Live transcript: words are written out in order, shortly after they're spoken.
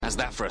How's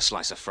that for a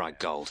slice of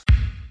fried gold?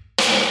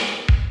 You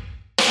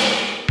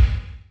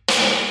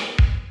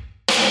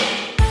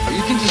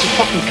think this is a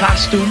fucking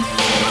costume?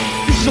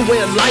 This is a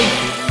way of life.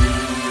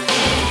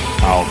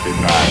 I'll be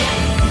back.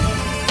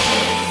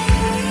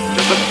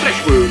 Just a flesh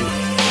wound.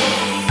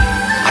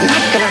 I'm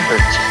not gonna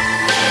hurt you.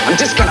 I'm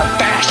just gonna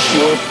bash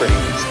your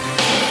brains.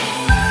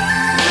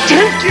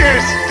 Take your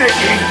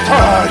sticking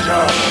paws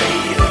off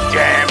me, you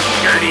damn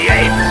dirty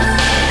ape!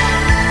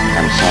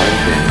 I'm sorry,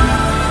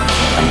 Ben.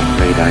 I'm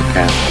afraid I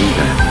can't do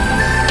that.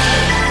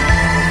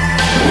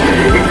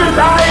 It's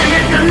alive!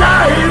 It's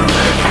alive!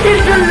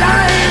 It's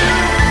alive!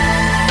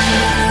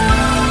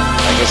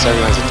 I guess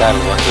everyone's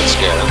entitled to one good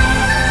scare, huh?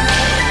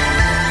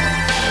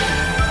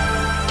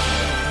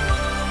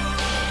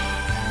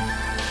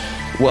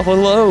 Well,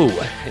 hello,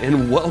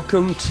 and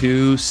welcome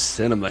to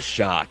Cinema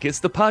Shock. It's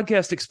the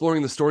podcast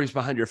exploring the stories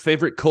behind your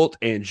favorite cult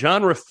and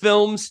genre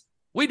films.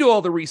 We do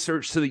all the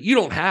research so that you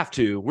don't have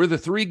to. We're the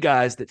three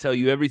guys that tell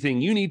you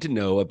everything you need to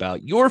know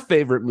about your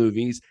favorite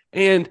movies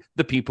and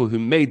the people who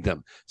made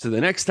them. So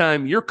the next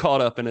time you're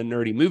caught up in a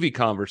nerdy movie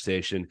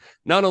conversation,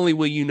 not only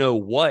will you know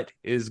what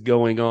is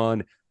going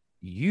on,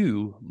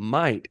 you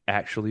might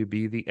actually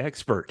be the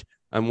expert.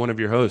 I'm one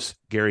of your hosts,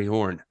 Gary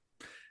Horn.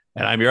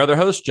 And I'm your other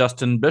host,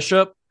 Justin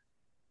Bishop.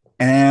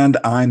 And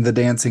I'm the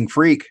dancing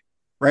freak,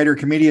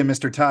 writer-comedian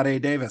Mr. Todd A.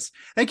 Davis.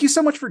 Thank you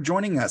so much for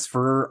joining us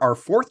for our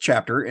fourth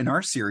chapter in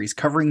our series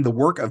covering the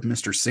work of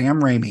Mr.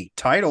 Sam Raimi,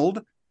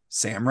 titled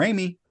Sam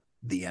Raimi,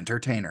 The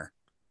Entertainer.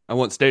 I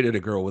once dated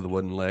a girl with a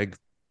wooden leg.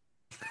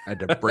 I had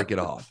to break it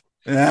off.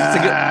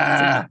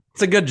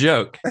 It's a good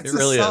joke. It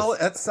really is. Is.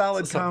 That's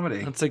solid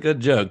comedy. That's a good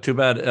joke. Too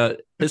bad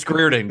his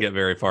career didn't get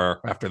very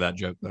far after that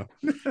joke, though.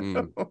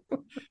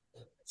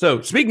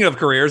 So, speaking of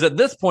careers, at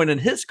this point in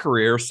his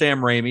career,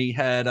 Sam Raimi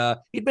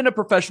he'd been a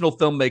professional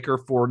filmmaker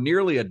for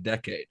nearly a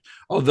decade,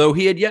 although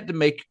he had yet to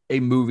make a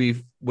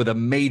movie with a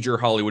major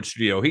Hollywood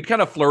studio. He'd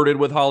kind of flirted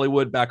with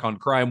Hollywood back on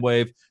Crime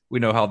Wave. We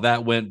know how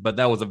that went, but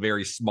that was a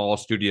very small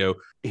studio.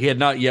 He had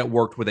not yet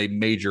worked with a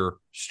major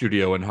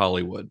studio in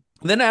Hollywood.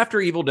 Then after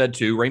Evil Dead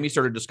 2, Raimi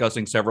started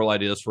discussing several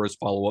ideas for his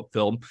follow-up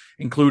film,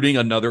 including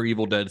another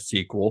Evil Dead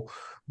sequel.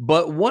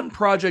 But one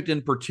project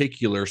in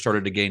particular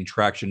started to gain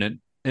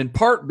traction, in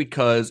part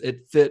because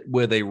it fit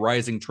with a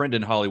rising trend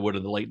in Hollywood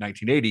in the late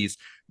 1980s,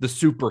 the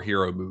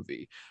superhero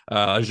movie,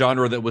 a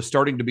genre that was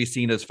starting to be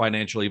seen as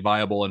financially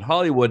viable in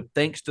Hollywood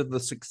thanks to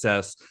the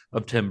success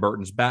of Tim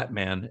Burton's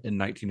Batman in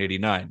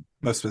 1989.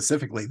 Most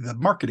specifically, the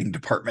marketing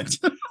department.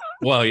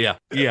 Well, yeah.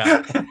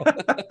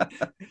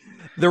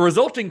 The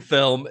resulting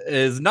film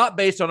is not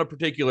based on a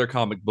particular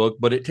comic book,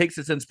 but it takes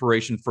its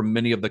inspiration from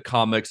many of the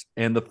comics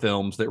and the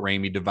films that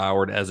Raimi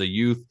devoured as a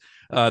youth.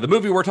 The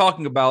movie we're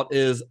talking about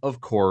is,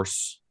 of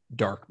course,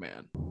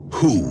 Darkman.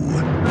 Who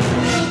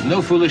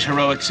No foolish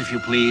heroics, if you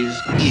please.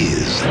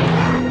 is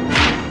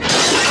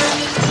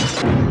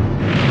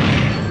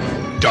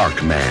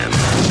Darkman?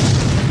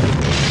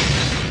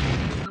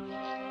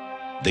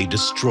 They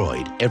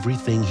destroyed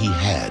everything he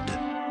had,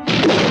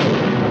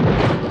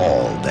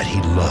 all that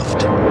he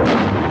loved,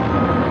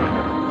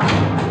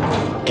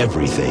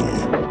 everything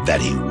that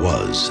he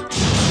was.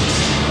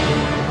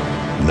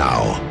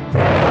 Now,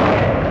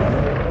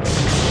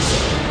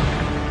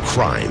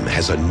 crime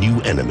has a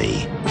new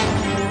enemy,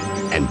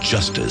 and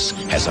justice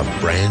has a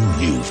brand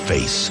new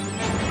face.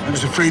 I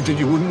was afraid that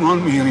you wouldn't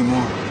want me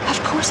anymore.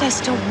 Of course I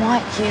still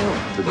want you.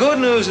 The good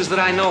news is that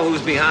I know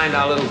who's behind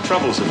our little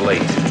troubles of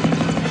late.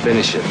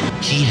 Finish it.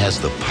 He has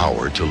the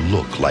power to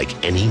look like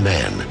any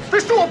man,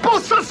 These two are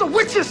both sons of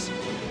witches!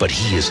 but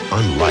he is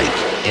unlike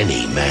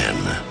any man.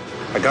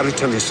 I gotta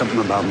tell you something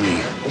about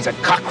me. He's a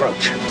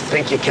cockroach.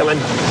 Think you kill him?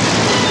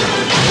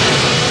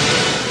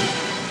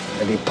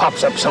 And he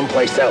pops up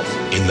someplace else.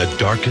 In the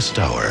darkest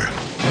hour,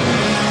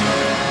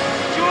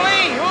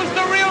 Julie, who's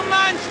the real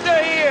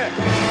monster here?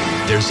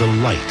 there's a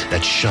light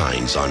that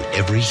shines on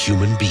every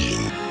human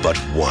being but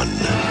one.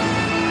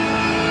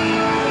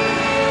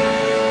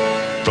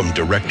 From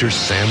director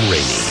Sam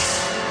Raimi,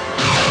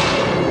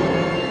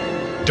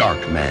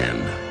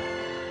 Darkman.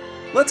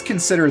 Let's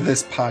consider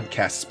this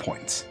podcast's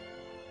points,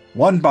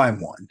 one by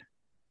one.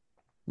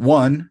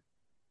 One,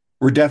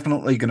 we're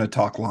definitely going to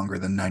talk longer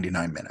than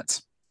 99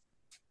 minutes.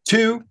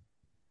 Two,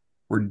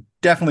 we're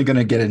definitely going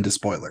to get into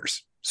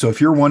spoilers. So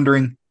if you're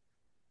wondering,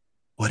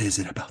 what is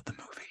it about the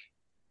movie?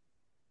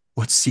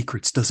 What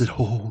secrets does it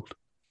hold?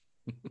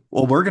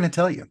 Well, we're going to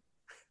tell you.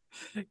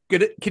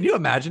 Can you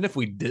imagine if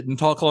we didn't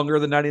talk longer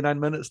than 99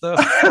 minutes, though?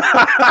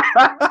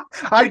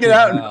 I'd get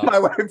out and my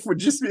wife would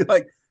just be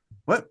like,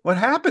 what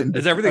happened?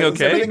 Is everything okay?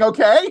 Is everything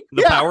okay?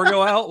 The power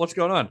go out? What's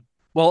going on?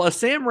 Well, a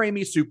Sam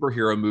Raimi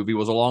superhero movie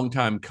was a long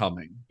time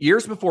coming.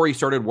 Years before he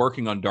started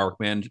working on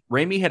Darkman,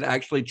 Raimi had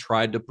actually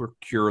tried to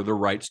procure the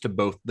rights to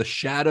both The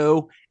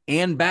Shadow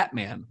and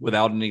Batman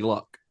without any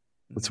luck.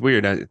 It's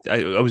weird. I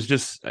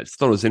just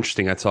thought it was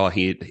interesting. I saw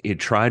he had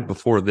tried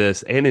before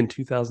this, and in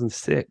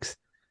 2006,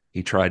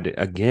 he tried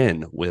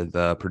again with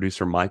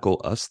producer Michael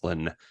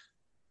Uslan,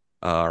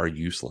 or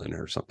Uslan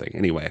or something.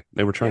 Anyway,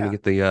 they were trying to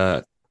get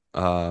the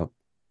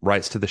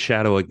rights to the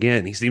Shadow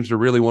again. He seems to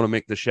really want to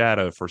make the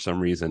Shadow for some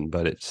reason,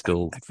 but it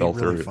still fell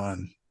really through.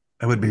 Fun.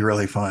 It would be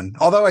really fun.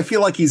 Although I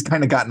feel like he's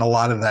kind of gotten a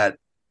lot of that.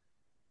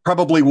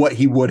 Probably what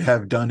he would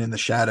have done in the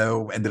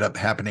Shadow ended up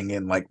happening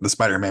in like the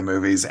Spider-Man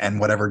movies, and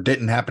whatever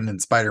didn't happen in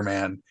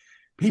Spider-Man,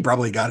 he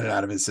probably got it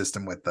out of his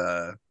system with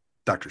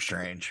Doctor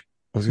Strange.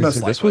 I was gonna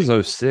say, this was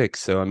 2006,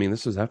 so I mean,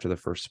 this was after the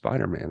first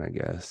Spider-Man, I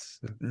guess.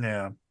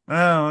 Yeah.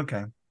 Oh,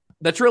 okay.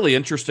 That's really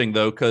interesting,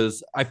 though,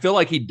 because I feel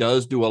like he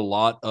does do a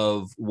lot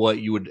of what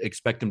you would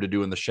expect him to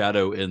do in the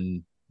Shadow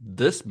in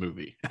this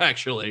movie,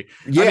 actually.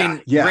 Yeah, I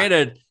mean,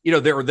 granted, you know,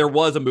 there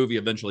was a movie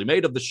eventually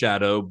made of the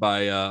Shadow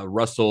by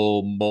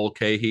Russell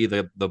Mulcahy,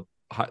 the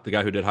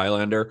guy who did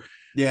Highlander.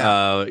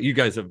 Yeah. You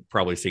guys have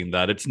probably seen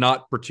that. It's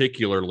not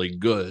particularly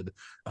good.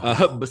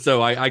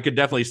 So I could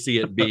definitely see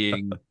it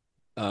being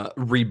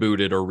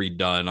rebooted or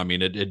redone. I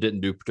mean, it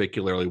didn't do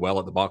particularly well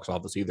at the box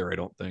office either, I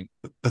don't think.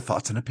 The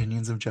thoughts and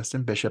opinions of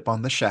Justin Bishop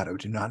on The Shadow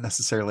do not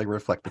necessarily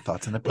reflect the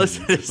thoughts and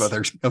opinions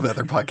of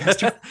other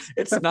podcasters.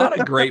 It's not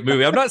a great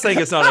movie. I'm not saying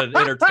it's not an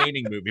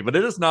entertaining movie, but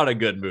it is not a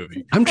good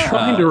movie. I'm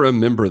trying to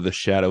remember The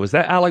Shadow. Is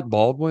that Alec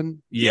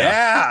Baldwin?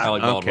 Yeah.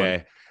 Alec Baldwin.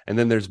 Okay. And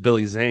then there's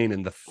Billy Zane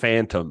and The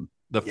Phantom.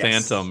 The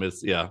Phantom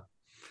is, yeah.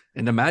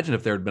 And imagine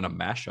if there had been a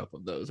mashup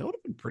of those. That would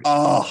have been pretty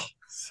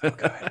so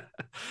good.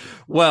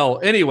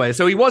 Well, anyway,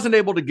 so he wasn't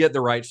able to get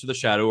the rights to the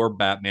Shadow or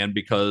Batman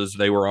because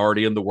they were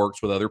already in the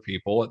works with other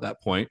people at that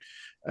point.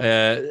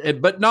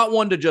 But not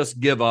one to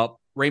just give up.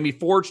 Raimi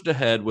forged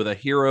ahead with a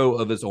hero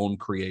of his own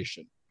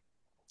creation.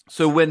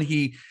 So when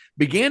he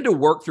began to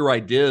work through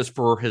ideas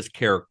for his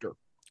character,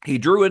 he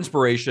drew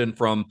inspiration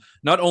from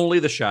not only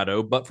the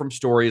Shadow, but from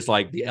stories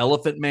like The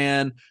Elephant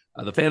Man,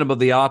 The Phantom of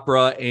the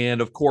Opera, and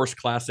of course,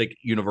 classic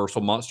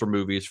Universal monster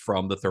movies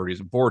from the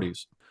 30s and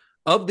 40s.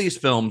 Of these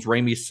films,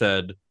 Raimi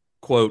said,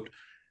 quote,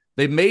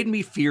 "They made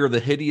me fear the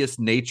hideous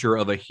nature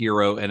of a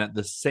hero and at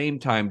the same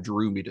time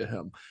drew me to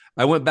him.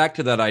 I went back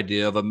to that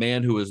idea of a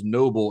man who is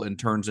noble and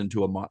turns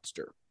into a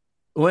monster."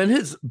 Well, in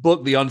his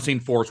book, The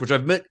Unseen Force, which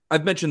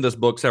I've mentioned this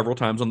book several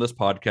times on this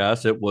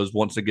podcast, it was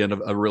once again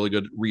a really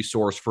good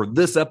resource for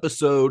this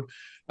episode.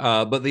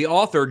 But the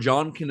author,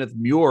 John Kenneth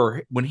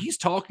Muir, when he's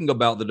talking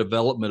about the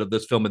development of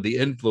this film and the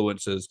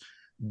influences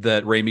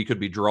that Raimi could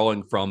be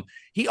drawing from,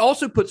 he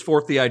also puts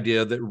forth the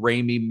idea that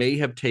Raimi may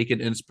have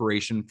taken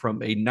inspiration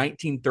from a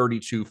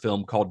 1932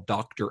 film called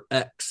Dr.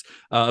 X,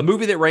 a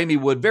movie that Raimi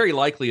would very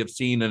likely have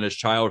seen in his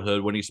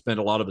childhood when he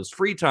spent a lot of his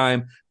free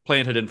time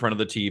planted in front of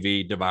the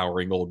TV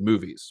devouring old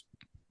movies.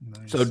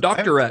 Nice. So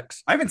Dr.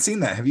 X. I haven't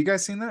seen that. Have you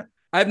guys seen that?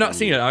 I have not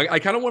seen it. I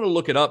kind of want to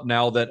look it up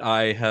now that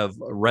I have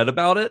read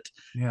about it,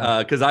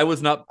 because I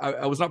was not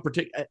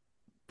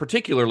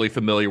particularly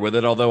familiar with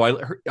it. Although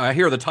I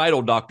hear the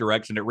title Dr.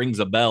 X and it rings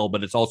a bell,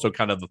 but it's also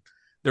kind of,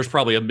 there's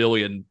probably a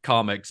million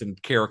comics and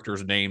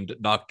characters named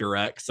Dr.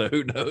 X, so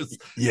who knows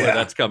where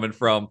that's coming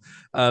from.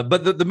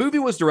 But the movie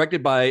was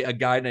directed by a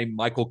guy named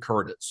Michael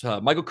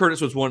Curtiz. Michael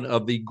Curtiz was one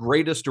of the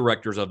greatest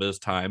directors of his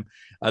time.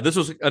 This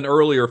was an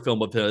earlier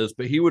film of his,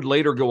 but he would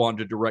later go on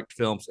to direct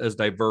films as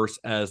diverse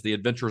as The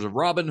Adventures of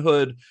Robin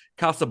Hood,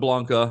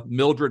 Casablanca,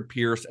 Mildred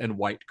Pierce, and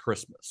White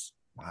Christmas.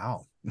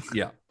 Wow.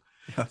 Yeah.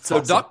 So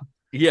awesome.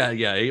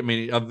 I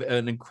mean,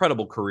 an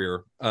incredible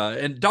career.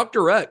 And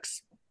Dr.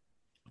 X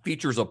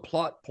features a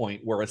plot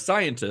point where a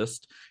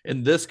scientist,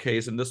 in this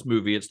case, in this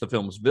movie, it's the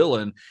film's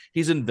villain,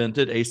 he's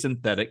invented a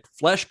synthetic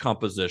flesh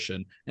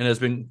composition and has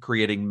been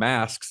creating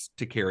masks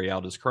to carry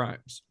out his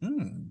crimes.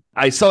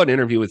 I saw an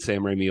interview with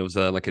Sam Raimi. It was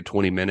like a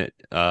 20-minute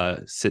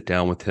sit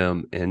down with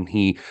him. And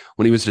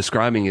when he was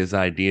describing his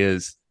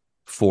ideas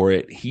for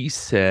it, he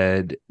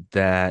said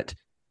that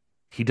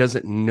he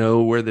doesn't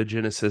know where the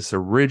genesis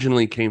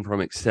originally came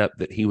from, except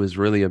that he was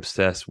really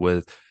obsessed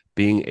with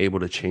being able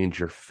to change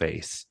your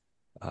face.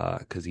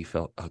 Because he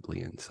felt ugly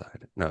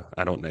inside. No,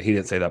 I don't know. He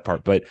didn't say that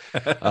part, but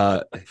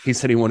he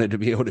said he wanted to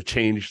be able to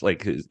change,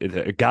 like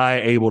a guy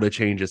able to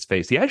change his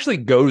face. He actually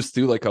goes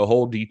through like a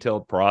whole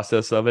detailed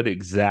process of it,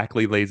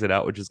 exactly lays it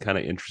out, which is kind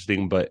of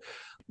interesting. But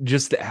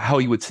just how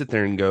he would sit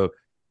there and go,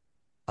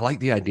 I like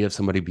the idea of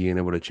somebody being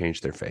able to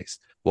change their face.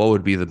 What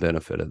would be the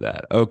benefit of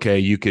that? Okay,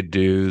 you could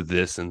do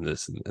this and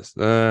this and this.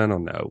 I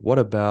don't know. What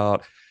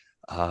about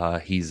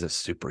he's a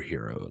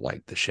superhero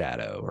like the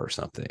Shadow or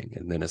something?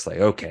 And then it's like,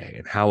 okay,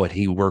 and how would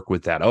he work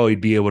with that? Oh,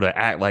 he'd be able to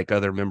act like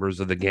other members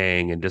of the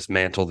gang and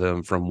dismantle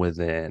them from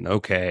within.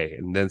 Okay.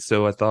 And then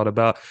so I thought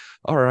about,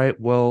 all right,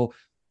 well,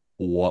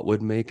 what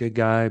would make a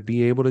guy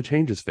be able to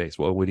change his face?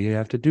 What would he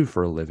have to do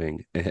for a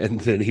living? And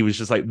then he was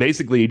just like,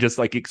 basically he just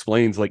like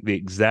explains like the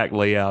exact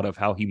layout of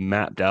how he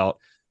mapped out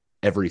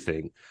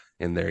everything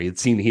in there. He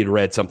had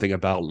read something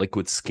about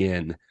liquid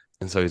skin.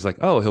 And so he's like,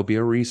 oh, he'll be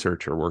a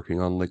researcher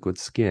working on liquid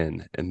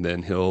skin. And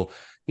then he'll,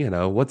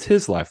 what's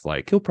his life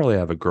like? He'll probably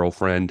have a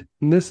girlfriend.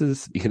 And this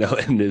is,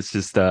 and it's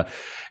just,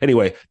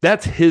 anyway,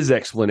 that's his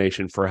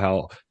explanation for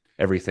how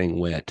everything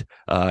went.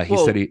 He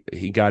said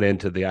he got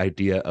into the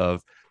idea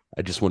of,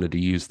 I just wanted to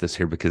use this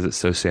here because it's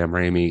so Sam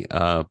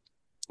Raimi.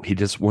 He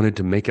just wanted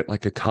to make it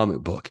like a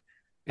comic book,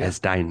 as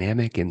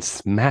dynamic and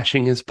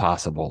smashing as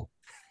possible.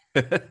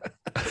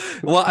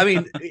 Well, I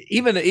mean,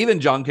 even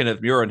John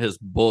Kenneth Muir in his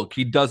book,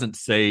 he doesn't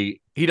say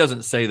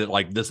that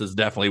like this is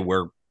definitely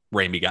where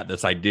Raimi got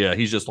this idea.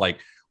 He's just like,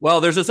 well,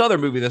 there's this other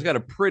movie that's got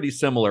a pretty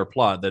similar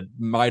plot that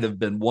might have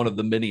been one of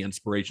the many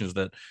inspirations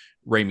that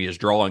Raimi is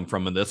drawing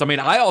from in this. I mean,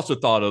 I also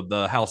thought of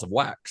the House of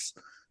Wax.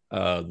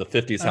 The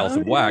 50s House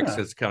of Wax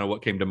is kind of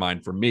what came to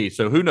mind for me.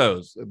 So who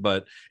knows?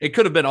 But it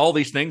could have been all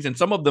these things, and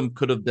some of them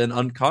could have been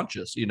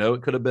unconscious. You know,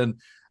 it could have been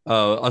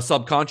a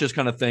subconscious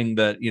kind of thing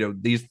that, you know,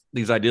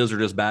 these ideas are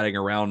just batting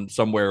around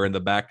somewhere in the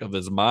back of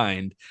his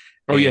mind.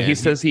 Oh yeah, he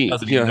says he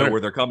doesn't even know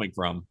where they're coming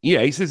from.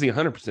 Yeah, he says he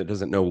 100%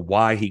 doesn't know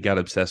why he got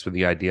obsessed with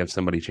the idea of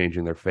somebody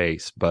changing their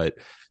face, but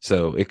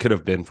so it could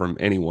have been from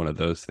any one of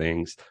those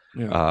things.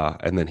 Yeah.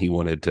 And then he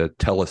wanted to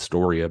tell a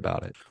story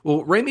about it.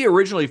 Well, Raimi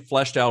originally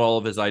fleshed out all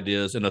of his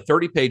ideas in a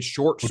 30-page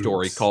short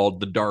story called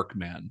The Dark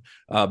Man,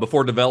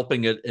 before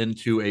developing it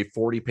into a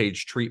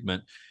 40-page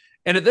treatment.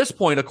 And at this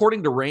point,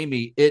 according to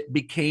Raimi, it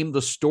became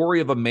the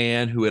story of a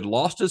man who had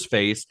lost his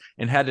face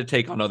and had to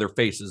take on other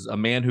faces, a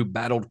man who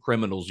battled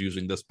criminals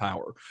using this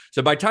power.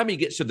 So by the time he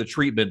gets to the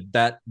treatment,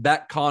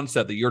 that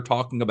concept that you're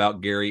talking about,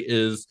 Gary,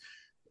 is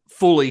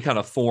fully kind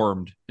of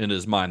formed in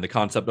his mind, the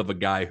concept of a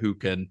guy who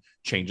can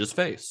change his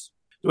face.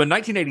 So in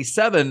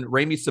 1987,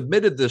 Raimi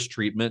submitted this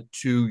treatment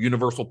to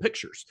Universal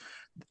Pictures,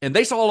 and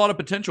they saw a lot of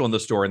potential in the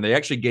story, and they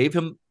actually gave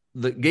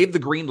the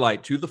green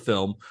light to the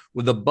film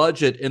with a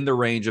budget in the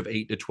range of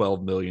 $8 to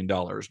 $12 million.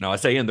 Now, I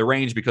say in the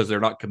range because they're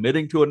not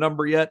committing to a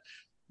number yet,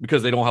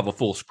 because they don't have a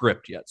full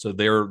script yet. So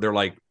they're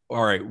like,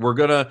 all right,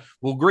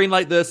 we'll green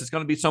light this. It's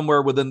going to be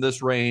somewhere within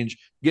this range.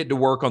 Get to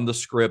work on the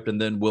script,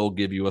 and then we'll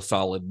give you a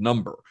solid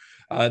number.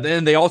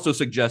 Then they also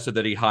suggested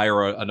that he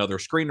hire another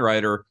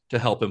screenwriter to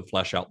help him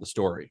flesh out the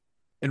story.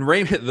 And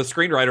Raimi, the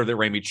screenwriter that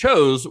Raimi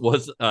chose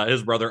was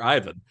his brother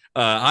Ivan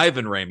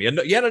Raimi,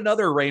 and yet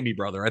another Raimi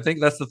brother. I think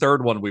that's the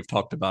third one we've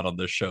talked about on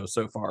this show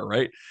so far,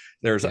 right?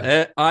 There's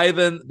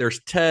Ivan,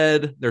 there's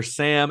Ted, there's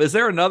Sam. Is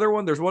there another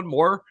one? There's one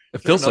more. It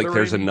feels like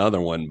there's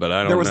another one, but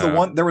I don't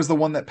know. There was the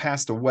one that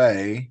passed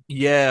away.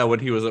 Yeah, when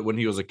he was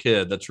a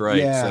kid. That's right.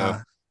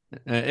 Yeah.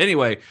 So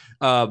anyway,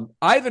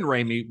 Ivan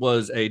Raimi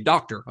was a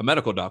doctor, a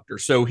medical doctor.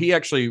 So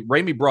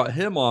Raimi brought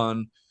him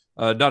on.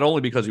 Not only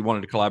because he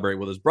wanted to collaborate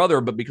with his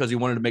brother, but because he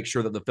wanted to make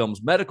sure that the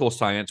film's medical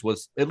science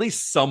was at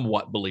least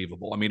somewhat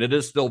believable. I mean, it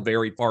is still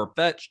very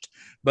far-fetched,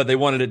 but they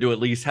wanted it to at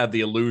least have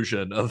the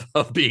illusion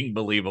of being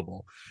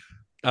believable.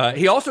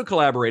 He also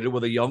collaborated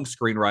with a young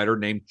screenwriter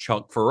named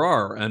Chuck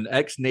Farrar, an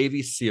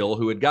ex-Navy SEAL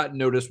who had gotten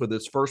noticed with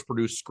his first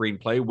produced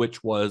screenplay,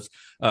 which was,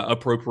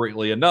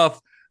 appropriately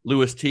enough,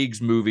 Louis Teague's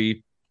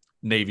movie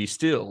Navy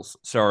SEALs,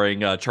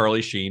 starring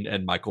Charlie Sheen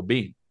and Michael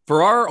Biehn.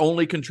 Farrar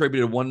only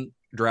contributed one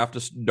draft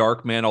of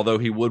Dark Man, although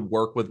he would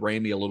work with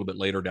Raimi a little bit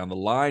later down the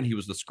line. He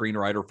was the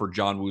screenwriter for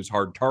John Woo's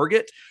Hard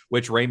Target,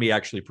 which Raimi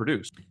actually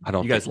produced.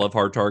 You guys love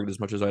Hard Target as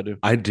much as I do?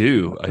 I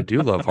do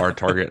love Hard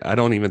Target. I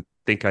don't even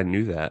think I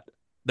knew that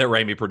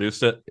Raimi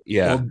produced it.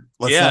 Yeah. Well,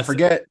 let's not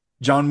forget,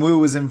 John Woo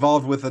was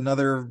involved with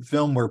another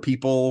film where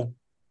people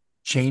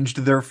changed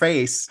their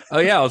face. Oh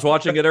yeah, I was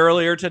watching it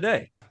earlier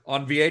today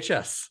on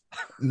VHS.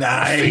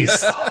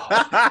 Nice.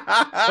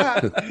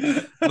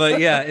 But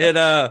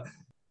yeah,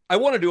 I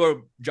want to do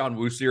a John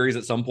Woo series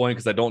at some point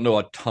because I don't know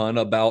a ton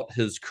about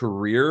his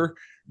career,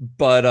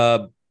 but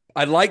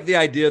I like the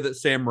idea that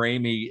Sam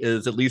Raimi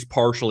is at least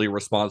partially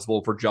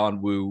responsible for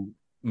John Woo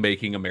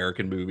making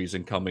American movies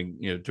and coming,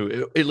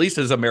 to at least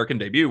his American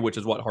debut, which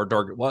is what Hard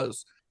Target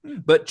was.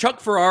 But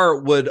Chuck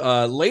Farrar would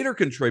later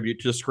contribute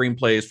to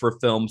screenplays for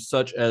films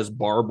such as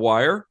Barbed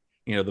Wire,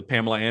 the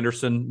Pamela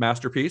Anderson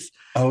masterpiece.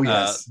 Oh,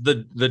 yes.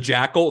 The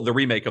Jackal, the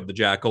remake of The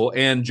Jackal,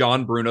 and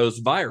John Bruno's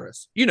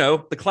Virus.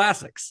 The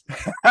classics.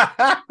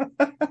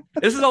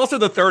 This is also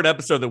the third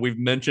episode that we've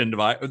mentioned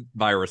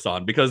Virus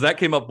on, because that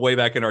came up way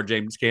back in our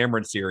James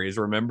Cameron series,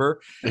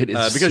 remember? It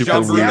is because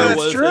John Bruno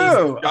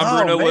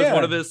was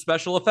one of his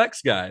special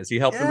effects guys. He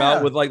helped him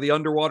out with like the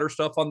underwater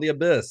stuff on The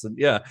Abyss.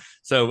 And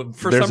so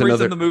for some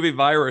reason, the movie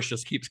Virus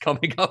just keeps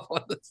coming up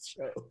on this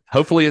show.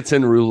 Hopefully it's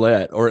in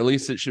roulette, or at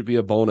least it should be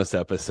a bonus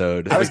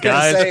episode.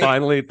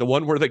 The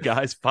one where the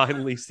guys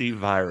finally see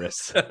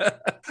Virus.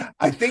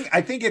 I think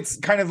it's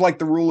kind of like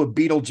the rule of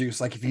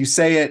Beetlejuice. Like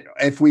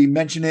if we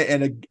mention it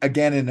and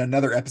again in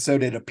another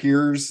episode, it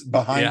appears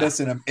behind us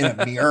in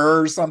a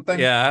mirror or something.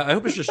 Yeah, I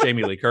hope it's just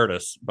Jamie Lee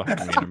Curtis behind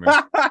me in a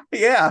mirror.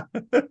 Yeah.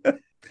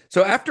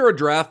 So after a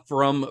draft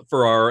from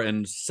Farrar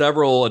and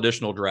several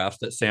additional drafts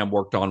that Sam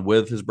worked on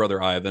with his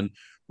brother Ivan,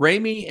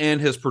 Raimi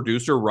and his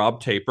producer,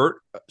 Rob Tapert,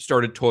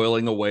 started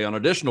toiling away on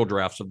additional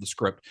drafts of the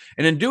script.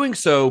 And in doing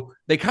so,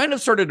 they kind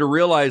of started to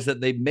realize that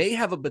they may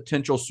have a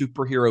potential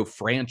superhero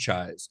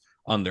franchise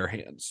on their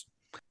hands.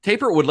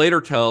 Tapert would later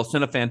tell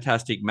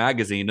Cinefantastique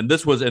magazine, and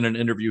this was in an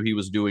interview he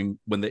was doing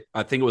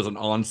I think it was an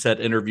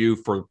on-set interview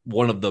for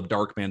one of the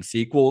Darkman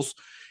sequels.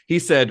 He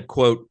said,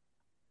 quote,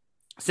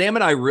 "Sam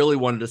and I really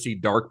wanted to see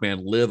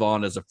Darkman live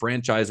on as a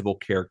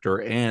franchisable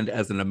character and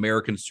as an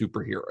American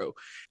superhero.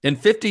 In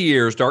 50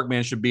 years,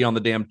 Darkman should be on the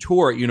damn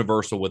tour at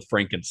Universal with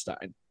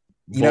Frankenstein."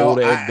 Bold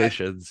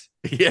ambitions.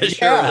 Yeah, it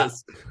Yeah. sure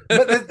is.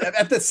 But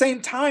at the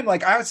same time,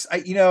 like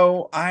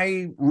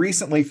I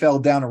recently fell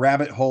down a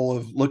rabbit hole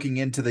of looking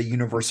into the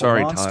Universal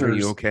Sorry, monsters. Todd, are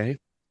you okay?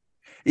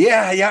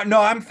 Yeah,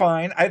 no, I'm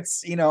fine. I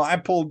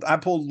pulled a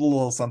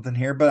little something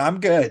here, but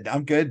I'm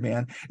good,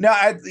 man. No,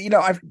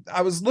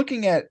 I was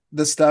looking at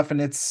the stuff,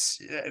 and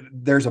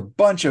there's a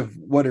bunch of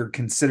what are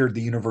considered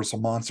the Universal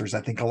monsters.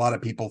 I think a lot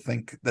of people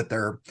think that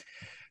there are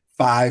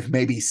 5,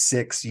 maybe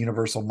 6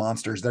 Universal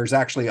monsters. There's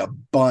actually a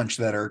bunch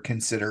that are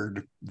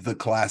considered the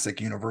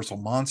classic Universal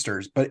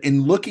monsters. But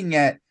in looking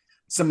at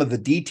some of the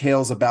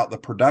details about the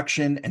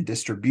production and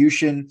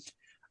distribution,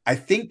 I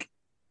think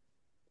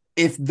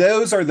if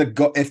those are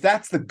if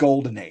that's the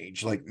golden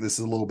age, like this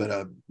is a little bit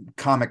of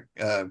comic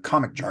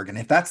jargon,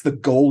 if that's the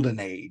golden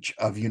age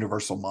of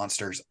Universal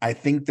monsters, I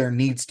think there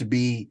needs to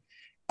be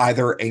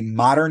either a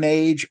modern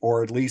age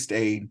or at least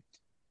a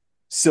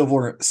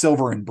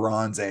silver and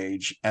bronze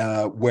age,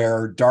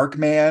 where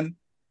Darkman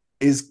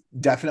is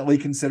definitely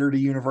considered a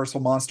Universal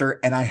monster,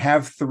 and I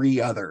have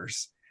 3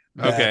 others.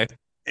 Okay,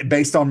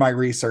 based on my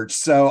research.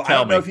 So Tell I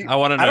don't know me. if you. I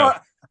want to know.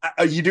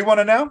 You do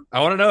want to know?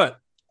 I want to know it.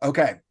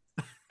 Okay.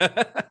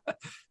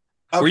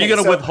 Were you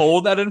going to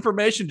withhold that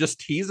information? Just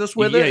tease us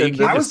with it?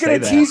 Yeah, I was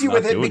going to tease you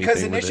with it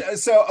because initially.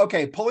 So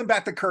pulling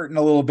back the curtain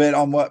a little bit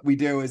on what we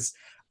do is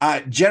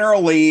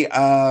generally,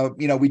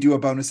 we do a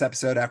bonus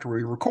episode after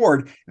we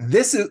record.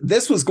 This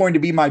was going to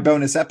be my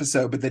bonus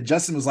episode, but then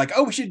Justin was like,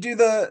 "Oh, we should do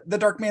the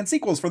Darkman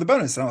sequels for the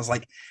bonus," and I was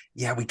like,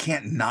 "Yeah, we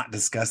can't not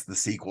discuss the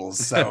sequels."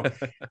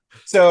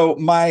 So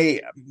my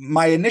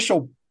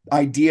initial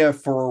idea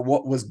for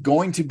what was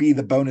going to be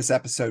the bonus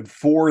episode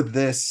for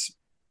this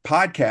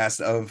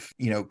podcast of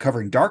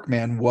covering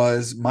Darkman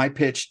was my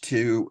pitch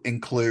to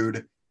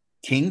include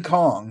King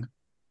Kong,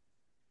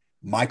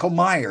 Michael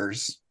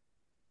Myers,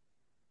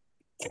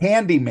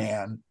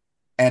 Candyman,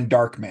 and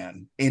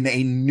Darkman in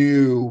a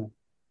new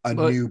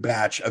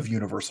batch of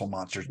Universal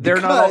monsters.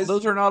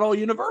 Those are not all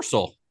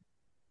Universal.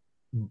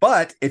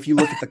 But if you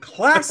look at the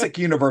classic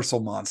Universal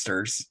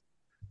monsters,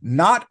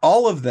 not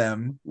all of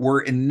them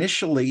were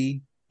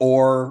initially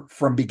or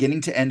from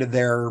beginning to end of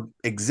their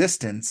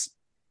existence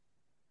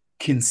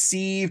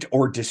conceived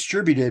or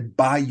distributed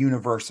by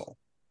Universal.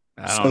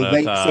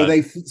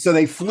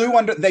 They flew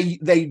under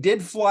they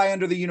did fly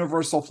under the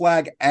Universal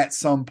flag at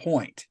some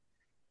point.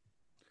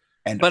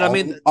 And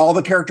all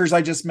the characters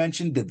I just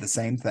mentioned did the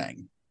same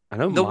thing. I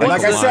know.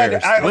 Like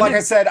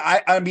I said,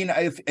 I mean,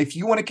 if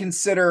you want to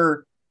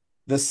consider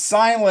the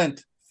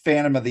silent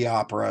Phantom of the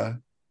Opera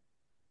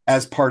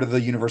as part of the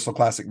Universal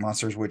Classic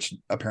Monsters, which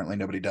apparently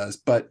nobody does,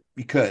 but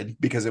you could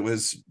because it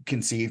was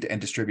conceived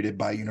and distributed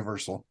by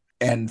Universal.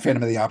 And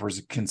Phantom of the Opera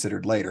is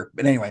considered later.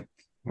 But anyway.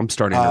 I'm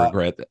starting to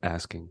regret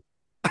asking.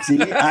 See,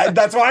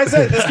 that's why I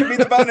said this could be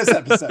the bonus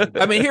episode.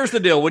 I mean, here's the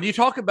deal. When you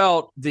talk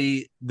about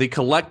the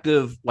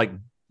collective, like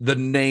the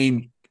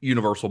name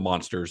Universal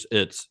monsters,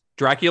 it's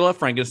Dracula,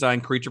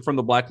 Frankenstein, Creature from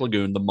the Black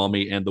Lagoon, the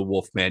Mummy, and the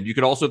Wolfman. You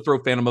could also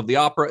throw Phantom of the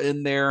Opera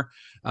in there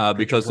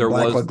because there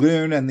was Black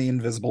Lagoon and the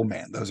Invisible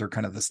Man. Those are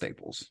kind of the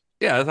staples.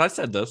 Yeah, I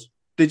said this.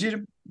 Did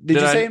you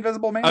say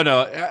Invisible Man? Oh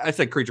no, I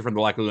said Creature from the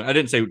Black Lagoon. I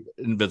didn't say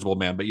Invisible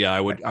Man, but yeah,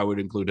 I would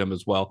include him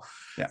as well.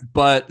 Yeah.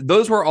 But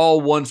those were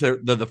all ones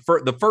that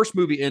the first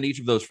movie in each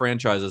of those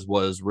franchises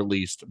was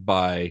released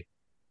by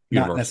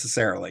Universal. Not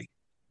necessarily.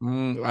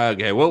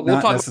 Okay, well,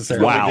 we'll talk.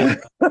 Wow.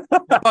 We'll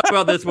talk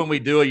about this when we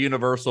do a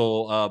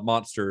Universal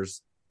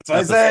monsters. So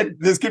I said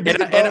this could be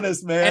the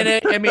bonus, man.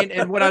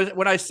 And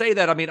when I say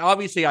that, I mean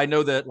obviously I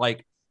know that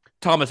like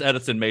Thomas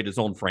Edison made his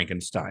own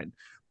Frankenstein,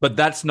 but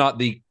that's not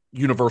the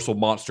Universal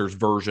Monsters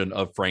version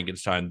of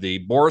Frankenstein. The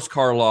Boris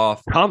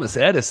Karloff, Thomas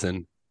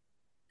Edison,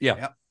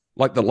 yeah,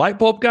 like the light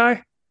bulb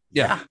guy.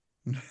 Yeah,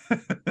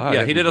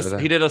 yeah. He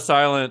did a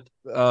silent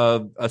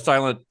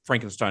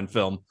Frankenstein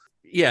film.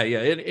 Yeah.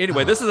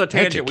 Anyway, this is a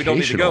tangent we don't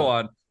need to go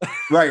on.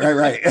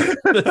 Right.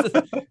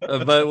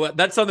 But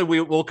that's something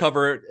we'll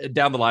cover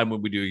down the line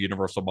when we do a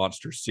Universal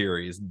Monsters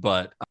series.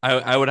 But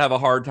I would have a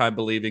hard time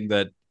believing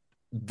that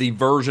the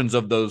versions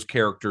of those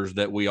characters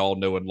that we all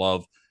know and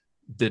love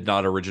did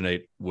not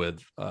originate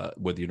with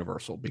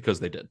Universal, because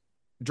they did.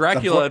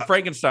 Dracula and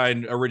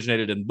Frankenstein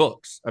originated in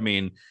books. I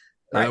mean,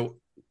 right.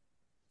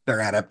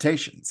 They're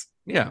adaptations.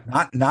 Yeah,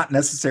 not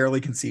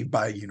necessarily conceived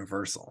by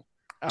Universal.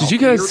 Did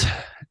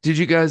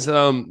you guys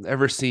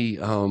ever see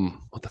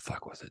what the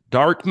fuck was it?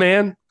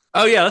 Darkman?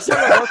 Oh yeah, let's talk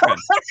about Darkman.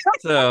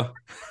 So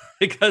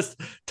because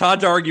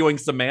Todd's arguing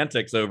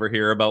semantics over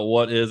here about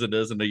what is and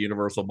isn't a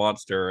Universal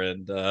monster,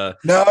 and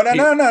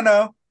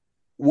no.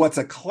 What's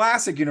a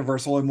classic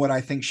Universal and what I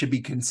think should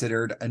be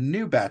considered a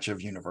new batch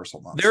of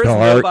Universal monsters. There's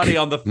nobody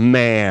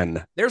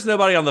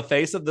on the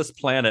face of this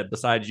planet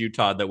besides you,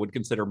 Todd, that would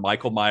consider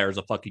Michael Myers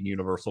a fucking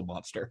Universal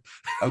monster.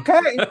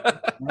 Okay.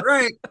 All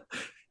right.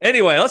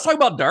 Anyway, let's talk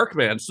about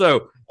Darkman.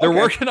 So they're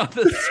working on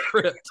this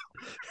script.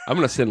 I'm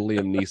going to send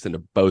Liam Neeson to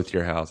both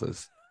your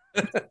houses.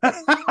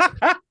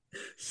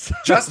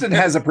 Justin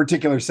has a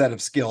particular set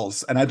of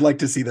skills, and I'd like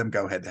to see them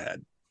go head to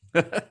head.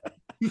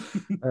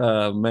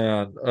 Oh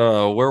man,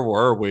 where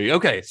were we?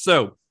 Okay,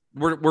 so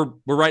we're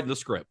writing the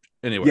script.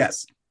 Anyway,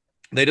 Yes.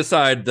 they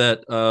decide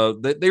that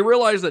they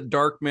realize that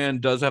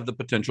Darkman does have the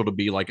potential to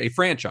be like a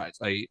franchise,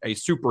 a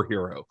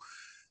superhero.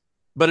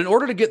 But in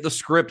order to get the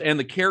script and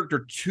the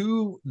character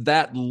to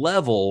that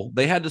level,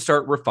 they had to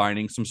start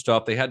refining some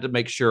stuff. They had to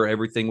make sure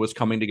everything was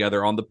coming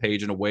together on the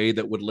page in a way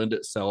that would lend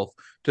itself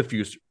to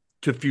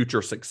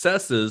future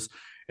successes.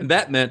 And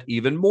that meant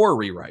even more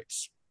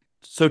rewrites.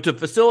 So to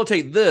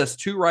facilitate this,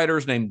 2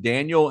 writers named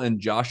Daniel and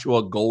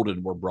Joshua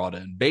Golden were brought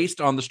in based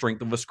on the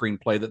strength of a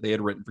screenplay that they had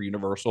written for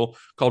Universal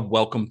called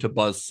Welcome to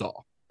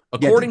Buzzsaw.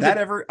 According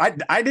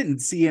I didn't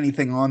see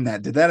anything on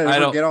that. Did that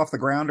ever get off the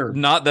ground? Or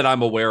not that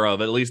I'm aware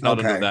of, at least not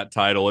under that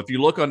title. If you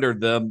look under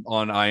them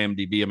on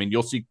IMDb, I mean,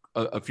 you'll see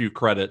a few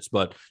credits,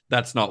 but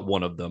that's not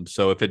one of them.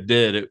 So if it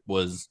did, it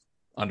was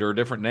under a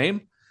different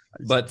name.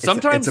 But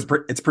sometimes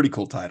it's a pretty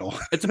cool title.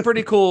 It's a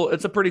pretty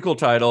cool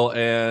title,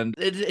 and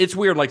it's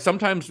weird. Like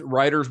sometimes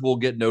writers will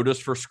get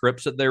noticed for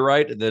scripts that they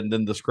write, and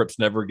then the scripts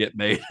never get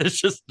made. It's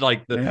just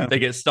like they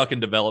get stuck in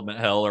development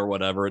hell or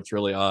whatever. It's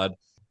really odd.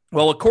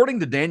 Well,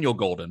 according to Daniel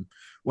Golden,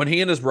 when he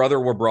and his brother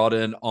were brought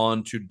in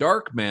onto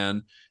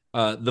Darkman,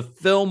 the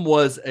film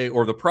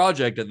the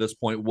project at this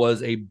point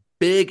was a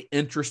big,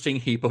 interesting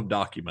heap of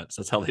documents.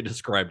 That's how they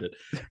described it.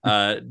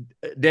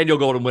 Daniel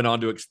Golden went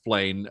on to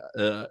explain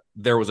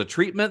there was a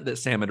treatment that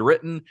Sam had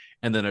written,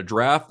 and then a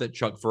draft that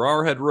Chuck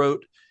Farrar had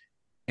wrote.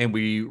 And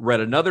we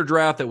read another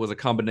draft that was a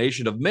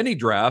combination of many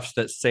drafts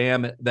that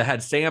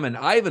had Sam and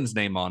Ivan's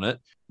name on it.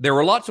 There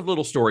were lots of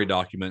little story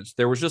documents.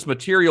 There was just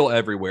material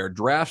everywhere,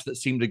 drafts that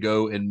seemed to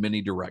go in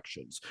many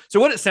directions. So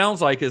what it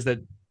sounds like is that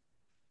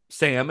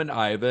Sam and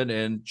Ivan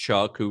and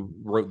Chuck, who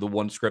wrote the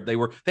one script, they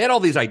had all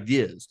these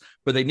ideas,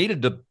 but they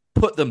needed to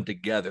put them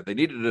together. They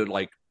needed to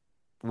like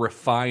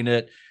refine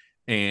it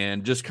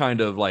and just kind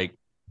of like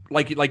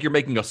you're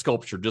making a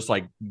sculpture, just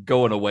like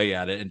going away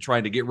at it and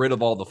trying to get rid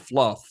of all the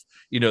fluff,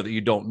 that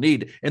you don't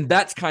need. And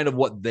that's kind of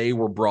what they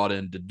were brought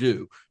in to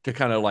do, to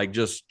kind of like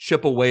just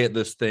chip away at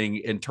this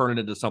thing and turn it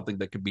into something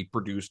that could be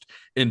produced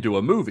into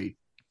a movie.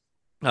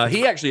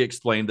 He actually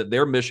explained that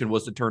their mission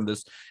was to turn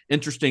this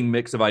interesting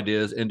mix of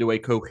ideas into a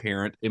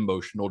coherent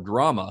emotional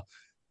drama.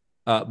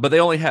 But they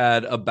only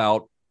had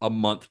about a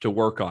month to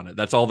work on it.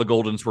 That's all the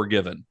Goldens were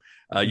given.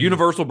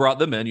 Universal brought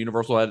them in.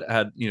 Universal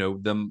had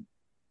them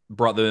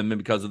brought them in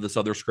because of this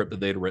other script that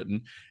they'd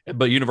written.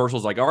 But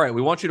Universal's like, all right,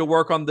 we want you to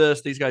work on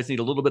this. These guys need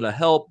a little bit of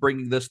help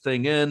bringing this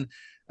thing in,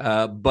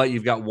 but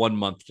you've got 1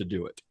 month to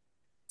do it.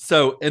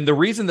 So, and the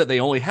reason that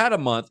they only had a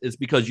month is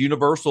because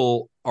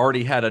Universal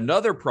already had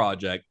another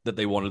project that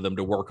they wanted them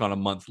to work on a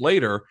month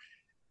later.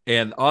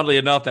 And oddly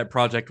enough, that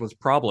project was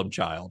Problem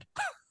Child.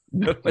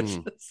 Which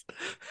is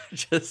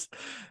just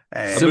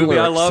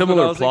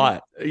similar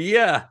plot.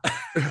 Yeah.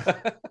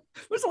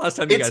 When's the last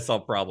time you guys saw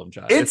Problem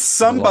Child? It's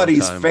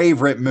somebody's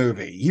favorite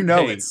movie.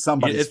 It's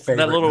somebody's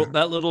favorite.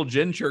 That little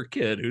ginger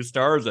kid who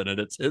stars in it.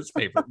 It's his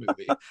favorite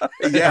movie.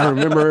 Yeah, I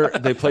remember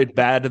they played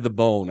Bad to the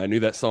Bone. I knew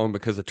that song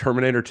because of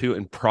Terminator 2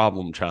 and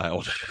Problem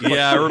Child.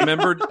 Yeah,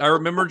 I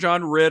remember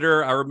John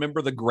Ritter. I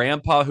remember the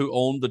grandpa who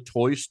owned the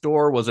toy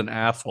store was an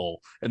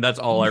asshole, and that's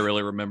all I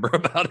really remember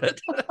about it.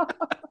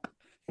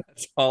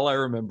 That's all I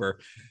remember.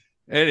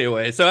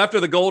 Anyway, so after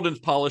the Goldens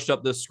polished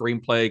up this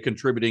screenplay,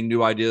 contributing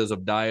new ideas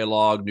of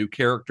dialogue, new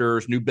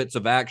characters, new bits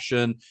of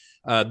action,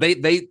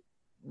 they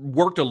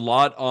worked a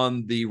lot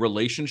on the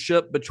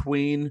relationship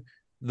between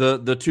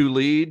the two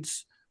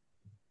leads,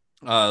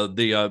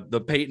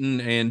 the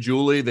Peyton and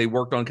Julie. They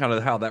worked on kind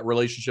of how that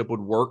relationship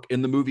would work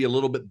in the movie a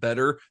little bit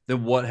better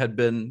than what had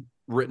been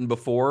written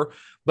before.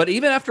 But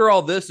even after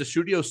all this, the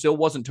studio still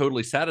wasn't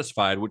totally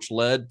satisfied, which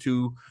led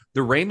to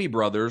the Raimi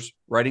brothers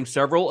writing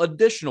several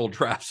additional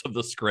drafts of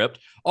the script,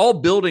 all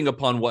building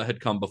upon what had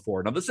come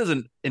before. Now, this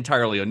isn't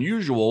entirely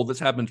unusual. This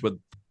happens with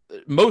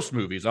most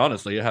movies,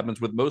 honestly. It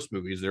happens with most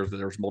movies.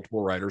 There's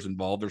multiple writers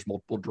involved. There's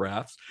multiple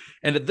drafts.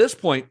 And at this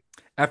point,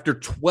 after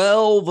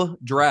 12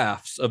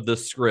 drafts of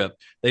this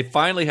script, they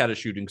finally had a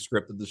shooting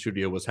script that the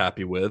studio was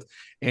happy with.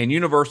 And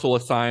Universal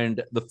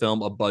assigned the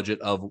film a budget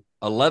of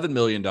 $11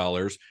 million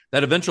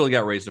that eventually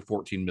got raised to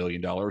 $14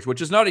 million,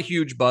 which is not a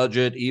huge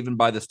budget, even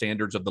by the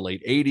standards of the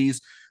late 80s.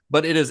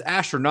 But it is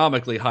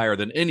astronomically higher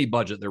than any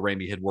budget that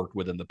Raimi had worked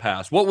with in the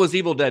past. What was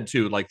Evil Dead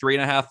 2? Like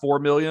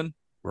 $3.5–4 million?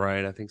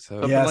 Right, I think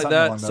so. Something like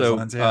that.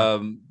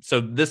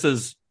 So this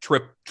is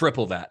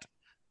triple that.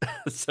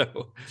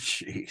 So,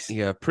 jeez,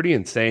 yeah, pretty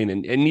insane.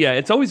 And yeah,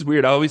 it's always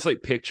weird. I always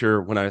like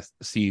picture when I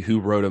see who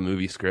wrote a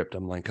movie script.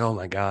 I'm like, oh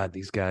my god,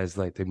 these guys,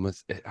 like, they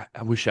must.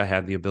 I wish I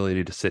had the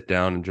ability to sit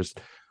down and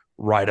just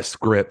write a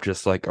script,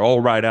 just like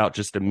all write out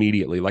just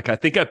immediately. Like, I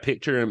think I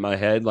picture in my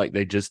head, like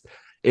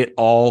it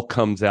all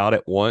comes out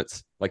at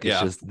once. Like,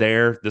 it's just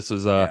there. This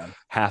was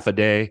half a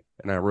day,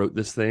 and I wrote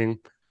this thing.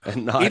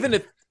 And not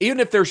even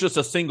if there's just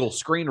a single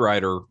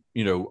screenwriter,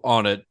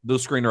 on it,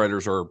 those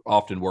screenwriters are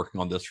often working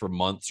on this for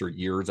months or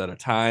years at a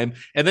time.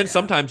 And then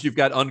sometimes you've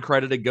got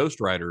uncredited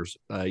ghostwriters,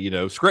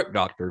 script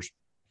doctors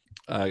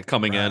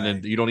coming in,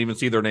 and you don't even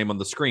see their name on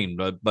the screen,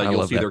 but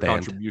you'll see their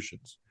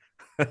contributions.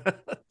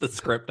 The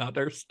script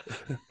doctors.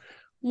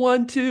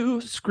 1, 2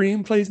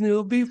 screenplays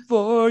kneel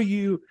before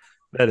you.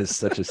 That is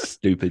such a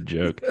stupid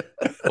joke.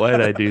 Why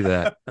did I do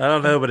that? I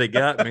don't know, but it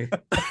got me.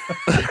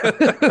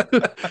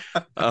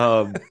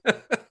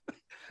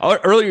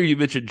 Earlier you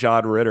mentioned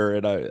John Ritter,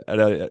 and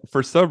I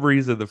for some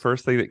reason the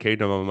first thing that came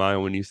to my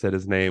mind when you said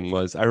his name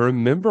was I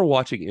remember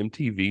watching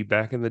MTV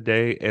back in the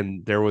day,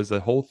 and there was a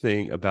whole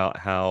thing about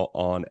how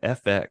on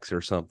FX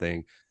or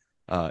something,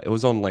 it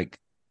was on like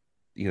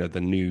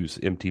the news,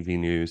 MTV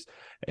News,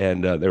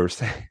 and they were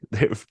saying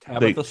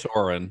Tabitha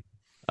Soren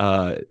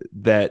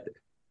that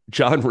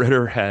John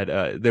Ritter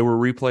had they were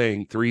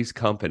replaying Three's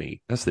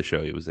Company. That's the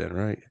show he was in,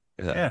 right?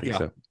 I think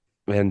so.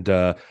 And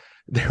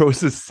there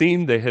was a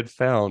scene they had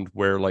found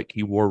where like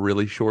he wore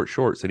really short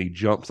shorts and he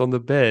jumps on the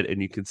bed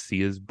and you can see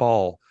his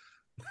ball.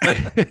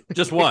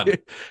 Just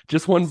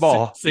one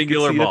ball,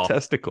 singular ball, a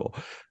testicle.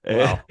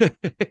 Wow. And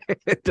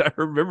I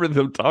remember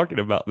them talking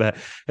about that,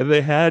 and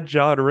they had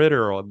John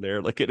Ritter on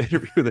there, like an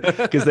interview,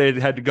 because they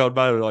had to go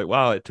by. They're like,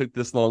 "Wow, it took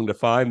this long to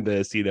find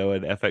this," and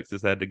FX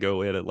just had to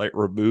go in and like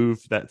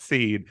remove that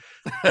scene.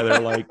 And they're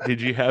like, "Did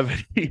you have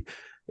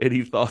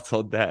any thoughts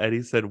on that?" And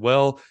he said,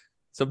 "Well,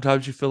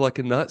 sometimes you feel like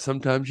a nut,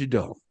 sometimes you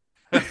don't."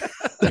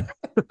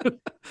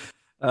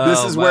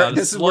 This is where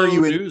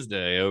you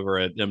Newsday over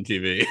at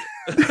MTV.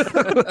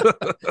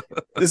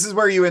 This is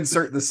where you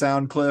insert the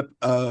sound clip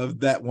of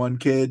that one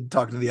kid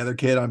talking to the other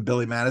kid on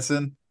Billy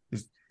Madison.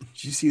 Did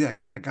you see that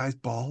guy's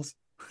balls?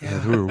 Yeah,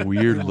 they were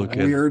weird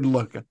looking. Weird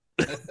looking.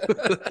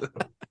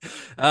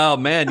 Oh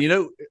man,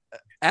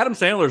 Adam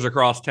Sandler's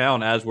across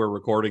town as we're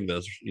recording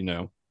this.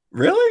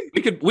 Really?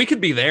 We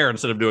could be there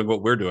instead of doing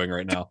what we're doing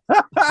right now.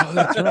 Oh,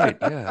 that's right.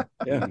 Yeah.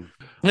 Yeah.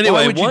 Anyway,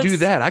 why would you do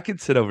that? I could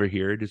sit over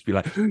here and just be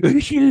like, maybe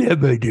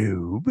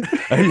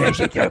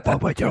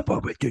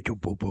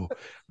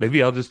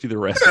I'll just do the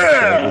rest of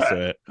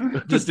the episode.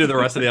 Just do the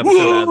rest of the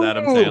episode as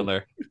Adam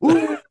Sandler. What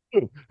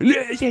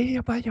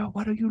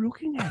are you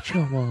looking at,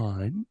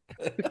 Sean?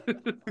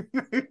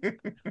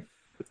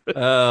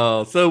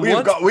 Oh, so we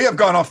have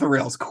gone off the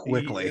rails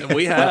quickly.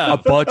 We have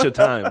a bunch of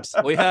times.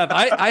 We have.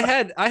 I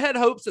had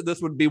hopes that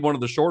this would be one of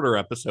the shorter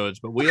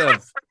episodes, but we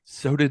have.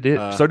 So did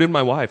it. So did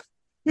my wife.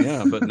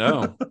 Yeah, but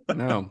no.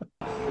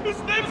 His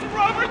name's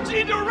Robert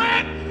G.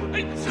 Durant.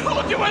 I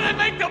told you when I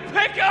make the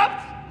pickup.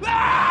 No!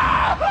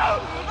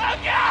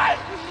 Again!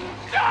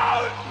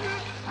 Don't!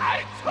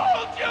 I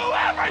told you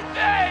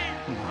everything.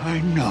 I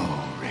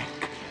know,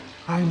 Rick.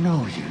 I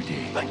know you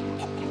did.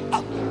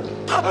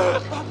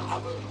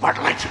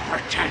 But let's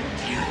pretend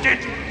you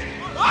didn't.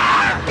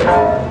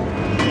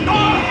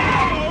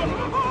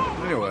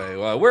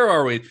 Anyway, where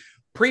are we?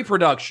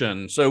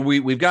 Pre-production. So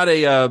we've got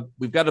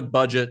a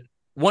budget.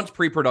 Once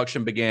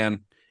pre-production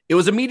began, it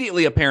was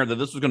immediately apparent that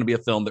this was going to be a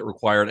film that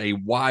required a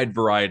wide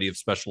variety of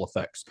special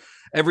effects.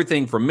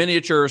 Everything from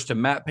miniatures to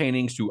matte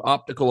paintings to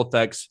optical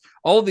effects.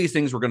 All of these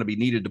things were going to be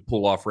needed to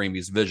pull off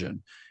Raimi's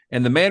vision.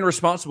 And the man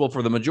responsible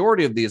for the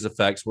majority of these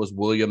effects was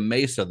William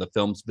Mesa, the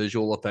film's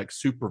visual effects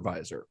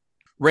supervisor.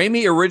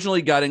 Raimi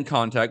originally got in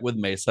contact with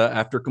Mesa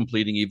after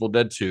completing Evil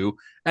Dead 2.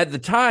 At the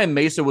time,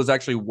 Mesa was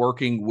actually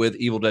working with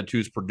Evil Dead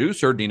 2's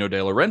producer, Dino De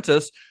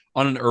Laurentiis,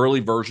 on an early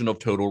version of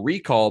Total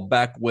Recall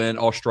back when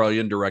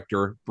Australian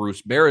director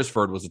Bruce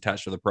Beresford was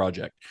attached to the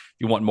project. If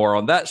you want more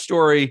on that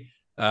story,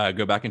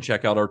 go back and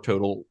check out our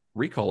Total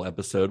Recall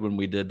episode when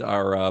we did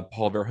our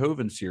Paul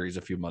Verhoeven series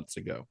a few months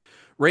ago.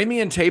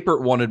 Raimi and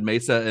Tapert wanted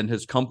Mesa and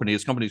his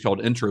company's called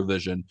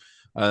Introvision.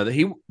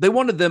 They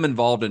wanted them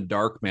involved in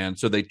Darkman,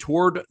 so they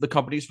toured the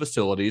company's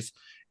facilities.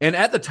 And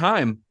at the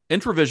time,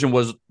 Introvision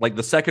was like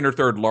the second or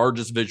third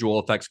largest visual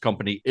effects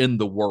company in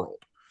the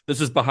world. This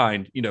is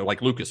behind, like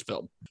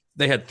Lucasfilm.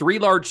 They had 3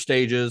 large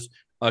stages,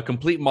 a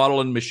complete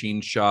model and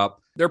machine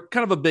shop. They're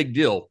kind of a big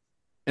deal.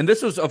 And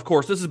this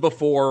is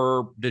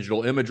before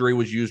digital imagery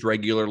was used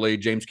regularly.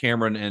 James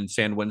Cameron and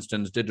Sam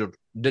Winston's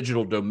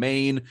digital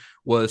domain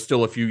was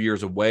still a few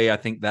years away. I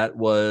think that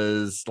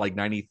was like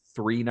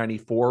 93,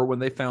 94 when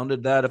they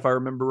founded that, if I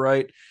remember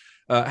right.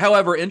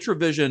 However,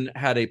 Introvision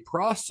had a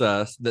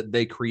process that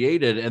they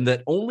created and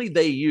that only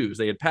they used.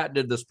 They had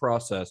patented this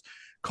process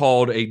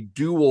called a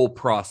dual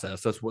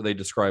process. That's what they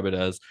describe it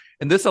as.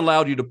 And this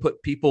allowed you to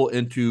put people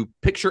into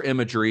picture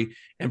imagery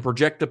and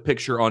project a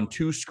picture on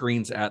 2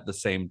 screens at the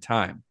same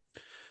time.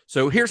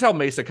 So here's how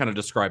Mesa kind of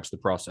describes the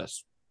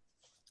process.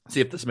 See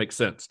if this makes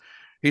sense.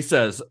 He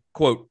says,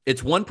 quote,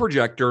 "It's one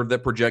projector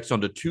that projects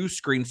onto 2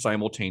 screens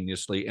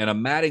simultaneously and a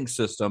matting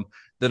system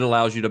that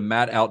allows you to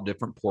mat out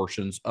different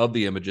portions of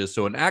the images.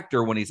 So an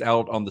actor, when he's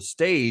out on the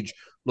stage,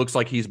 looks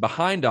like he's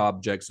behind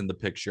objects in the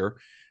picture.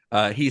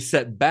 He's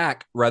set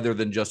back rather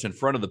than just in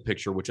front of the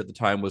picture, which at the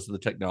time was the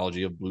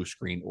technology of blue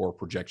screen or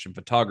projection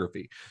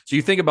photography. So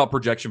you think about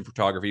projection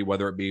photography,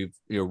 whether it be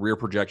rear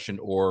projection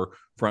or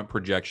front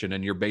projection,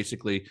 and you're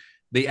basically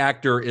the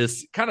actor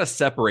is kind of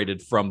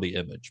separated from the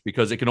image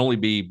because it can only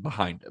be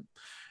behind him.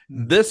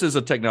 This is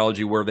a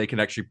technology where they can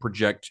actually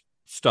project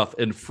stuff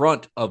in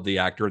front of the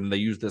actor, and they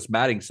use this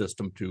matting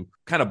system to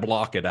kind of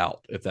block it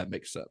out, if that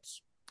makes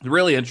sense.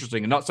 Really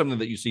interesting and not something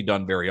that you see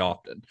done very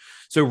often.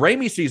 So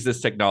Raimi sees this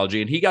technology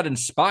and he got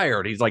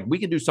inspired. He's like, we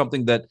can do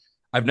something that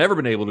I've never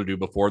been able to do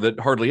before, that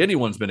hardly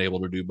anyone's been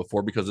able to do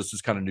before, because this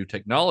is kind of new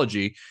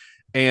technology.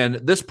 And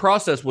this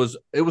process was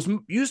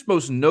used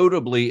most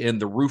notably in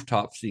the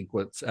rooftop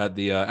sequence at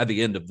the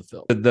end of the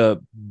film.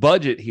 The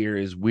budget here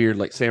is weird.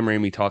 Like Sam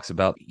Raimi talks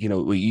about,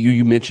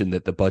 you mentioned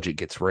that the budget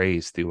gets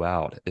raised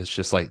throughout. It's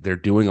just like they're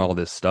doing all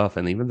this stuff,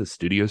 and even the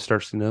studio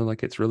starts to know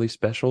like it's really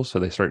special, so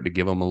they start to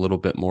give them a little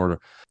bit more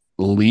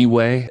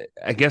leeway.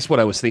 I guess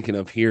what I was thinking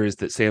of here is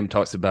that Sam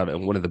talks about it,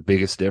 and one of the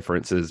biggest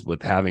differences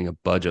with having a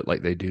budget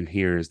like they do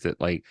here is that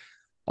like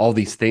all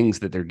these things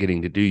that they're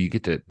getting to do, you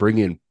get to bring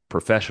in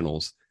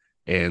professionals,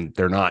 and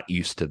they're not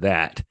used to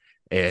that.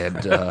 And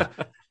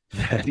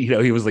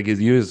he was like,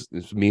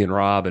 it's me and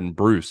Rob and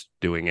Bruce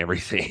doing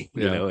everything,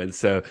 and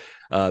so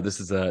this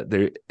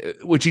is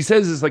which he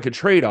says is like a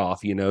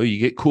trade-off. You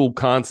get cool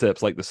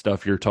concepts like the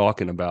stuff you're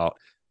talking about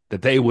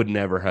that they would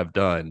never have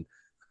done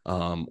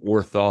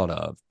or thought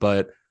of,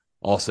 but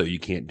also you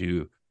can't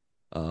do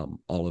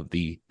all of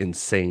the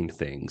insane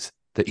things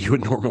that you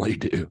would normally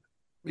do.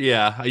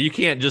 Yeah, you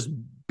can't just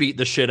beat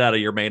the shit out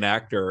of your main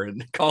actor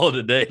and call it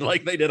a day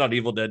like they did on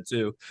Evil Dead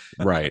 2.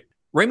 Right.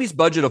 Raimi's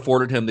budget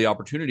afforded him the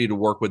opportunity to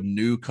work with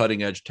new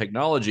cutting-edge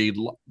technology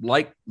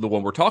like the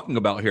one we're talking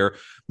about here,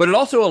 but it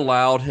also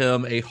allowed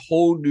him a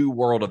whole new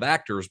world of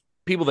actors,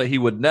 people that he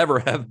would never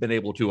have been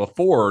able to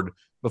afford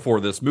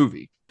before this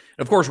movie.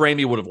 Of course,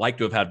 Raimi would have liked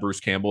to have had Bruce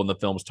Campbell in the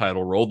film's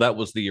title role. That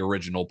was the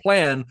original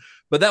plan,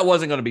 but that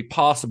wasn't going to be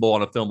possible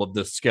on a film of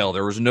this scale.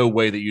 There was no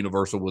way that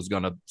Universal was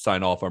going to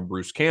sign off on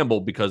Bruce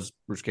Campbell, because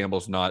Bruce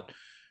Campbell's not,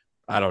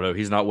 I don't know,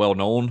 he's not well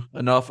known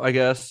enough, I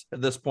guess,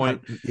 at this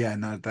point.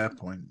 Not at that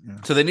point. Yeah.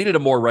 So they needed a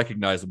more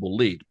recognizable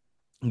lead.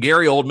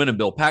 Gary Oldman and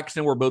Bill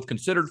Paxton were both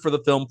considered for the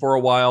film for a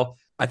while.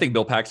 I think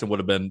Bill Paxton would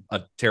have been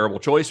a terrible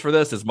choice for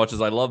this. As much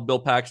as I love Bill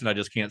Paxton, I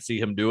just can't see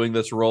him doing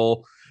this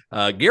role.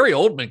 Gary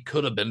Oldman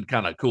could have been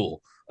kind of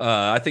cool.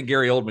 I think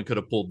Gary Oldman could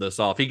have pulled this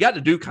off. He got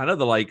to do kind of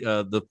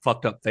the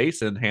fucked up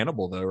face in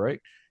Hannibal, though,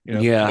 right?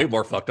 Way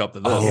more fucked up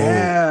than this.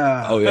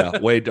 Oh yeah,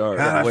 way dark.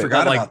 God, I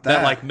forgot about that.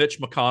 That like Mitch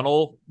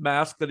McConnell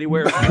mask that he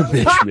wears.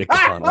 Mitch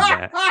McConnell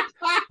mask.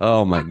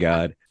 Oh my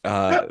god.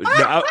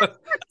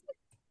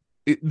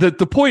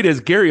 The point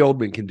is, Gary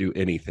Oldman can do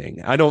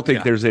anything. I don't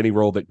think there's any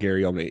role that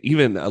Gary Oldman,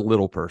 even a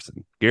little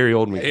person, Gary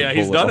Oldman.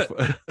 He's done it.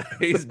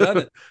 He's done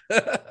it.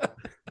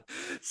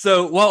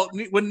 So,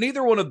 when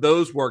neither one of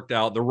those worked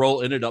out, the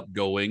role ended up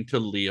going to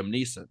Liam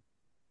Neeson.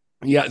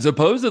 Yeah,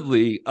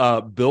 supposedly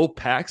Bill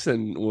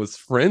Paxton was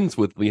friends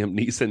with Liam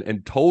Neeson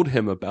and told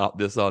him about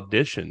this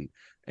audition.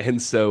 And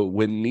so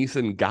when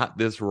Neeson got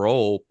this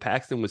role,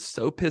 Paxton was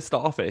so pissed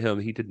off at him,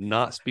 he did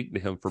not speak to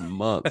him for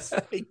months.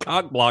 He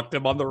cock-blocked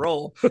him on the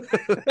role.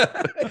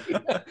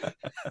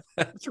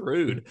 That's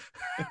rude.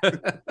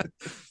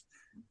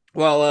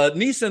 Well,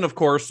 Neeson, of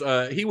course,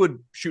 he would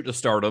shoot to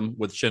stardom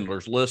with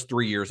Schindler's List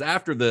 3 years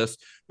after this.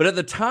 But at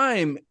the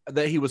time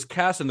that he was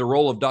cast in the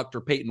role of Dr.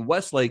 Peyton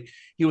Westlake,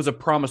 he was a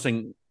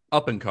promising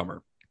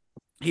up-and-comer.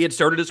 He had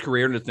started his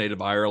career in his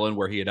native Ireland,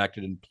 where he had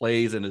acted in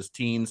plays in his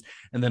teens,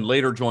 and then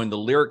later joined the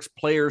Lyrics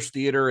Players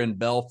Theatre in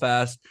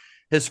Belfast.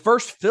 His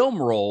first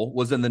film role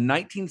was in the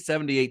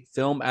 1978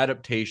 film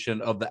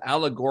adaptation of the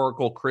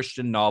allegorical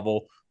Christian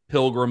novel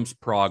Pilgrim's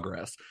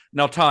Progress.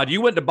 Now, Todd, you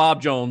went to Bob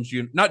Jones,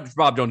 not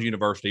Bob Jones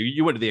University.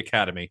 You went to the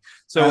Academy,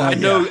 so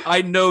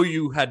I know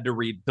you had to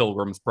read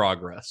Pilgrim's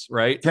Progress,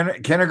 right?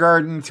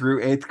 Kindergarten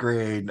through 8th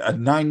grade, a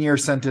 9-year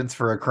sentence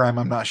for a crime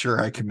I'm not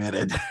sure I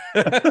committed.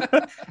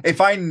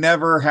 If I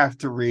never have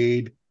to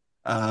read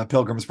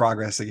Pilgrim's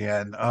Progress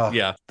again,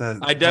 I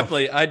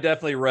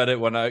definitely read it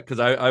because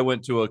I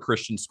went to a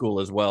Christian school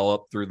as well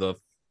up through the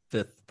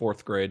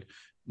 7th grade,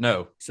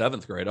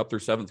 up through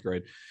 7th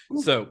grade.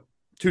 Ooh. So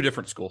 2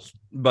 different schools,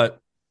 but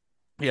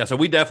yeah, so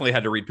we definitely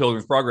had to read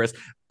Pilgrim's Progress.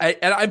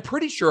 And I'm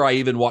pretty sure I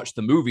even watched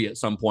the movie at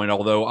some point,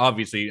 although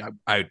obviously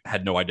I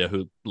had no idea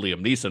who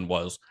Liam Neeson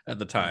was at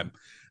the time.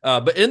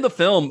 But in the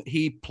film,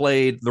 he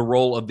played the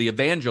role of the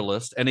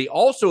evangelist, and he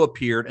also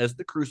appeared as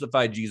the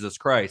crucified Jesus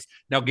Christ.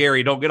 Now,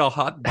 Gary, don't get all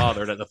hot and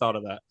bothered at the thought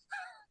of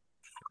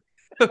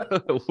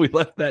that. We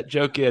left that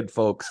joke in,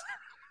 folks.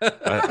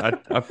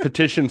 I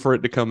petitioned for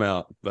it to come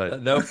out,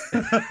 but no,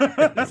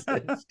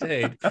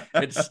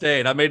 it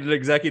stayed. I made an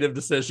executive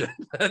decision.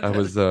 I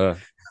was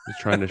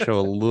trying to show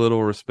a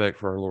little respect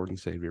for our Lord and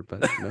Savior,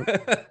 but nope.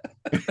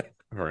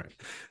 All right.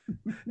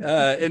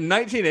 In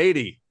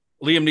 1980,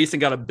 Liam Neeson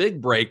got a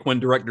big break when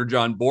director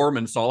John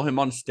Boorman saw him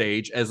on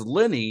stage as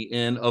Lenny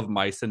in Of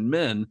Mice and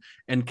Men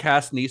and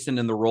cast Neeson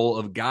in the role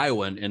of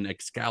Gawain in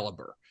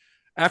Excalibur.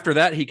 After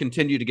that, he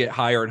continued to get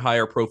higher and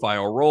higher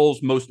profile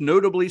roles, most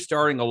notably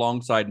starring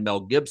alongside Mel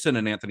Gibson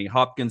and Anthony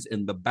Hopkins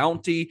in The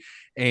Bounty,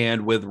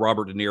 and with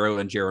Robert De Niro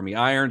and Jeremy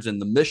Irons in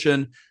The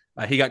Mission.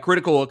 He got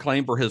critical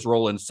acclaim for his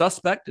role in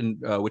Suspect,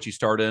 which he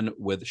starred in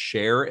with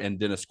Cher and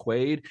Dennis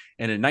Quaid.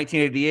 And in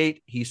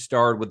 1988, he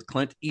starred with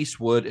Clint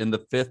Eastwood in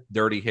the 5th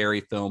Dirty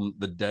Harry film,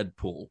 The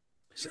Deadpool.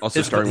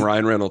 Also starring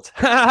Ryan Reynolds.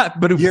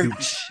 You're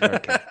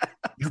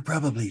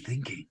probably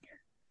thinking,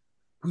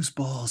 whose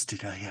balls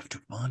did I have to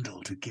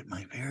fondle to get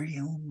my very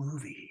own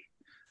movie?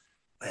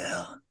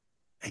 Well,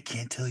 I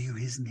can't tell you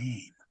his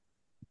name,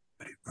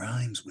 but it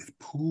rhymes with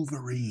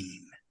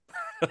Pulverine.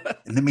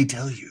 And let me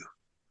tell you,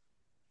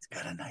 he's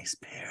got a nice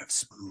pair of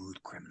smooth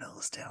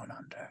criminals down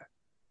under.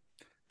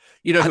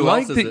 You know I who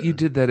like else is that you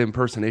did that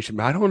impersonation,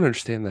 but I don't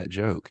understand that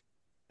joke.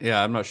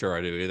 Yeah, I'm not sure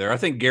I do either. I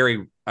think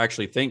Gary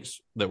actually thinks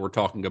that we're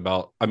talking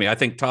about. I mean, I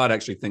think Todd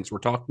actually thinks we're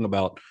talking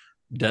about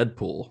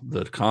Deadpool,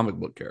 the comic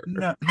book character.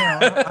 No,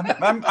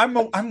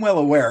 I'm well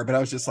aware, but I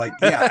was just like,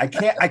 yeah,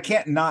 I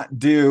can't not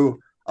do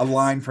a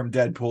line from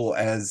Deadpool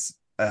as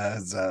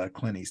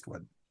Clint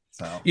Eastwood.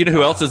 So you know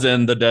who else is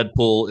in the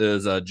Deadpool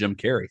is Jim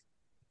Carrey.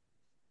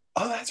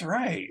 Oh, that's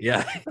right.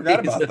 Yeah, I forgot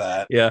about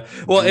that. Yeah.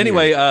 Well,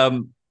 anyway,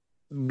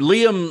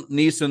 Liam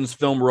Neeson's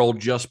film role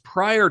just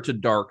prior to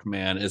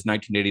Darkman is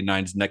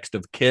 1989's Next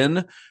of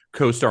Kin,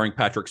 co-starring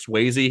Patrick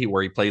Swayze,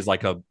 where he plays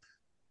like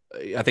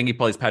I think he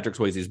plays Patrick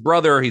Swayze's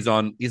brother. He's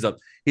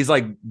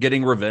like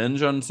getting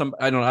revenge on some.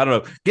 I don't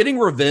know. Getting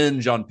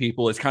revenge on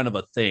people is kind of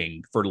a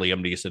thing for Liam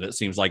Neeson. It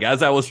seems like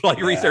as I was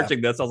researching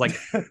this, I was like,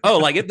 oh,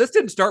 like this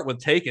didn't start with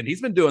Taken.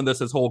 He's been doing this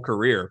his whole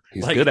career.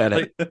 He's good at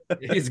it.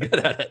 He's good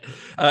at it.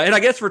 And I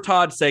guess for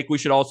Todd's sake, we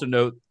should also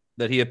note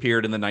that he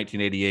appeared in the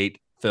 1988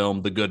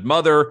 film The Good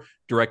Mother,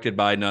 directed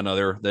by none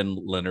other than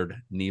Leonard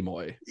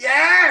Nimoy.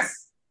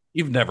 Yes.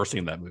 You've never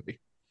seen that movie.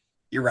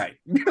 You're right.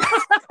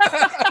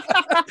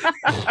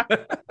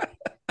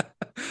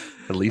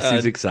 At least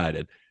he's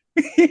excited.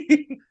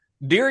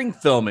 During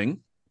filming,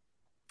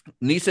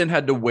 Neeson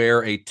had to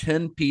wear a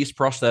 10-piece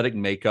prosthetic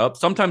makeup,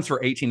 sometimes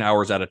for 18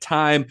 hours at a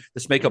time.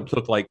 This makeup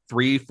took like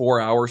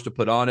 3-4 hours to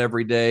put on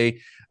every day.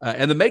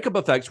 And the makeup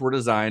effects were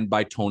designed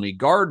by Tony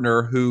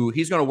Gardner, who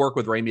he's going to work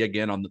with Raimi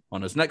again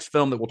on his next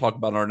film that we'll talk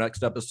about in our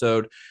next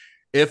episode.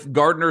 If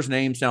Gardner's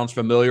name sounds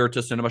familiar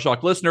to Cinema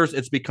Shock listeners,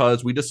 it's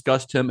because we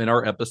discussed him in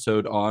our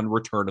episode on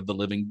Return of the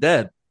Living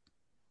Dead.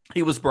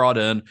 He was brought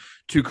in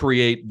to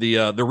create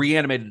the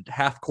reanimated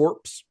half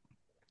corpse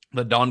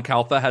that Don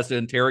Calfa has to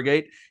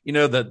interrogate. You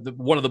know, the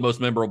one of the most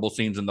memorable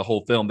scenes in the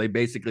whole film. They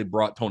basically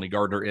brought Tony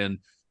Gardner in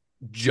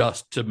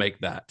just to make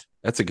that.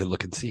 That's a good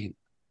looking scene.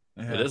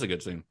 Yeah. It is a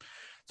good scene.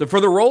 So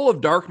for the role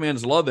of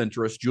Darkman's love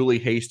interest, Julie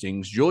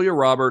Hastings, Julia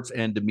Roberts,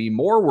 and Demi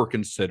Moore were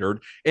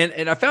considered.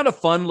 And I found a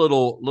fun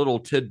little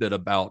tidbit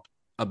about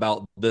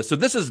this. So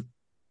this is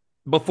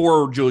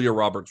before Julia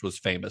Roberts was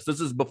famous.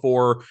 This is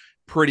before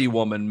Pretty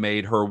Woman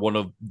made her one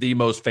of the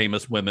most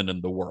famous women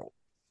in the world.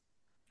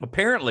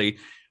 Apparently,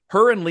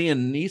 her and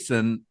Liam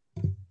Neeson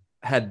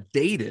had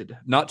dated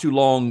not too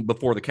long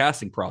before the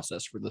casting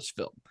process for this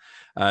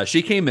film.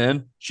 She came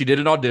in, she did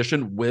an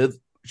audition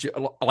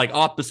like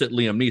opposite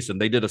Liam Neeson.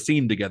 They did a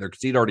scene together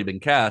because he'd already been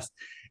cast.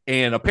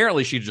 And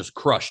apparently she just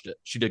crushed it.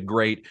 She did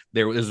great.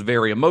 It was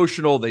very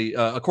emotional. They,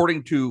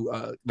 according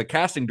to the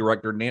casting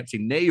director, Nancy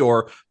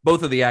Nayor,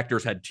 both of the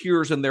actors had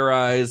tears in their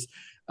eyes.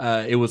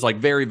 It was like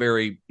very,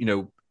 very,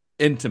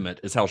 intimate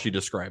is how she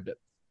described it.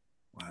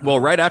 Wow. Well,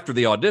 right after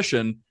the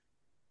audition,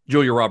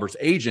 Julia Roberts'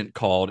 agent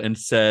called and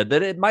said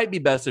that it might be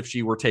best if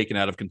she were taken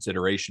out of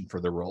consideration for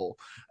the role.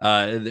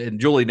 And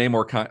Nancy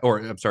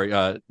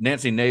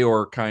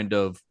Nayor kind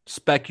of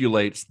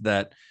speculates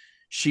that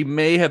she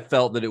may have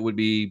felt that it would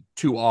be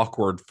too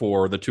awkward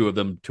for the two of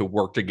them to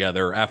work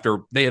together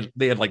after they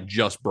had like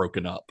just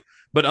broken up.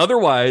 But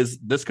otherwise,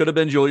 this could have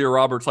been Julia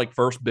Roberts' like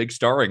first big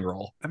starring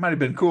role. That might have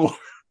been cool.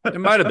 It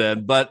might have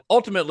been, but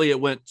ultimately it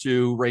went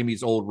to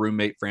Raimi's old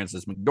roommate,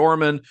 Frances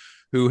McDormand,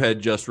 who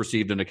had just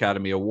received an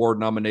Academy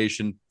Award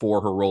nomination for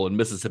her role in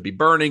Mississippi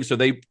Burning. So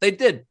they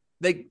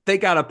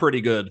got a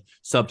pretty good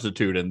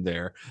substitute in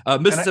there.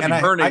 Mississippi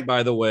Burning,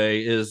 by the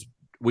way, is,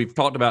 we've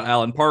talked about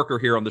Alan Parker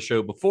here on the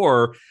show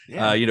before.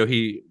 Yeah.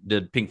 He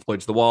did Pink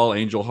Floyd's The Wall,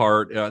 Angel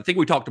Heart. I think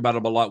we talked about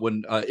him a lot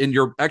when in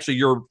your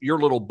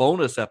little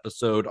bonus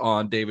episode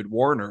on David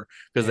Warner,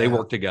 because they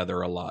work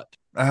together a lot.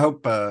 I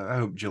hope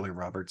Julia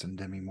Roberts and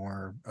Demi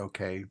Moore are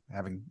okay,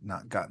 having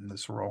not gotten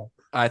this role.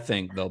 I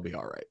think they'll be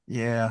all right.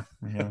 Yeah.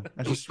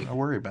 I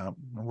worry about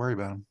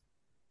them.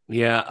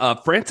 Yeah,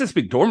 Frances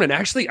McDormand,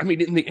 actually, I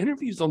mean, in the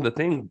interviews on the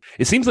thing,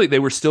 it seems like they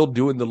were still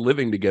doing the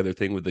living together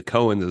thing with the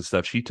Coens and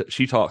stuff.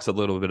 She talks a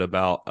little bit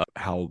about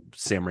how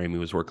Sam Raimi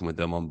was working with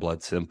them on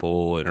Blood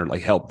Simple and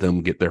like helped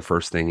them get their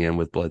first thing in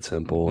with Blood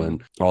Simple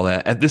and all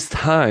that. At this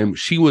time,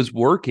 she was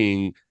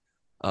working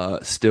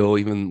still,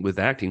 even with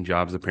acting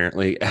jobs,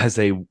 apparently, as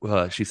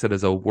she said,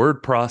 as a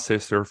word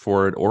processor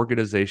for an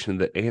organization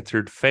that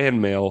answered fan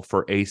mail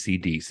for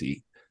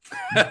AC/DC.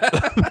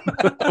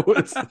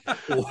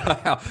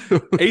 Wow.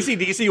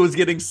 AC/DC was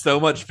getting so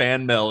much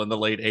fan mail in the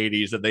late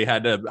 80s that they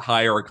had to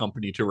hire a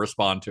company to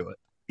respond to it.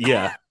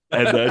 Yeah.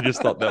 And I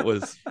just thought that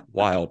was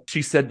wild.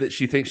 She said that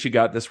she thinks she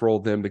got this role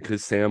then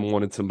because Sam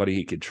wanted somebody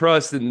he could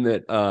trust, and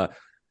that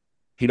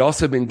he'd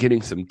also been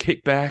getting some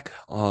kickback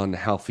on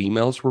how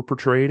females were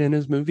portrayed in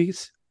his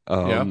movies.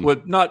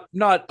 But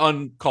not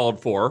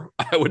uncalled for,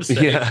 I would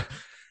say. Yeah.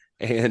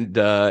 And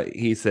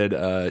he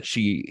said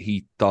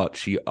he thought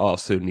she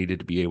also needed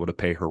to be able to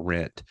pay her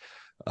rent.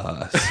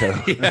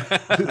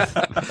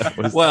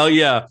 Well,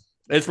 yeah,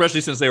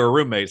 especially since they were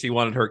roommates. He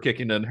wanted her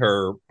kicking in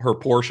her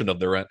portion of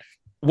the rent.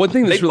 One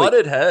thing they that's really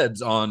butted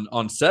heads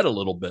on set a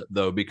little bit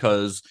though,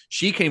 because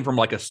she came from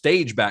like a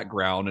stage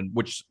background, and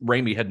which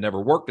Raimi had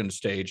never worked in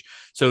stage.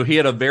 So he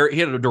had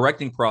a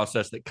directing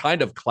process that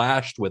kind of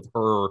clashed with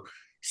her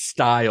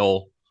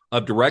style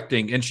of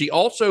directing. And she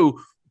also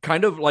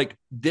kind of like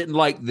didn't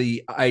like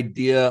the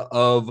idea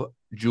of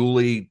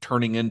Julie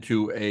turning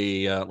into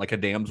a like a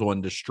damsel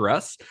in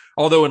distress.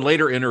 Although in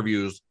later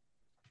interviews,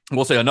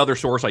 we'll say another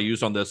source I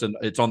used on this, and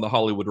it's on the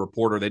Hollywood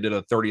Reporter. They did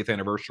a 30th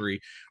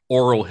anniversary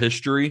oral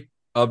history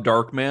of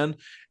Darkman,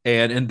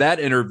 and in that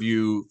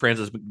interview,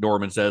 Frances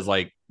McDormand says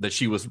like that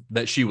she was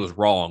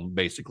wrong,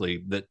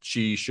 basically that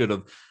she should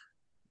have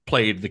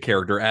played the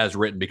character as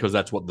written, because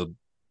that's what the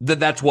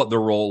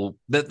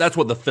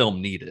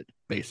film needed,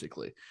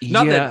 basically.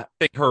 Not that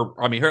I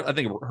think I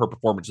think her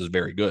performance is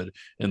very good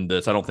in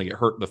this. I don't think it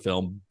hurt the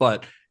film,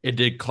 but it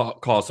did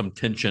cause some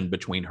tension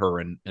between her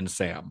and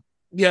Sam.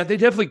 Yeah, they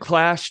definitely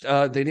clashed.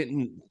 They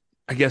didn't,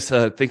 I guess,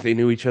 think they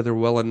knew each other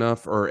well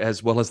enough, or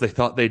as well as they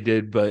thought they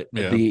did. But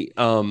the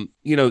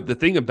the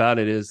thing about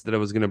it is that I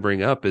was going to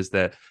bring up is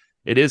that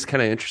it is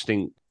kind of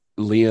interesting.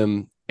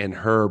 Liam and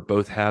her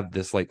both have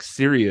this like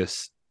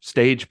serious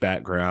stage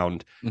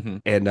background,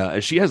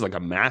 and she has like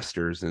a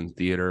master's in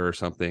theater or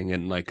something,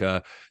 and like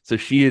so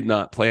she had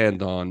not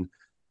planned on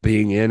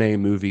being in a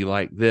movie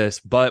like this.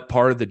 But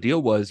part of the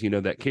deal was,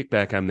 that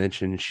kickback I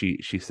mentioned. She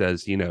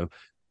says,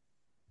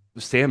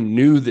 Sam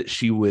knew that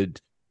she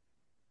would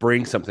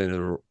bring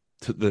something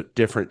to the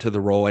different to the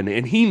role,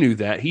 and he knew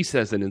that. He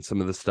says it in some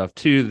of the stuff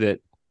too, that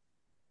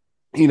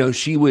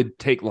she would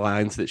take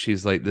lines that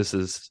she's like, this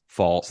is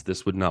false,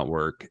 this would not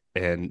work,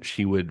 and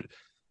she would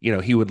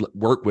he would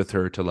work with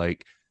her to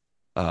like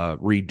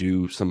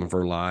redo some of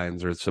her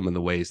lines or some of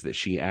the ways that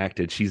she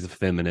acted. She's a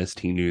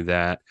feminist, he knew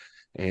that,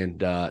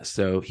 and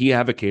so he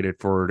advocated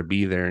for her to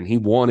be there, and he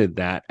wanted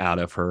that out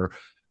of her.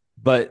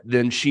 But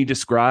then she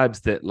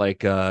describes that, like,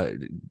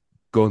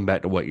 going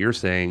back to what you're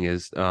saying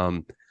is,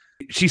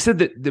 she said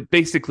that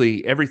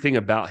basically everything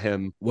about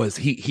him was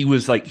he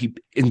was like, he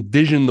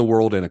envisioned the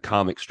world in a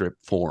comic strip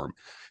form.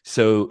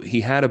 So he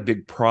had a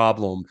big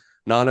problem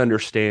not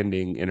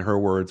understanding, in her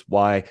words,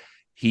 why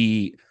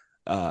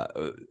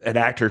an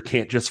actor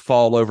can't just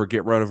fall over,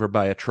 get run over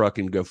by a truck,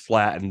 and go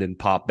flat and then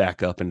pop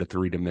back up into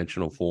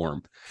three-dimensional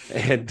form.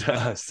 And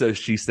so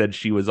she said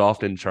she was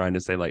often trying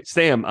to say, like,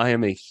 Sam, I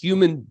am a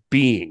human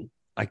being.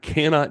 I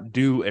cannot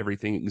do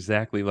everything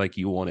exactly like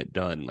you want it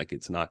done. Like,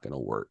 it's not going to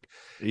work.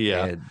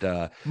 Yeah.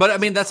 And, but I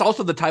mean, that's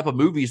also the type of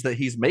movies that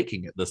he's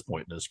making at this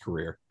point in his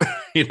career,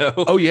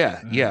 Oh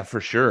yeah, for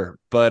sure.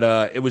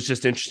 But it was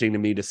just interesting to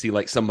me to see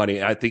like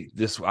somebody, I think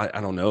this, I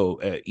don't know,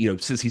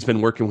 since he's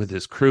been working with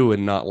his crew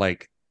and not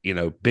like,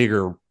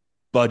 bigger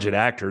budget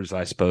actors,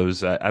 I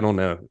suppose. I don't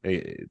know.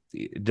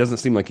 It doesn't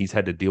seem like he's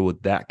had to deal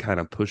with that kind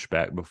of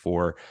pushback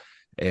before.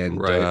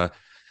 And, right.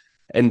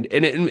 And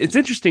it's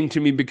interesting to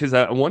me because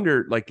I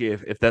wonder, like,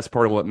 if that's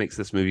part of what makes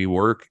this movie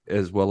work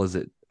as well as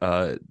it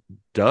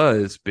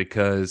does,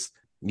 because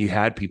you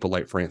had people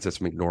like Frances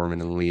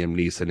McDormand and Liam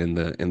Neeson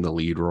in the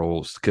lead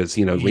roles, because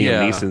Liam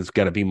Neeson's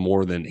got to be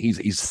more than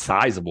he's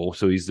sizable,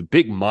 so he's a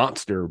big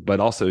monster, but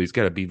also he's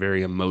got to be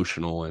very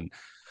emotional and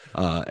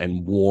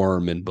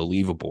warm and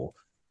believable.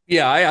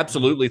 Yeah, I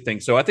absolutely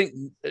think so. I think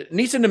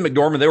Neeson and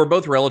McDormand, they were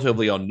both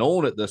relatively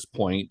unknown at this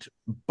point,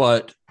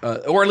 but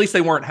or at least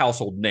they weren't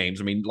household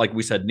names. I mean, like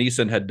we said,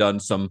 Neeson had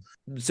done some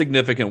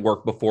significant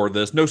work before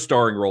this, no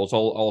starring roles,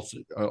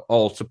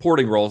 all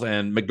supporting roles,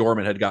 and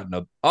McDormand had gotten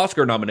an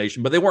Oscar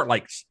nomination, but they weren't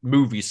like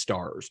movie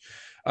stars.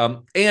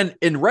 And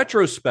in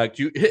retrospect,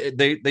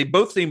 they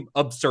both seem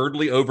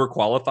absurdly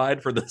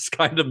overqualified for this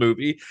kind of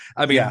movie.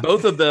 I mean,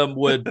 both of them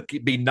would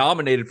be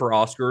nominated for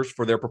Oscars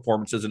for their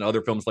performances in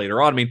other films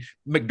later on. I mean,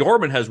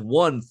 McDormand has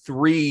won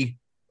 3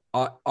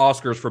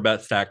 Oscars for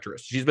Best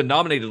Actress. She's been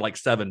nominated like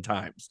 7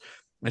 times,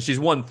 and she's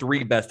won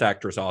 3 Best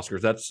Actress Oscars.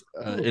 That's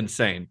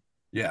insane.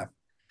 Yeah.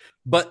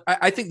 But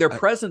I think their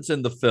presence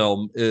in the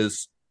film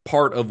is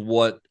part of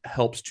what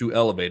helps to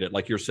elevate it,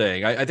 like you're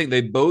saying. I think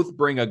they both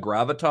bring a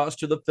gravitas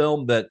to the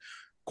film that,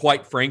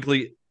 quite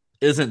frankly,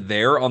 isn't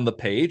there on the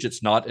page.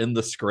 It's not in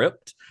the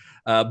script.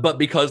 But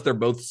because they're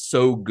both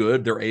so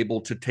good, they're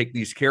able to take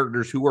these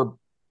characters who are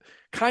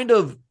kind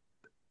of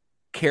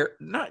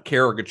not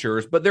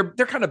caricatures, but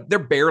they're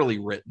barely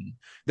written.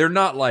 They're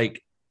not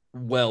like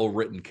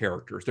well-written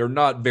characters. They're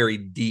not very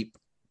deep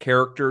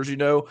characters,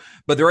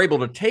 but they're able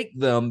to take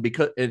them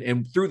because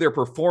and through their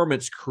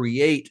performance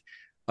create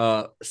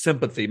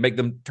sympathy,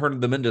 turn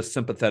them into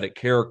sympathetic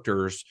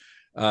characters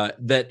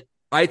that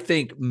I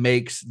think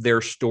makes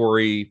their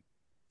story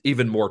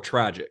even more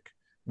tragic,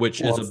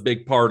 which is a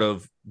big part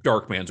of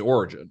Darkman's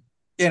origin.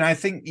 And I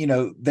think,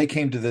 they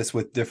came to this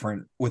with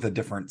a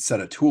different set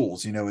of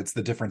tools. It's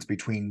the difference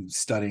between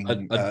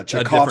studying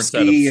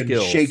Tchaikovsky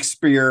and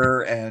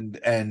Shakespeare and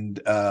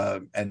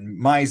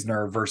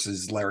Meisner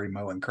versus Larry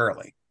Moe and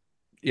Curly.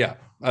 Yeah.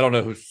 I don't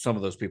know who some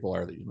of those people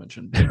are that you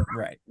mentioned.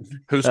 Right.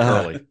 Who's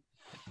Curly?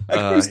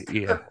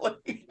 Yeah,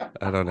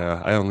 I don't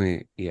know.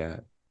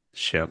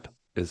 Shemp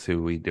is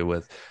who we deal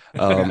with.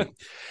 Man,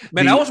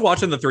 I was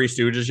watching the Three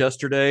Stooges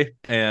yesterday,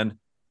 and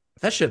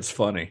That shit's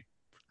funny.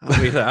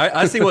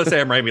 I see what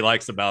Sam Raimi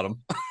likes about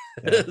him.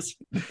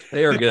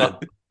 They are good.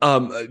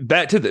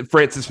 Back to the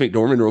Frances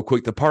McDormand real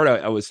quick. The part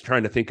I was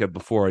trying to think of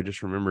before I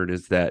just remembered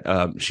is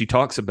that she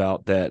talks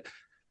about that,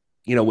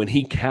 you know, when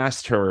he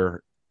cast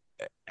her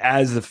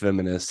as a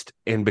feminist,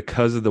 and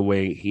because of the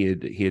way he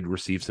had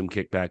received some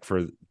kickback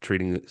for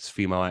treating as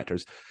female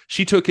actors,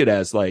 she took it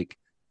as like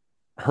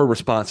her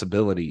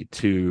responsibility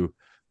to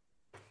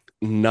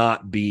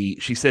not be.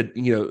 She said,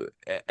 you know,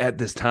 at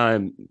this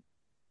time,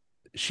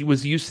 she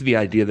was used to the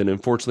idea that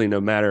unfortunately,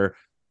 no matter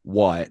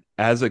what,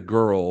 as a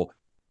girl,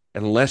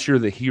 unless you're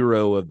the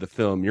hero of the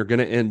film, you're going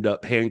to end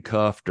up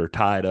handcuffed or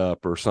tied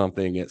up or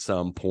something at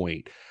some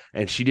point.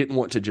 And she didn't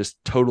want to just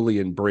totally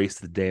embrace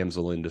the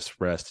damsel in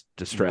distress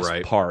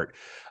Right. part.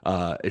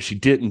 She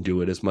didn't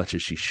do it as much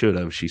as she should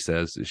have. She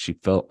says she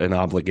felt an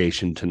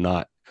obligation to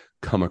not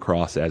come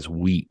across as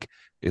weak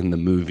in the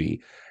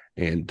movie.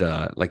 And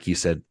like you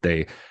said,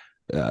 they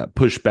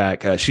push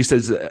back. She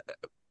says,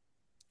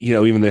 you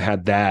know, even they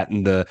had that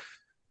and the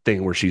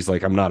thing where she's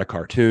like, I'm not a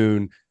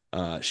cartoon.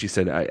 She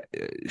said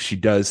she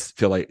does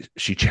feel like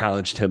she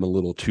challenged him a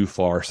little too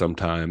far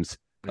sometimes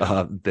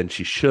than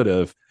she should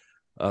have.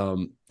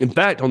 In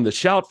fact, on the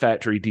Shout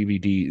Factory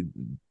DVD,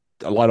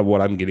 a lot of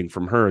what I'm getting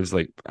from her is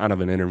like out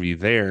of an interview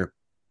there.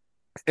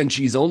 And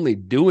she's only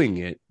doing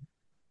it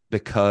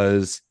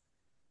because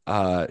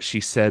she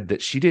said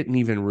that she didn't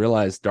even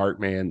realize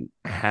Darkman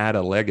had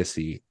a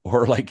legacy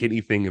or like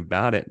anything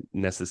about it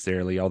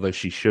necessarily, although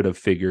she should have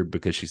figured,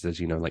 because she says,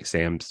 you know, like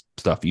Sam's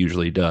stuff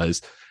usually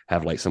does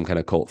have like some kind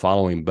of cult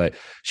following. But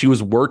she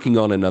was working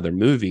on another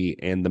movie,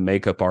 and the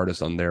makeup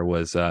artist on there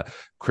was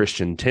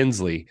Christian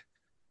Tinsley.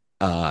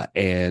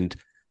 And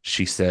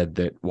she said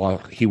that while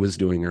he was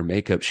doing her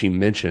makeup, she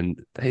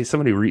mentioned, hey,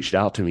 somebody reached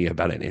out to me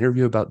about an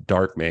interview about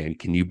Darkman.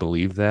 Can you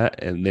believe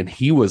that? And then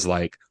he was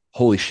like,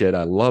 holy shit,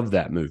 I love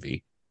that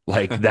movie.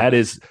 Like that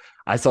is,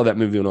 I saw that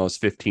movie when I was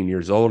 15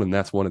 years old. And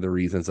that's one of the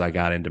reasons I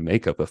got into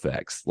makeup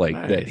effects, like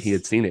that he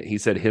had seen it. He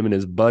said him and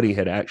his buddy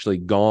had actually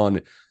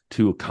gone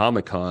to a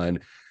Comic-Con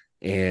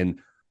and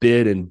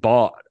bid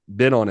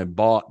on and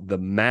bought the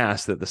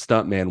mask that the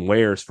stuntman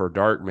wears for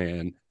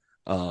Darkman.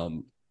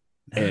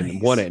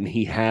 And won it, and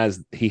he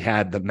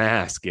had the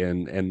mask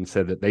and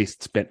said that they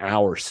spent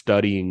hours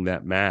studying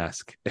that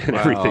mask and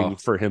everything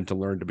for him to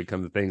learn to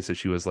become the thing. So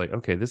she was like,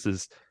 okay, this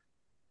is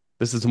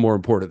more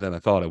important than I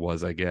thought it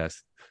was, I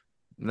guess.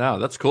 No,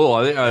 that's cool.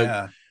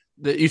 I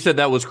think you said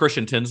that was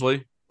Christian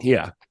Tinsley.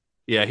 Yeah,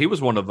 he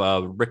was one of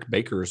Rick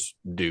Baker's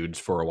dudes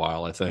for a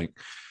while, I think.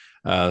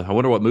 I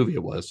wonder what movie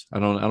it was. I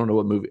don't know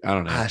what movie. I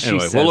don't know.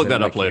 Anyway, we'll look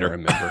that up later.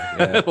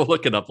 Yeah. We'll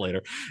look it up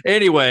later.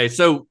 Anyway,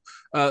 so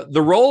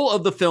the role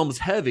of the film's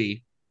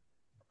Heavy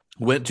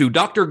went to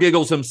Dr.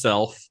 Giggles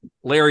himself,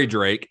 Larry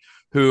Drake,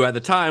 who at the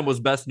time was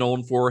best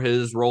known for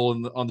his role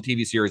on the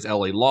TV series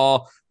L.A.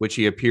 Law, which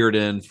he appeared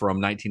in from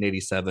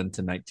 1987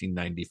 to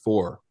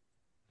 1994.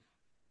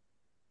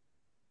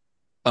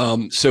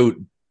 So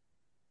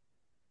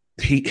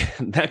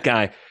that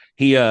guy,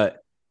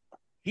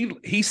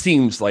 he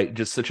seems like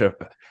just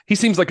he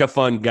seems like a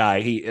fun guy.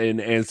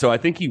 And so I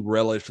think he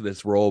relished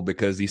this role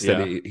because he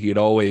said he had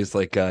always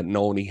like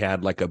known he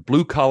had like a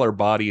blue collar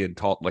body and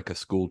talked like a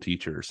school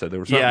teacher. So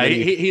there was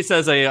he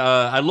says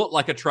I look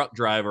like a truck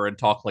driver and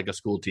talk like a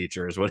school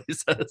teacher is what he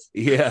says.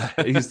 Yeah,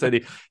 he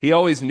said he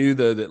always knew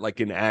though that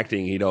like in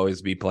acting he'd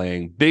always be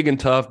playing big and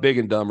tough, big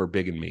and dumb, or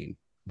big and mean.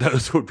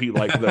 Those would be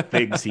like the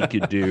things he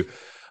could do.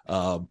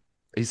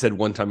 He said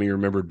one time he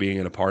remembered being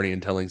at a party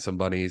and telling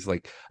somebody, he's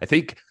like, I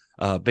think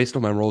based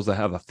on my roles, I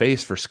have a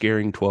face for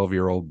scaring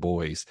 12-year-old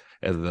boys.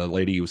 And the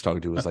lady he was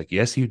talking to was like,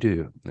 yes, you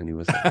do. And he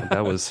was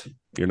like,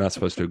 you're not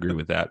supposed to agree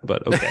with that,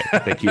 but okay,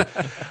 thank you.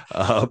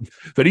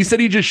 But he said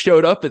he just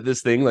showed up at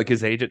this thing, like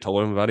his agent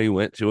told him about it. He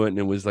went to it and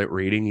it was like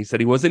reading. He said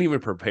he wasn't even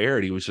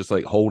prepared. He was just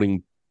like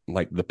holding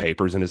like the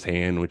papers in his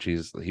hand, which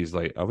he's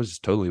like, I was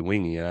just totally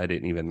winging it. I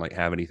didn't even like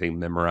have anything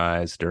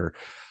memorized or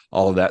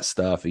all of that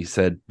stuff. He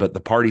said, but the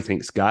part he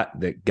thinks got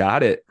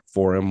it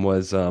for him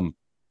was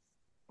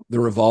the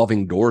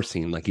revolving door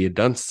scene. Like he had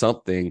done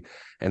something,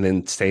 and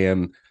then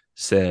Sam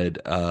said,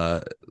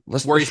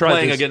 let's he's try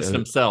playing this. Against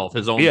himself,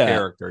 his own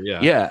character.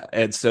 Yeah.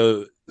 And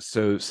so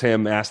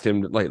Sam asked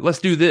him, like, let's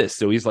do this.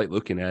 So he's like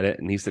looking at it,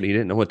 and he said he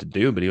didn't know what to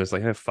do, but he was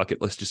like, fuck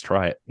it, let's just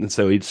try it. And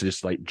so he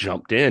just like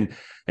jumped in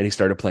and he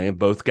started playing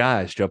both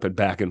guys, jumping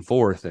back and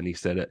forth. And he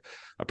said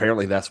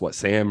apparently that's what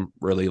Sam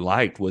really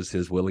liked, was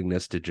his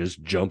willingness to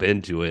just jump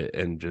into it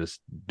and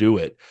just do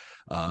it.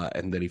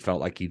 And then he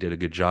felt like he did a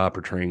good job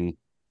portraying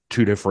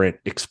two different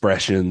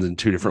expressions and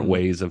two different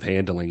ways of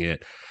handling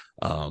it.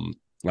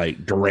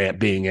 Like Durant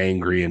being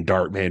angry and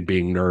Darkman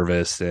being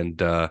nervous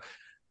and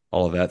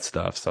all of that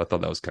stuff. So I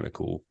thought that was kind of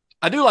cool.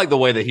 I do like the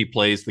way that he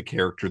plays the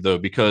character though,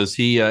 because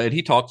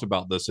he talks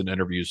about this in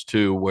interviews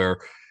too, where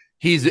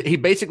he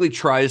basically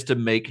tries to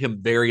make him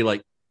very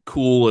like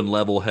cool and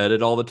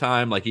level-headed all the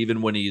time. Like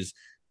even when he's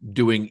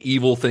doing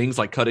evil things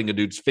like cutting a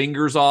dude's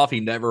fingers off, he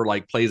never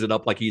like plays it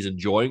up like he's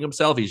enjoying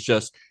himself. It's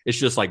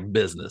just like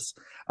business.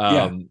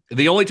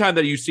 The only time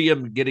that you see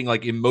him getting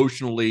like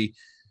emotionally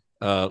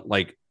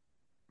like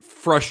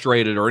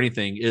frustrated or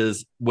anything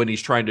is when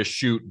he's trying to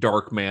shoot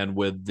Darkman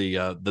with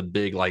the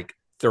big like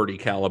 30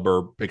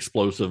 caliber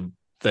explosive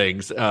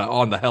things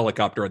on the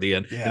helicopter at the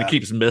end, and it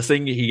keeps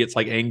missing. He gets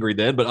like angry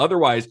then, but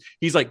otherwise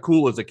he's like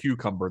cool as a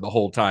cucumber the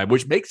whole time,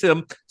 which makes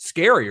him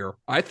scarier,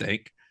 I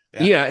think.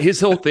 Yeah, his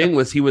whole thing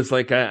was he was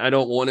like, I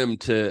don't want him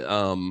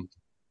to.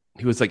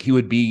 He was like he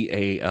would be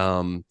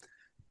a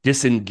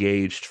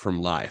disengaged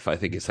from life, I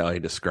think is how he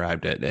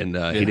described it, and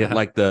he didn't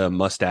like the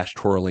mustache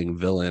twirling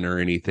villain or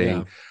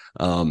anything.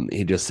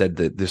 He just said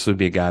that this would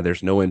be a guy.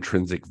 There's no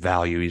intrinsic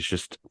value. He's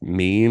just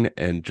mean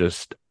and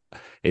just.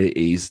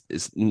 He's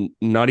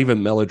not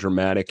even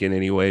melodramatic in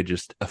any way,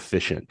 just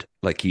efficient.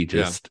 Like he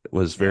just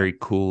was very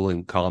cool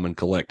and calm and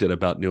collected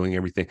about doing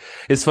everything.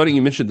 It's funny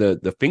you mentioned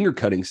the finger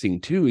cutting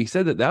scene too. He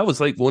said that was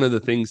like one of the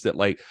things that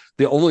like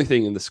the only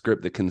thing in the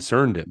script that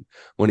concerned him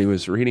when he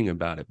was reading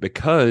about it,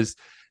 because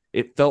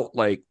it felt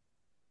like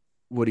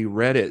when he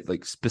read it,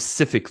 like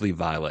specifically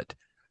violent.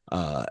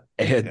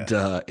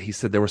 He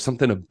said there was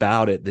something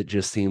about it that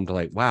just seemed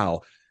like,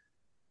 wow.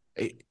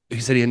 He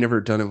said he had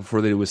never done it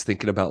before, that he was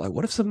thinking about like,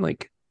 what if some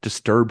like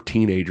disturbed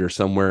teenager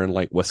somewhere in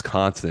like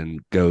Wisconsin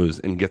goes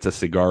and gets a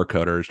cigar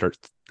cutter and starts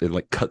to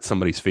like cut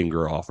somebody's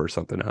finger off or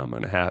something. How I'm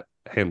going to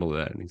handle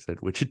that. And he said,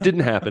 which it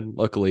didn't happen,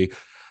 luckily.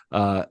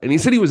 And he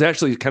said he was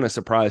actually kind of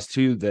surprised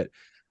too, that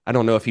I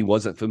don't know if he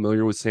wasn't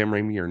familiar with Sam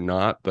Raimi or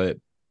not, but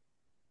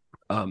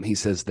he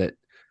says that,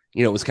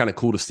 you know, it was kind of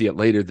cool to see it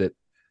later that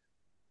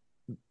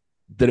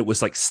it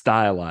was like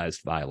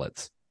stylized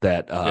violence.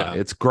 That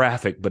it's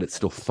graphic, but it's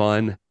still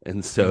fun.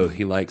 And so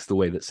he likes the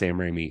way that Sam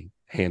Raimi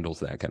handles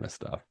that kind of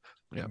stuff.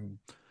 Yeah.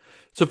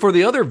 So for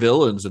the other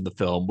villains in the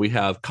film, we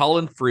have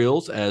Colin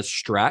Friels as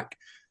Strack,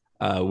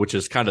 which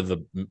is kind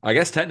of I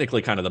guess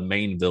technically kind of the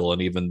main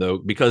villain, even though,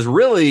 because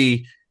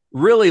really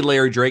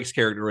Larry Drake's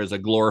character is a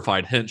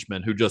glorified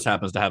henchman who just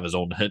happens to have his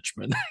own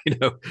henchman, you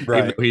know,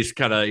 right. He's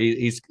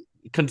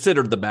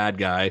considered the bad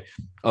guy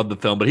of the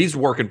film, but he's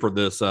working for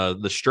this the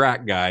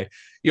Strack guy.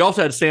 You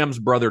also had Sam's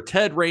brother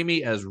Ted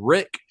Raimi as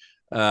Rick.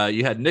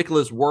 You had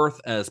Nicholas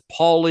Worth as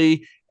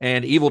Paulie,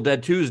 and Evil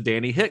Dead 2's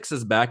Danny Hicks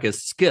is back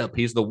as Skip.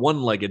 He's the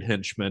one-legged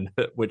henchman,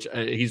 which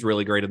he's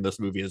really great in this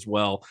movie as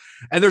well.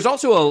 And there's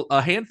also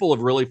a handful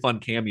of really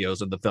fun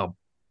cameos in the film.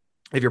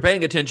 If you're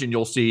paying attention,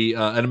 you'll see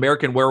an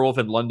American Werewolf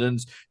in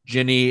London's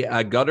Jenny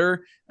Agutter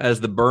as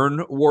the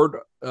burn ward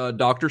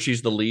doctor.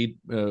 She's the lead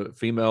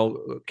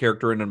female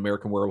character in An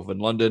American Werewolf in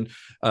London.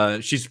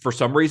 She's for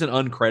some reason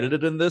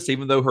uncredited in this,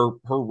 even though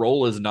her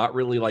role is not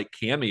really like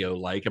cameo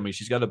like. I mean,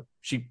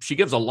 she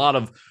gives a lot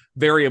of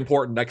very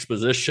important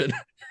exposition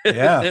in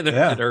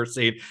her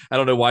scene. I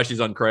don't know why she's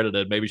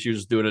uncredited. Maybe she was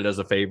just doing it as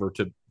a favor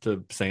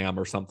to Sam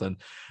or something.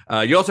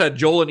 You also had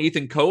Joel and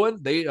Ethan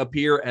Coen. They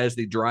appear as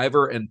the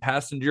driver and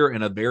passenger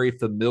in a very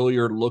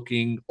familiar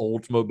looking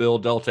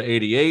Oldsmobile Delta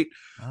 88.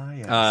 Oh,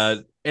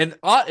 yes. And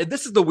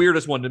this is the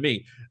weirdest one to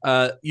me.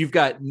 You've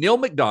got Neil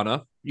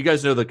McDonough. You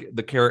guys know the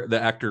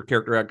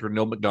character actor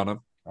Neil McDonough.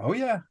 Oh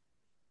yeah.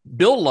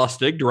 Bill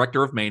Lustig,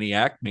 director of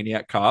Maniac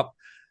Cop.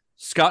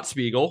 Scott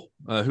Spiegel,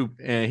 who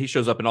he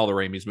shows up in all the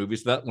Raimi's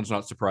movies, so that one's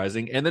not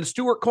surprising. And then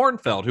Stuart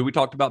Kornfeld, who we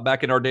talked about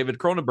back in our David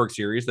Cronenberg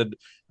series, that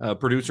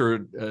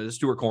producer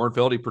Stuart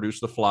Kornfeld, he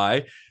produced The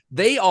Fly.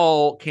 They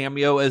all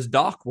cameo as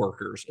dock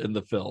workers in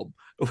the film,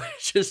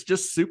 which is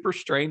just super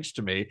strange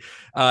to me.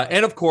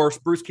 And of course,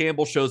 Bruce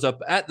Campbell shows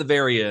up at the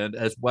very end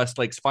as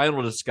Westlake's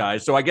final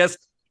disguise. So I guess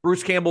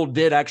Bruce Campbell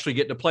did actually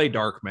get to play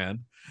Darkman,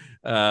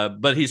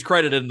 but he's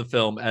credited in the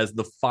film as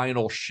the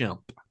final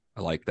Shemp.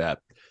 I like that.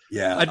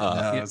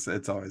 Yeah,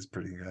 it's always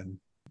pretty good.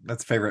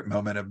 That's a favorite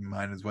moment of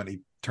mine is when he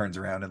turns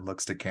around and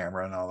looks to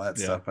camera and all that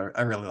stuff.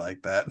 I really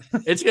like that.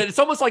 It's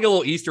almost like a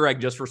little Easter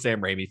egg just for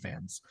Sam Raimi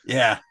fans.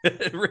 Yeah,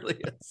 it really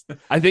is.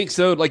 I think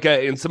so. Like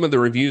in some of the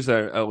reviews,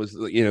 I was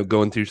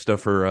going through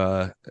stuff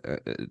for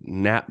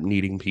nap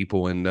needing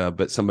people, and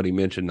but somebody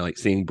mentioned like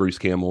seeing Bruce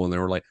Campbell, and they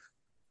were like,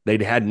 they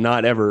didn't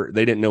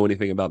know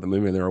anything about the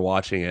movie, and they were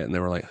watching it, and they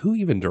were like, who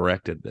even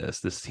directed this?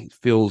 This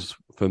feels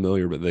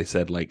familiar, but they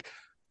said like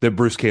that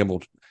Bruce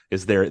Campbell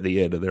is there at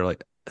the end, and they're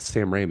like,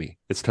 Sam Raimi.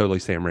 It's totally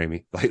Sam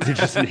Raimi. Like they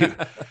just knew.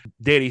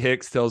 Danny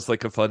Hicks tells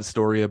like a fun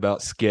story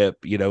about Skip,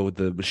 with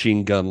the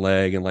machine gun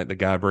leg, and like the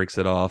guy breaks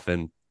it off,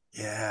 and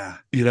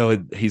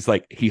he's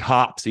like he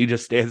hops. He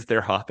just stands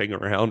there hopping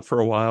around for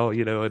a while,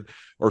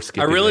 or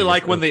skipping. I really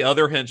like when the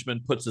other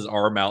henchman puts his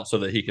arm out so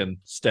that he can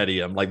steady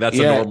him. Like that's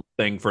a normal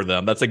thing for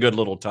them. That's a good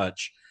little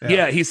touch.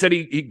 Yeah, he said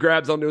he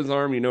grabs onto his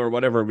arm, or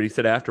whatever. But he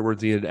said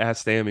afterwards he had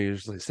asked Sam. He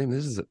was like, Sam,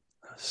 this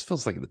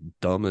feels like the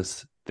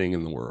dumbest thing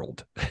in the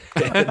world.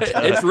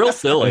 It's real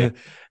silly.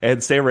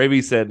 And Sam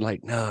Raimi said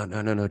like,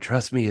 no,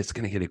 trust me, it's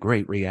going to get a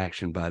great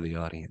reaction by the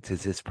audience.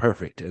 It's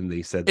perfect. And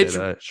they said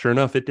that sure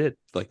enough it did.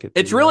 Like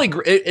it's really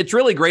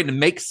great, and it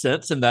makes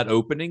sense in that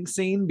opening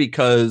scene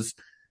because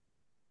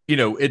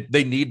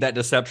they need that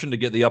deception to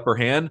get the upper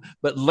hand.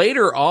 But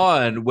later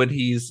on, when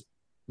he's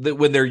that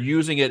when they're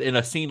using it in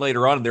a scene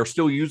later on, and they're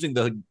still using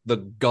the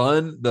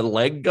gun, the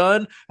leg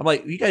gun. I'm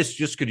like, you guys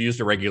just could use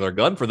a regular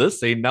gun for this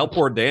scene. Now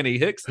poor Danny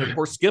Hicks and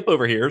poor Skip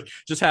over here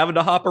just having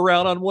to hop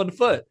around on one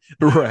foot.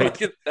 Right.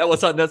 Like, that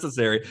was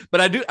unnecessary.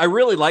 But I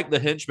really like the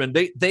henchmen.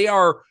 They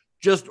are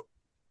just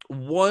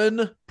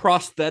one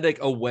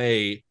prosthetic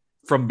away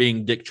from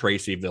being Dick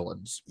Tracy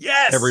villains.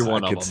 Yes, every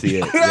one I of could them. see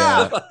it.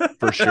 Yeah,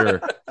 for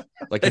sure.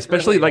 Like,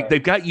 especially like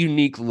they've got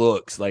unique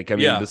looks. Like, I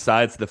mean,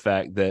 besides the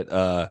fact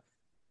that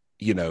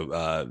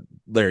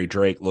Larry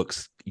Drake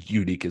looks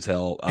unique as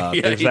hell.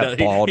 There's that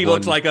bald he one.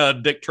 looks like a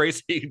Dick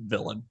Tracy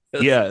villain.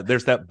 Yeah,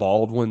 there's that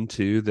bald one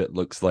too that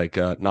looks like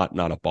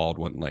not a bald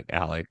one like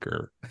Alec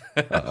or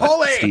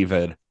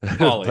Steven.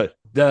 But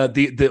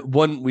the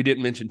one we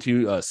didn't mention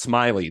too,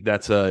 Smiley,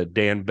 that's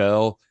Dan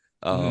Bell.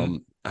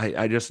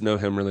 I just know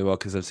him really well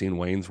because I've seen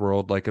Wayne's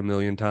World like a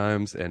million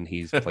times, and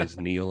he plays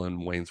Neil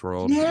in Wayne's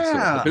World.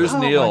 Yeah, who's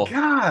Neil? My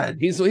God,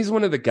 he's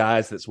one of the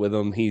guys that's with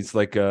him. He's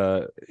like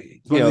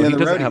he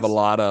doesn't have a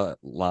lot of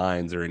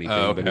lines or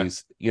anything,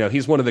 but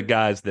he's one of the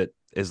guys that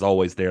is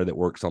always there that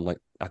works on, like,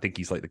 I think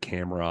he's like the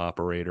camera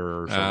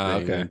operator or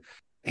something. Okay.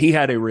 He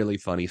had a really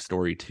funny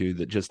story too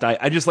that just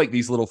I just like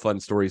these little fun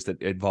stories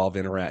that involve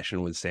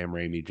interaction with Sam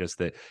Raimi. Just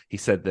that he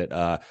said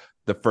that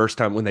the first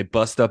time when they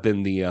bust up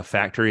in the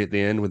factory at the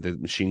end with the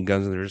machine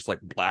guns and they're just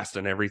like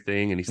blasting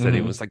everything, and he said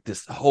it was like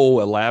this whole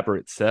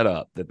elaborate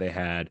setup that they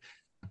had.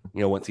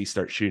 Once he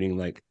starts shooting,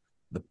 like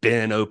the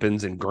bin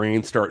opens and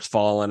grain starts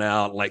falling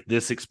out, like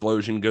this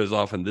explosion goes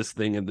off and this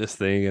thing,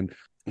 and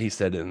he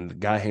said, and the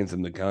guy hands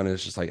him the gun, and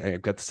it's just like, hey,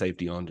 I've got the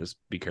safety on, just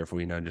be careful,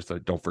 just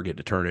don't forget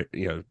to turn it,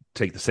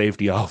 take the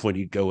safety off when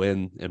you go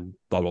in, and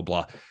blah, blah,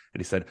 blah. And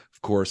he said,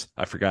 of course,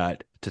 I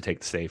forgot to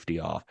take the safety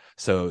off.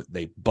 So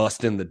they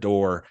bust in the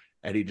door,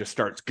 and he just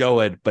starts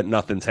going, but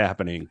nothing's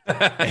happening.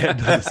 And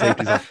the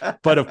safety's off.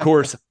 But of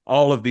course,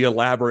 all of the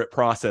elaborate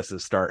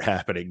processes start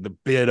happening. The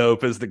bin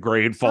opens, the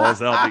grain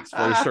falls out, the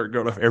explosions start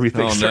going off,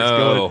 everything starts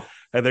going.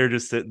 And they're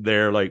just sitting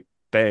there like,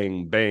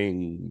 bang,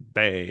 bang,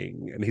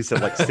 bang. And he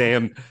said, like,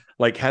 Sam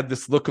like had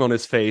this look on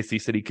his face. He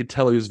said he could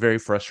tell he was very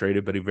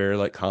frustrated, but he very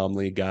like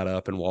calmly got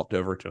up and walked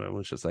over to him and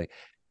was just like,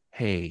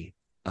 hey,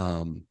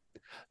 don't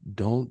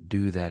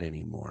do that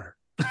anymore.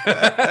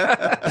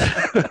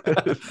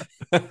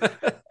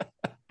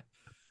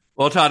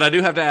 Well, Todd, I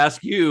do have to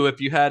ask you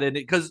if you had any,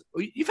 because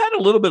you've had a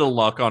little bit of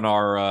luck on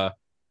our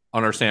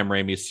Sam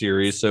Raimi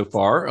series so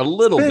far, a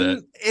little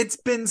bit. It's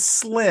been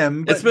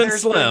slim. But it's been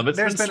slim, but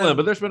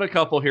there's been a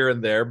couple here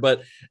and there.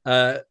 But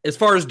as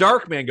far as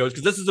Darkman goes,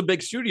 because this is a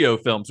big studio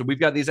film, so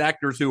we've got these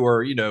actors who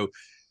are,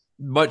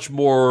 much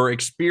more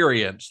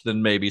experienced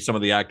than maybe some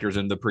of the actors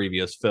in the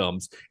previous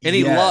films.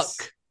 Any luck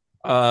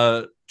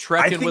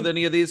trekking with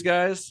any of these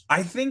guys?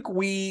 I think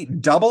we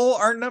double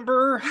our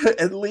number,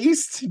 at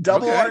least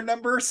our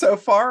number so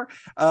far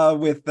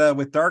with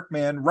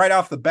Darkman. Right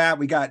off the bat,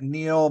 we got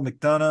Neil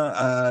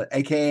McDonough,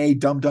 aka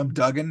Dum Dum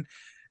Dugan.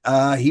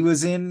 He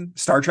was in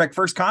Star Trek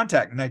First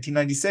Contact in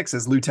 1996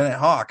 as Lieutenant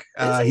Hawk.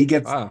 He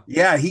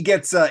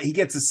gets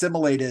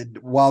assimilated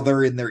while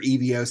they're in their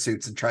EVO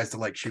suits and tries to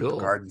like shoot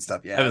Picard and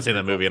stuff. Yeah, I haven't seen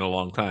that movie in a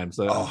long time.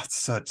 So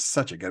it's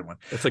such a good one.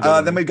 It's a good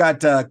one. Then we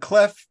got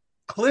Cliff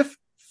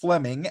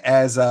Fleming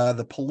as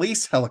the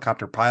police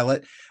helicopter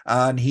pilot,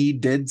 and he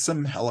did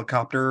some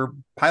helicopter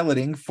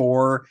piloting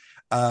for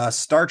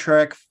Star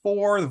Trek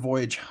IV, The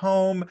Voyage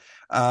Home,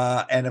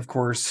 and of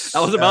course, I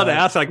was about to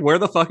ask, like, where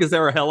the fuck is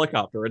there a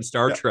helicopter in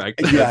Star Trek?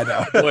 Yeah, I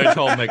know. Voyage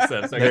Home makes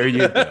sense. There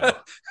you go.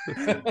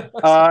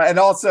 And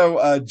also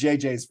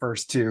JJ's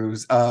first two,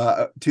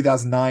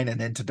 2009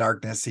 and Into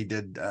Darkness. He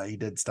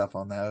did stuff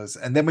on those.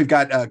 And then we've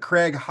got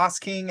Craig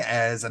Hosking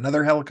as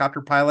another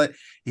helicopter pilot.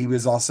 He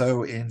was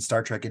also in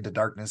Star Trek Into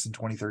Darkness in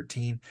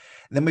 2013.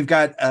 And then we've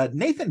got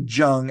Nathan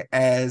Jung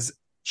as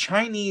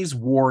Chinese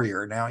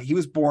Warrior. Now, he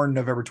was born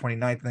November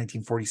 29th,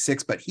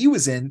 1946, but he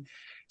was in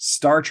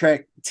Star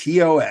Trek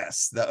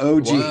TOS, the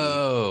OG.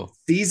 Whoa.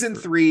 Season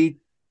 3,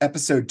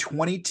 episode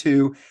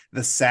 22,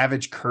 The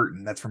Savage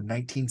Curtain. That's from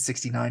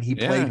 1969. He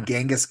played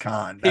Genghis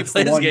Khan. He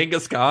plays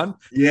Genghis Khan?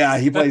 Yeah,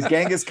 he plays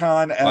Genghis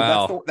Khan.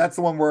 Wow. That's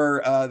the one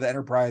where the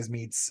Enterprise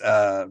meets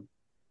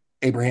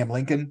Abraham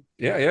Lincoln.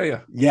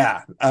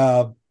 Yeah.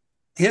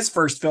 His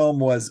first film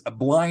was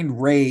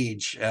Blind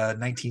Rage,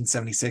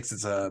 1976.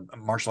 It's a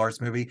martial arts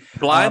movie.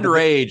 Blind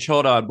Rage.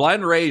 Hold on.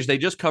 Blind Rage. They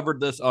just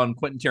covered this on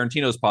Quentin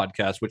Tarantino's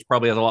podcast, which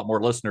probably has a lot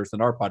more listeners than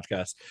our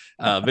podcast,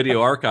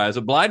 Video Archives.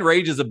 But Blind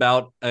Rage is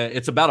about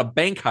it's about a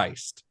bank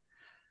heist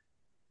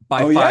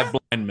by five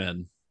blind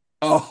men.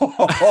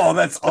 Oh,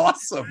 that's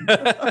awesome.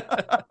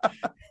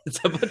 It's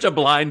a bunch of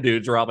blind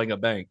dudes robbing a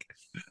bank.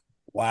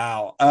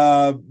 Wow.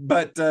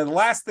 But the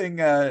last thing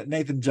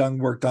Nathan Jung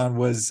worked on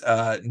was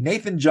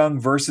Nathan Jung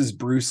versus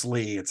Bruce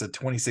Lee. It's a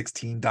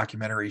 2016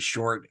 documentary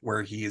short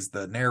where he is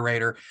the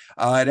narrator.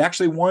 It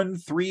actually won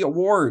 3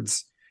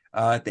 awards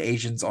at the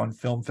Asians on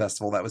Film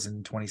Festival. That was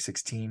in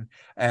 2016.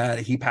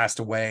 He passed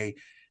away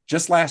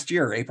just last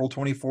year, April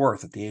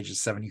 24th, at the age of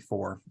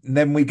 74. And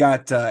then we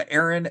got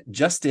Aaron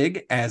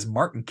Justig as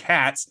Martin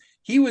Katz.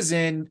 He was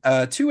in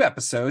 2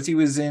 episodes. He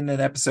was in an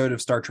episode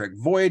of Star Trek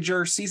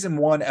Voyager, season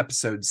 1,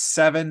 episode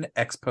 7,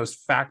 Ex Post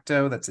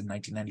Facto. That's in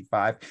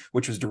 1995,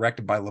 which was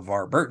directed by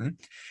LeVar Burton.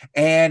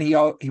 And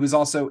he was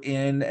also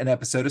in an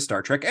episode of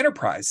Star Trek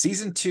Enterprise,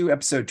 season 2,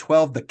 episode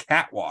 12, The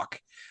Catwalk,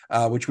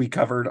 which we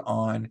covered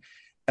on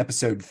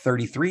episode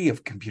 33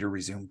 of Computer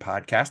Resume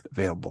podcast,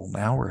 available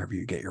now wherever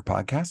you get your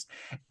podcasts.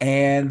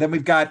 And then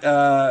we've got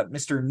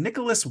Mr.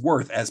 Nicholas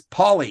Worth as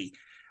Paulie.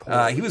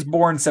 He was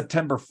born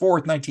September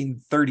 4th,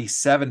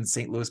 1937 in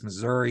St. Louis,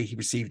 Missouri. He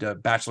received a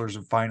Bachelor's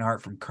of Fine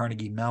Art from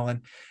Carnegie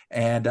Mellon,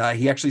 and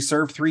he actually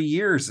served 3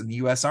 years in the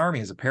U.S. Army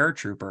as a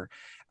paratrooper.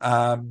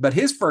 But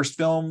his first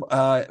film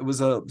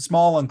was a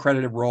small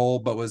uncredited role,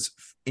 but was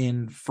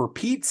in For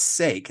Pete's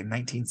Sake in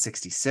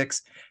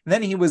 1966. And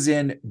then he was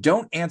in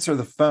Don't Answer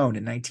the Phone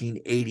in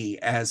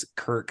 1980 as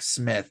Kirk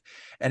Smith.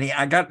 And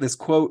I got this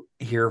quote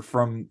here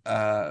from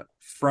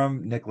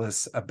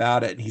Nicholas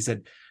about it. And he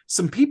said,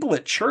 "Some people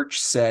at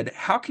church said,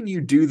 'How can you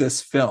do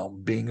this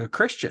film being a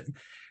Christian?'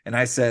 And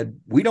I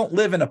said, 'We don't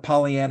live in a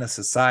Pollyanna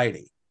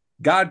society.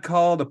 God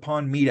called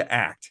upon me to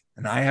act,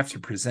 and I have to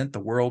present the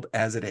world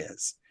as it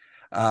is.'"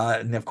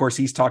 And of course,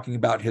 he's talking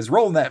about his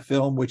role in that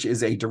film, which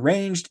is a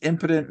deranged,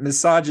 impotent,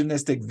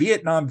 misogynistic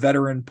Vietnam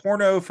veteran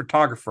porno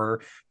photographer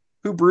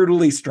who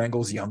brutally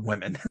strangles young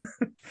women.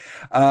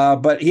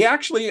 But he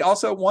actually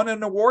also won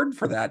an award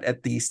for that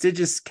at the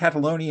Stiges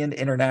Catalonian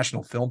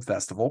International Film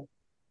Festival.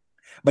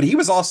 But he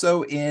was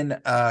also in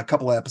a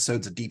couple of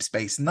episodes of Deep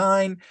Space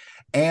Nine,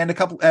 and a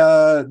couple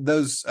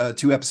those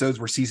 2 episodes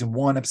were season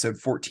 1, episode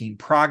 14,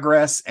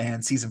 Progress,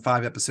 and season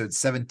 5, episode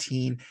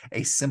 17,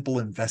 A Simple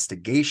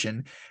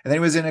Investigation. And then he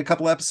was in a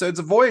couple episodes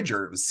of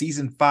Voyager. It was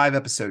season 5,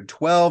 episode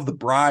 12, The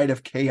Bride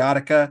of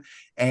Chaotica,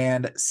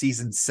 and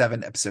season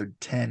 7, episode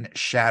 10,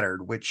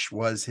 Shattered, which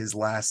was his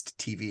last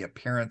TV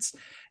appearance.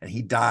 And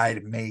he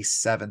died May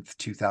 7th,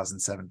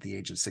 2007, at the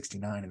age of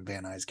 69 in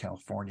Van Nuys,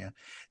 California.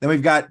 Then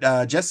we've got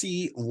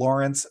Jesse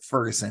Lawrence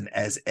Ferguson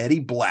as Eddie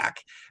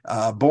Black,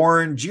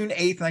 born June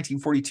 8th,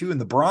 1942 in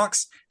the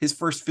Bronx. His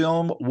first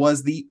film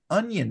was The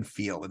Onion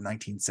Field in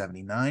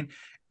 1979.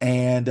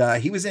 And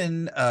he was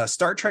in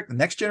Star Trek The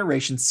Next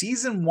Generation,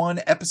 season 1,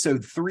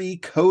 episode 3,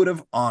 Code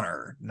of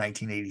Honor,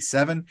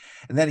 1987.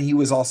 And then he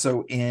was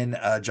also in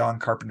John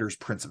Carpenter's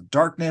Prince of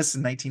Darkness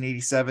in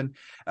 1987.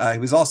 He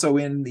was also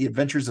in The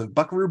Adventures of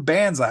Buckaroo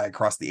Banzai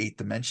Across the Eighth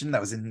Dimension. That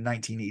was in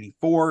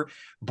 1984.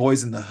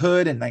 Boys in the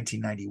Hood in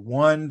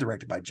 1991,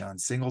 directed by John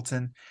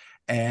Singleton.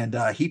 And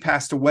he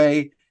passed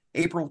away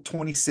April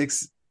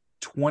 26,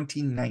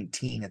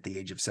 2019, at the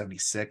age of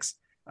 76.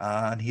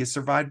 And he is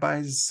survived by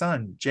his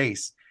son,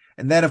 Jace.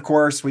 And then, of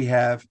course, we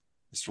have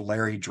Mr.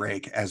 Larry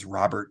Drake as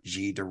Robert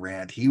G.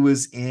 Durant. He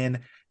was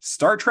in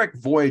Star Trek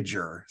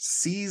Voyager,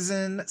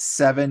 season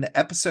 7,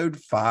 episode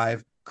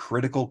 5,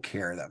 Critical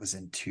Care. That was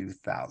in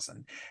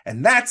 2000.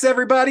 And that's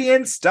everybody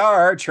in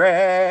Star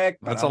Trek.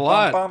 That's a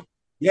lot.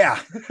 Yeah.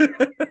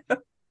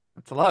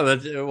 That's a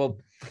lot. Well,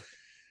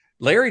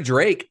 Larry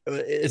Drake,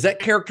 is that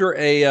character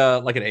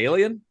like an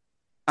alien?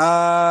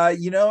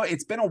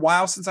 It's been a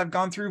while since I've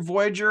gone through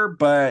Voyager,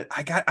 but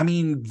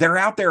they're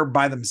out there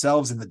by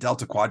themselves in the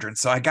Delta Quadrant,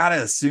 so I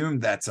gotta assume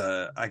that's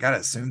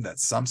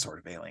some sort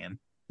of alien.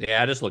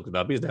 Yeah, I just looked it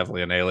up. He's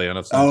definitely an alien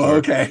of some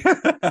sort. Okay.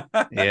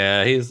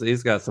 Yeah,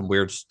 he's got some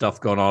weird stuff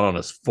going on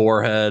his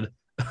forehead.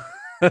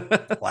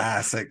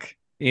 Classic.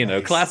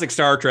 Nice. Classic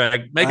Star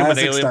Trek. Make them an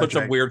alien, put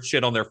some weird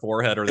shit on their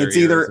forehead or their ears.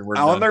 It's either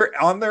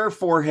on their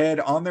forehead,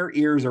 on their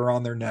ears, or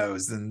on their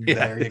nose. And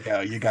there you go.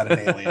 You got an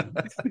alien.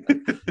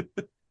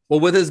 Well,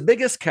 with his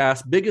biggest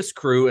cast, biggest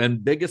crew,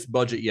 and biggest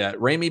budget yet,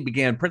 Raimi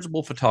began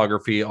principal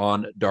photography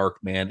on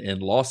Darkman in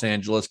Los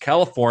Angeles,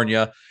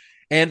 California.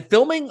 And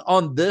filming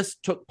on this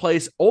took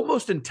place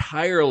almost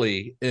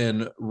entirely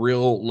in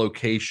real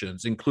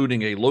locations,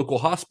 including a local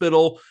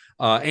hospital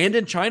and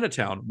in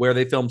Chinatown, where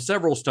they filmed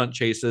several stunt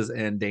chases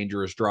and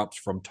dangerous drops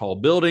from tall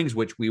buildings,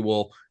 which we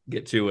will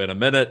get to in a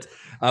minute.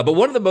 But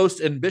one of the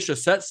most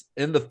ambitious sets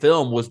in the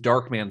film was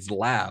Darkman's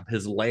lab,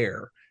 his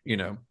lair.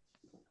 To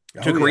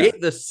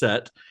create this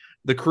set,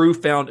 the crew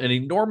found an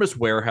enormous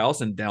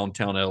warehouse in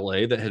downtown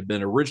LA that had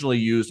been originally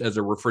used as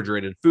a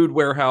refrigerated food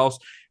warehouse.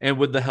 And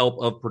with the help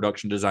of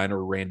production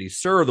designer Randy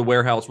Sir, the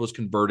warehouse was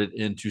converted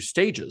into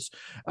stages.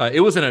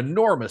 It was an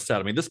enormous set.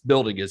 I mean, this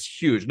building is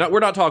huge. We're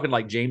not talking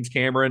like James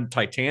Cameron,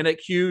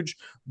 Titanic huge,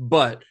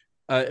 but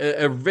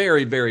a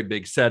very, very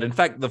big set. In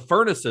fact, the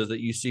furnaces that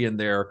you see in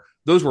there,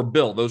 those were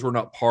built. Those were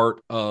not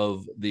part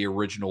of the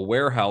original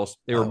warehouse.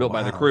 They were built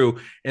by the crew,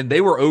 and they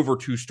were over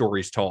 2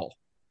 stories tall.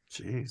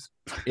 Jeez.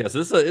 Yes,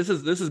 this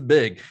is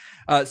big.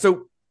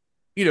 So,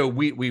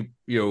 we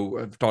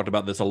have talked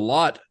about this a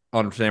lot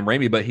on Sam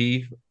Raimi, but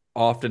he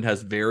often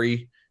has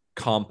very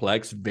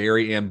complex,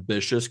 very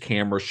ambitious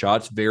camera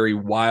shots, very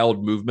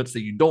wild movements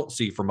that you don't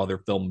see from other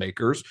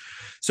filmmakers.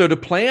 So to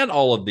plan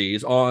all of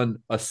these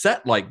on a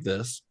set like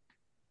this,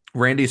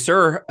 Randy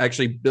Sir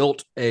actually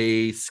built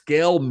a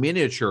scale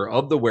miniature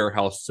of the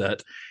warehouse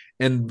set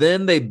And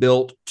then they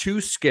built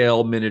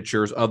 2-scale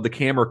miniatures of the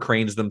camera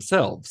cranes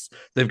themselves.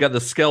 They've got the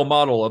scale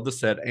model of the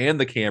set and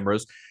the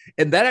cameras.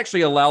 And that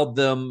actually allowed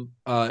them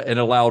and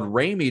allowed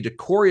Raimi to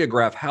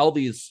choreograph how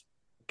these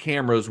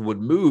cameras would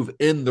move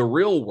in the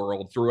real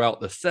world throughout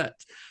the set.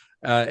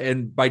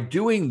 And by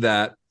doing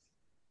that,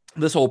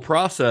 this whole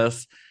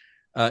process,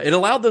 it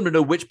allowed them to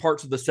know which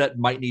parts of the set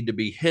might need to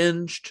be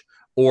hinged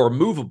or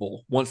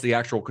movable once the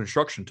actual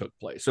construction took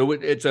place. So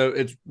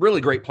it's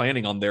really great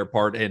planning on their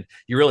part, and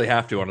you really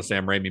have to on a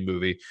Sam Raimi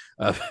movie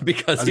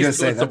because he's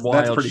doing some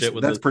wild shit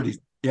with it.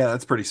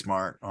 That's pretty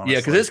smart. Honestly. Yeah,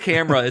 because his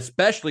camera,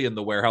 especially in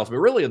the warehouse, but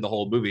really in the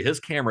whole movie, his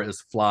camera is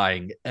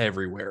flying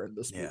everywhere in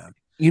this movie. Yeah.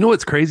 You know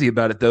what's crazy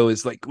about it though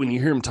is like when you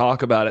hear him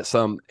talk about it,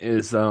 some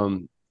is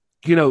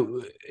you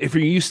know, if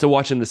you're used to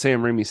watching the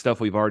Sam Raimi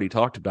stuff we've already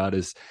talked about,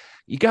 is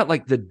you got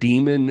like the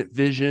demon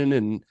vision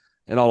and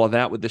all of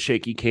that with the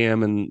shaky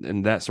cam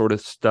and that sort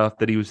of stuff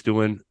that he was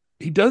doing.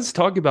 He does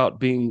talk about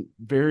being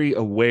very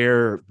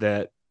aware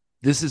that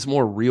this is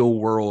more real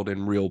world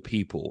and real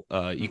people.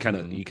 You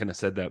kind of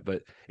said that,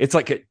 but it's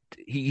like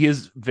he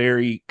is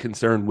very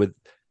concerned with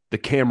the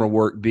camera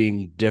work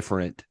being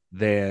different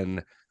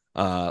than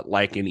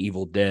like in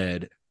Evil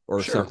Dead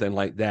or something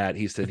like that.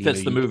 He said it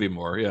fits the movie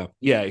more.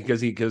 Yeah,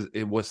 because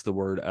it what's the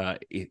word?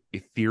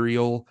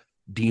 Ethereal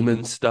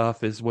demon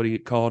stuff is what he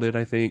called it,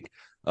 I think.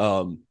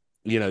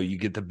 You know, you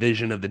get the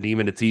vision of the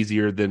demon. It's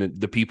easier than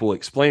the people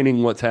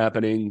explaining what's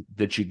happening,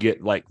 that you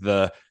get like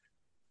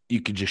you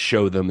could just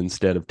show them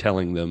instead of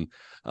telling them.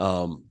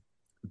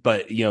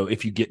 But, you know,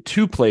 if you get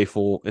too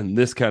playful in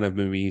this kind of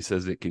movie, he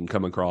says it can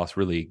come across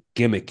really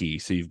gimmicky.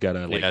 So you've got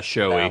to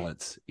showy.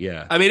 balance.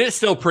 Yeah. I mean, it's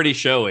still pretty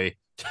showy,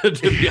 to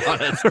be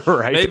honest.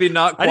 Right. Maybe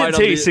not quite. I didn't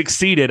say he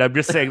succeeded. I'm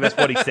just saying that's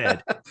what he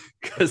said.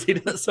 Because he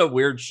does some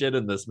weird shit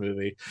in this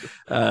movie.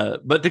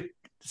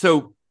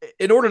 So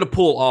in order to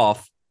pull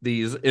off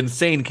these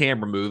insane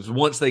camera moves,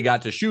 once they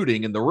got to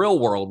shooting in the real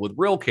world with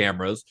real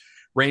cameras,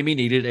 Raimi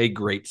needed a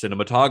great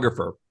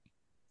cinematographer.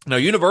 Now,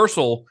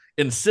 Universal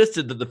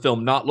insisted that the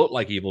film not look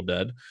like Evil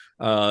Dead,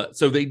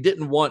 so they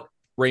didn't want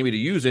Raimi to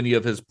use any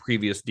of his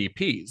previous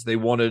DPs. They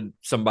wanted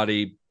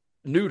somebody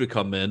new to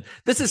come in.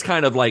 This is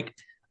kind of like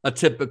a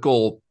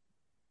typical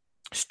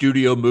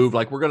studio move.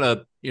 Like, we're going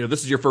to,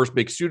 this is your first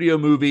big studio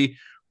movie.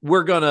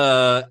 We're going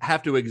to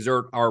have to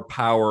exert our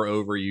power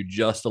over you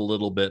just a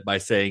little bit by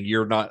saying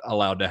you're not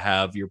allowed to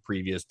have your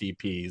previous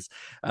DPs.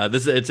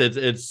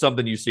 It's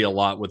something you see a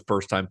lot with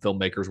first-time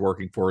filmmakers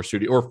working for a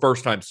studio, or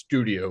first-time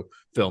studio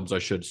films, I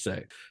should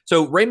say.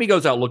 So Raimi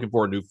goes out looking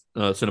for a new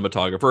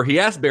cinematographer. He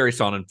asked Barry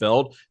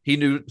Sonnenfeld. He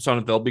knew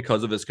Sonnenfeld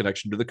because of his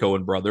connection to the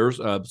Coen brothers.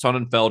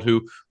 Sonnenfeld,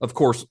 who, of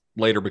course,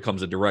 later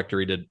becomes a director.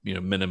 He did,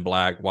 Men in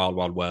Black, Wild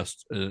Wild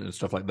West, and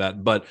stuff like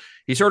that. But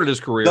he started his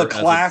career the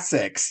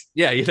classics.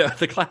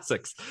 The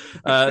classics.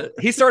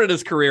 He started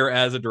his career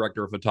as a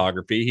director of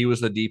photography. He was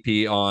the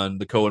DP on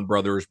the Coen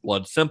brothers'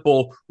 Blood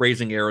Simple,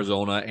 Raising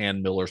Arizona,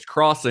 and Miller's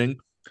Crossing.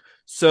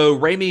 So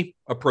Raimi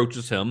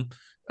approaches him.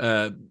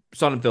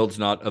 Sonnenfeld's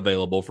not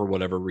available for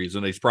whatever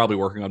reason. He's probably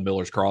working on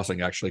Miller's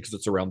Crossing, actually, because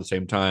it's around the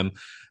same time.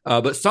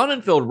 But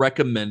Sonnenfeld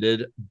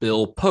recommended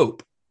Bill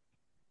Pope.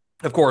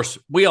 Of course,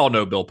 we all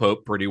know Bill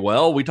Pope pretty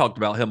well. We talked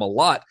about him a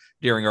lot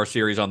during our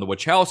series on the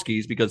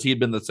Wachowskis because he had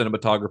been the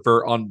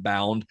cinematographer on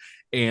Bound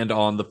and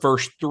on the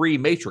first 3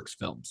 Matrix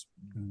films.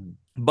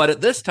 But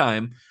at this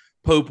time,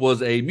 Pope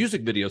was a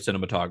music video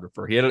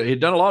cinematographer. He had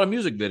done a lot of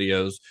music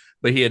videos,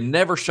 but he had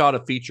never shot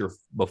a feature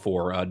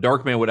before.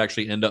 Darkman would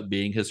actually end up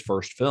being his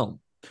first film.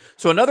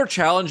 So another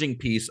challenging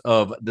piece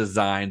of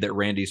design that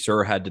Randy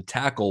Sur had to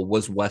tackle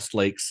was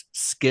Westlake's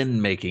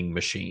skin-making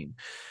machine.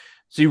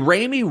 See,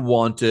 Raimi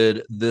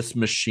wanted this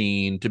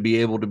machine to be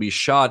able to be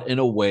shot in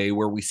a way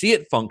where we see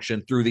it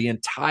function through the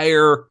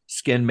entire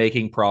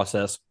skin-making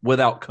process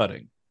without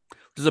cutting,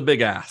 which is a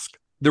big ask.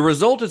 The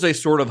result is a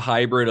sort of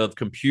hybrid of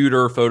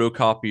computer,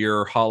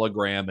 photocopier,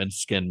 hologram, and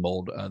skin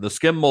mold. The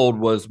skin mold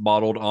was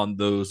modeled on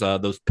those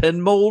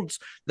pin molds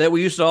that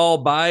we used to all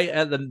buy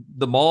at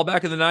the mall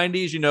back in the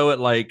 90s, at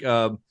like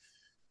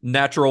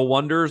Natural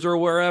Wonders or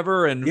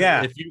wherever. And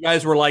if you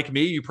guys were like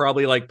me, you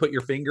probably like put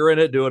your finger in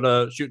it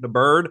shooting a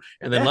bird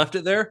and then left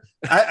it there.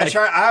 I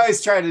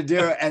always tried to do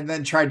it and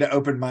then tried to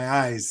open my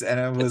eyes, and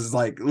it was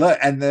like, look,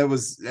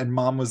 and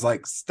Mom was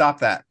like, stop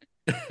that.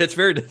 It's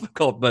very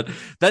difficult, but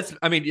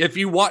if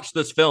you watch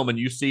this film and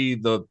you see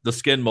the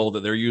skin mold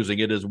that they're using,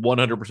 it is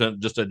 100%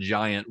 just a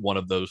giant one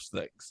of those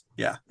things.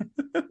 Yeah.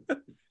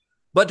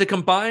 But to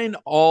combine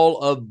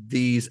all of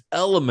these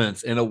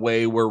elements in a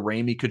way where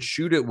Raimi could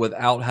shoot it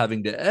without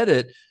having to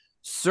edit,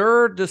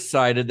 Sur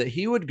decided that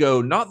he would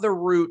go not the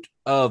route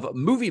of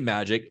movie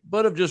magic,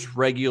 but of just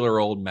regular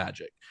old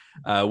magic,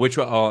 which,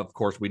 of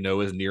course, we know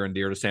is near and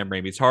dear to Sam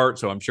Raimi's heart.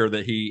 So I'm sure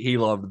that he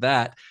loved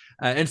that.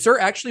 And Sur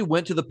actually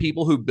went to the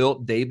people who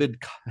built David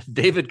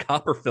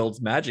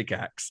Copperfield's magic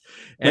axe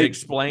and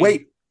explained.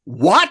 Wait,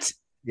 what?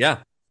 Yeah,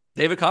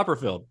 David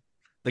Copperfield,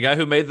 the guy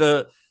who made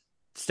the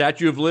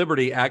Statue of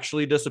Liberty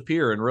actually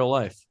disappear in real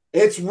life.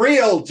 It's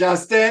real,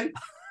 Justin.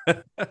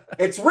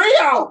 It's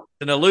real.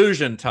 An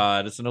illusion,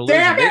 Todd. It's an illusion.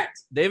 Damn it!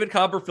 David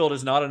Copperfield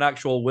is not an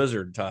actual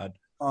wizard, Todd.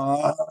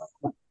 Uh,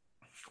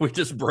 We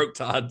just broke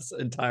Todd's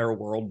entire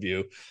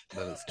worldview.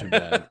 That is too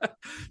bad.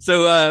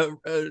 So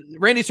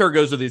Randy Sir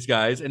goes to these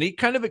guys, and he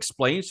kind of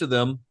explains to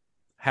them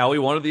how he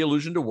wanted the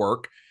illusion to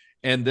work.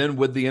 And then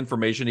with the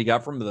information he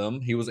got from them,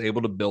 he was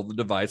able to build the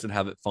device and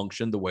have it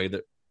function the way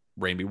that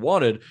Raimi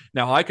wanted.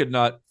 Now, I could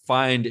not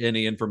find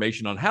any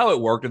information on how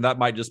it worked, and that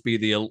might just be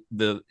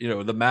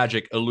the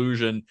magic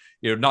illusion,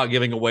 not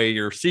giving away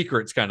your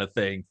secrets kind of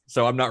thing.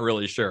 So I'm not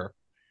really sure.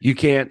 You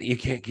can't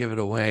give it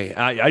away.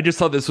 I just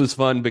thought this was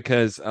fun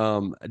because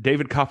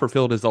David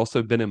Copperfield has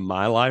also been in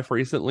my life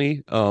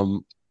recently.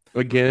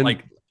 Again,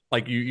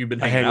 like you've been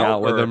hanging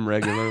out with him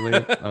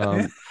regularly.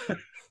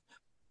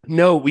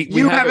 No,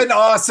 you have an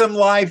awesome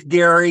life,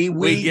 Gary.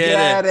 We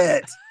get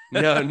it.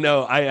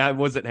 No, I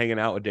wasn't hanging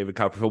out with David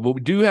Copperfield, but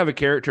we do have a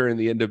character in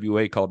the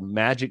NWA called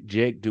Magic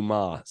Jake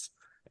Dumas,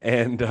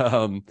 and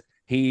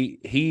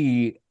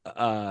he's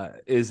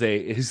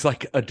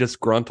like a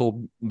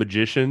disgruntled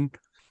magician.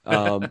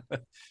 And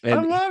I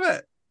love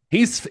it.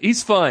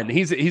 He's fun.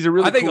 He's a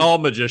really. I think cool... all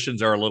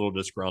magicians are a little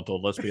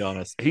disgruntled. Let's be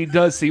honest. He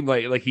does seem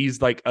like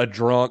he's like a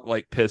drunk,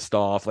 like pissed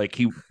off. Like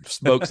he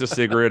smokes a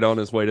cigarette on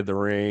his way to the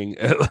ring,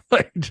 and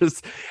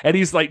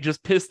he's like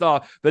just pissed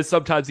off. But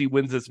sometimes he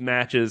wins his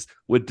matches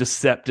with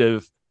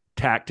deceptive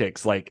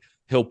tactics. Like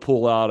he'll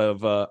pull out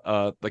of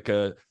like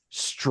a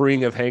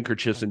string of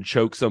handkerchiefs and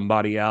choke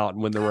somebody out,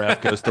 and when the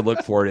ref goes to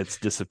look for it, it's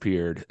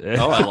disappeared.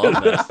 Oh, I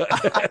love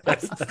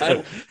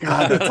that.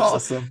 God, that's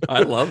awesome.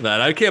 I love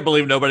that. I can't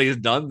believe nobody's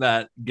done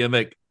that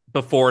gimmick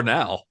before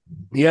now.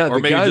 Yeah, or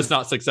maybe just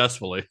not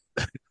successfully.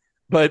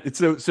 But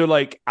so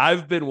like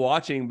I've been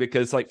watching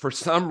because like for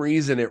some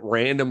reason it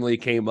randomly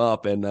came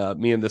up, and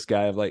me and this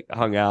guy have like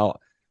hung out.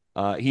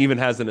 He even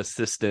has an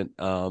assistant.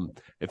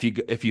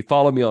 If you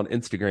follow me on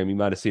Instagram, you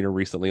might have seen her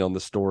recently on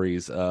the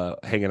stories,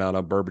 hanging out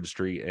on Bourbon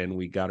Street, and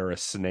we got her a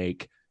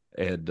snake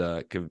and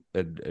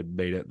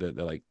made it that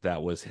like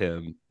that was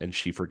him, and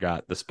she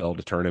forgot the spell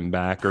to turn him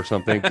back or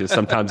something. Because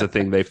sometimes the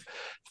thing they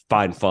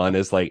find fun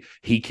is like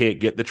he can't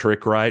get the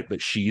trick right,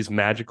 but she's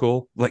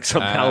magical. Like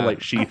somehow, like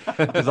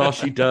because all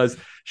she does,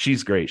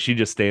 she's great. She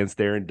just stands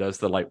there and does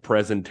the like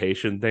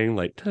presentation thing,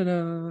 like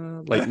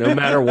ta-da, like no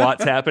matter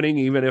what's happening,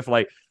 even if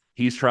like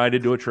he's trying to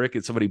do a trick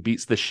and somebody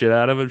beats the shit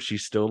out of him,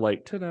 she's still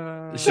like,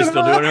 ta-da. She's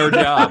still doing her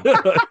job.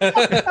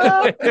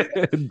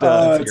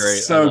 That's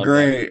great. So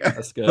great.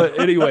 That's good.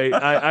 But anyway,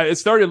 I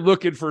started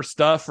looking for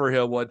stuff for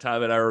him one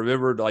time, and I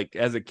remembered like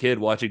as a kid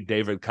watching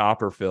David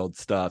Copperfield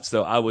stuff.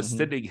 So I was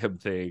sending him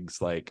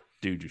things like,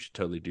 dude, you should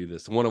totally do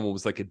this. One of them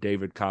was like a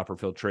David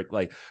Copperfield trick.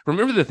 Like,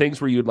 remember the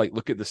things where you'd like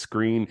look at the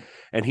screen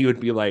and he would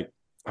be like,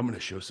 I'm going to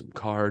show some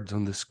cards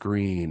on the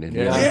screen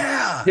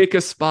and pick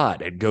a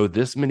spot and go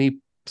this many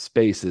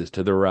spaces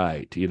to the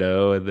right,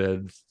 and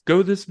then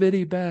go this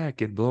many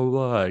back and blah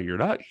blah. You're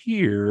not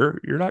here,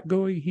 you're not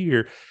going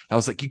here. I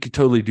was like, you could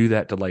totally do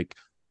that to like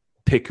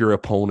pick your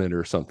opponent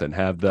or something,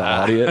 have the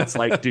audience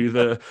like do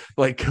the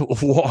like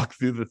walk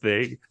through the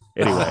thing.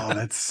 Anyway,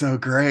 that's so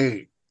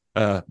great.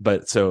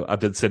 But so I've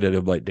been sending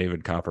him like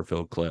David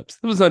Copperfield clips.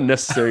 It was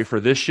unnecessary for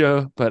this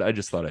show, but I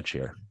just thought I'd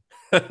share.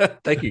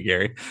 Thank you,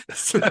 Gary.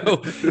 So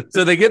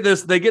they get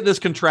this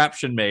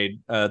contraption made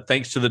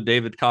thanks to the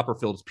David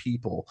Copperfield's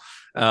people.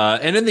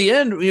 And in the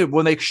end,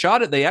 when they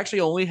shot it, they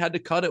actually only had to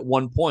cut at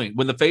one point.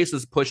 When the face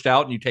is pushed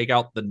out and you take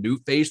out the new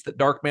face that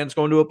Darkman's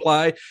going to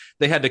apply,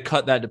 they had to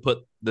cut that to put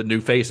the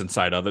new face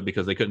inside of it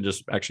because they couldn't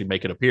just actually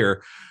make it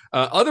appear.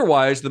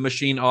 Otherwise, the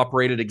machine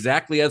operated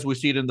exactly as we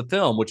see it in the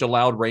film, which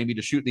allowed Raimi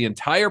to shoot the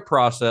entire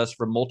process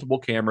from multiple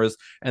cameras,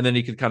 and then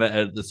he could kind of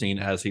edit the scene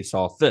as he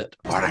saw fit.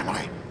 What am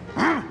I?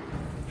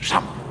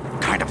 Some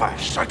kind of a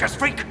circus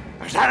freak?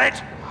 Is that it?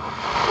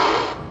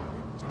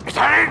 Is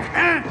that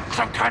it?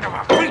 Some kind of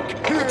a freak?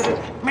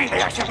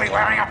 Maybe I should be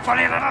wearing a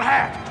funny little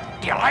hat.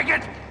 Do you like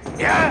it?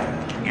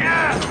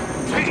 Yeah?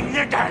 See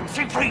the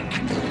dancing freak.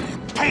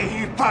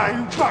 Pay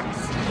 $5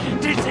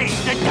 to see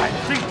the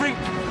dancing freak.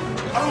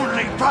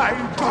 Only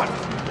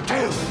 $5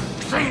 to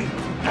see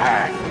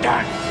the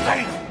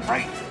dancing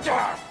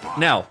freak.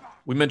 Now,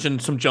 we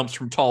mentioned some jumps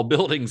from tall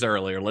buildings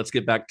earlier. Let's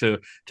get back to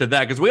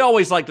that because we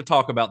always like to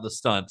talk about the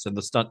stunts and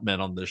the stuntmen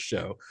on this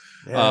show.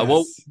 Yes.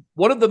 Well,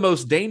 one of the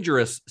most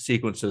dangerous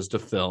sequences to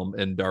film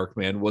in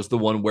Darkman was the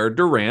one where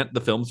Durant, the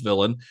film's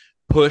villain,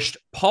 pushed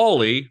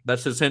Paulie,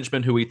 that's his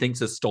henchman who he thinks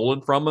has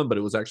stolen from him, but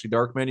it was actually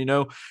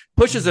Darkman,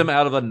 pushes him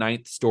out of a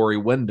 9th-story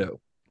window.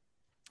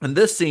 And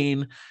this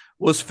scene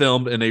was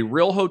filmed in a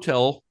real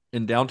hotel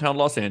in downtown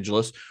Los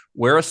Angeles,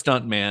 where a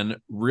stuntman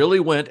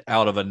really went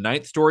out of a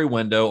 9th-story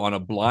window on a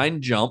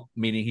blind jump,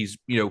 meaning he's,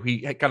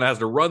 he kind of has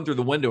to run through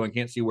the window and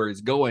can't see where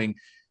he's going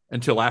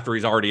until after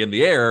he's already in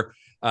the air,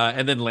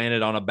 and then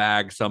landed on a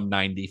bag some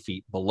 90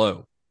 feet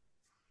below.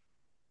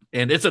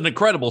 And it's an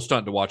incredible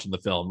stunt to watch in the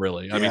film,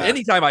 really. I mean,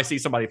 anytime I see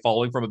somebody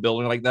falling from a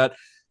building like that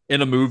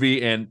in a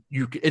movie and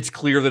it's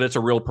clear that it's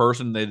a real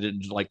person, they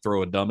didn't like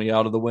throw a dummy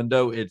out of the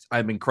window,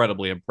 I'm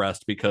incredibly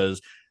impressed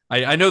because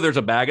I know there's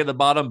a bag at the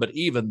bottom, but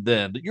even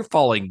then, you're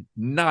falling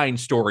 9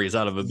 stories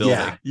out of a building.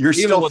 Yeah, you're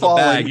even still with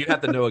falling. a bag, you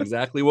have to know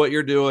exactly what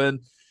you're doing.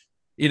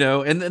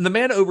 And the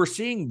man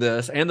overseeing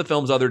this and the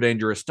film's other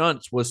dangerous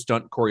stunts was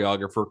stunt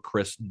choreographer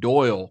Chris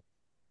Doyle.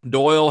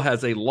 Doyle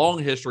has a long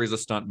history as a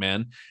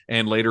stuntman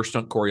and later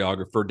stunt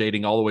choreographer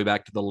dating all the way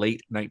back to the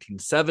late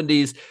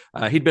 1970s.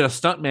 He'd been a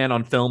stuntman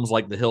on films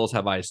like The Hills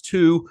Have Eyes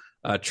 2,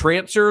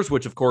 Trancers,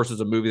 which of course is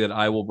a movie that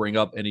I will bring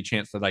up any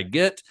chance that I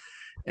get,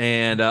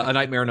 and A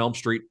Nightmare on Elm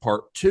Street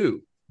Part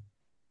 2.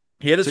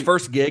 He had his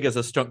first gig as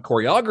a stunt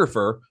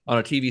choreographer on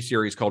a TV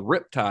series called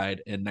Riptide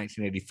in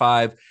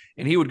 1985,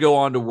 and he would go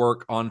on to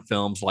work on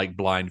films like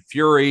Blind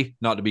Fury,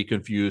 not to be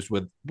confused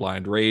with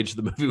Blind Rage,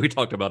 the movie we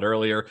talked about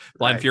earlier.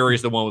 Blind Fury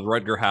is the one with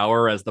Rutger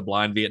Hauer as the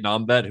blind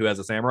Vietnam vet who has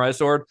a samurai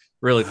sword.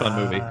 Really fun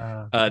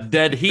movie.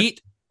 Dead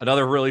Heat,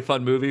 another really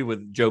fun movie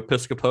with Joe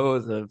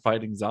Piscopo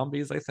fighting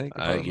zombies, I think.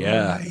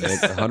 Yeah, it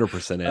 100%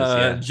 is.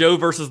 Yeah. Joe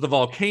versus the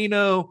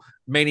Volcano,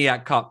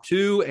 Maniac Cop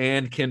 2,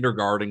 and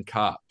Kindergarten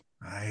Cop.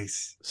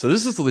 Nice. So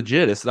this is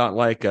legit. It's not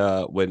like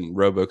when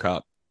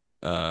RoboCop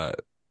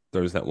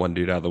throws that one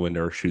dude out of the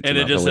window or shoots and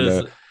him it out just the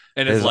window. is,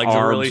 and his legs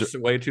are really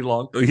way too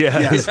long.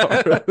 Yeah.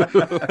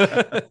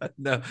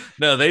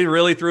 No, they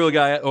really threw a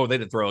guy. Oh, they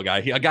didn't throw a guy.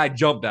 A guy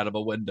jumped out of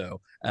a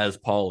window as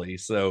Paulie.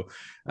 So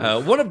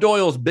one of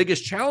Doyle's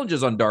biggest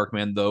challenges on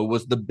Darkman, though,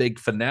 was the big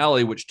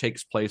finale, which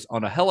takes place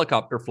on a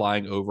helicopter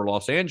flying over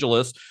Los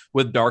Angeles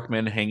with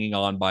Darkman hanging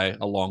on by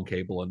a long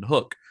cable and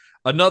hook.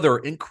 Another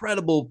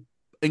incredible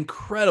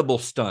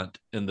stunt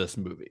in this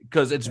movie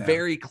because it's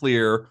very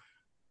clear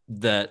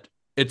that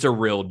it's a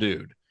real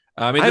dude.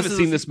 I mean, I haven't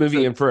seen this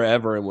movie in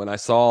forever, and when I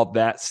saw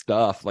that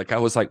stuff, like I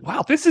was like,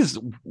 "Wow, this is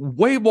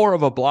way more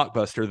of a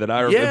blockbuster than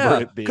I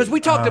remember it being." Because we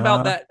talked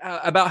about that,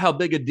 about how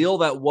big a deal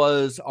that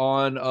was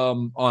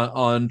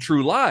on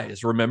True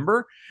Lies.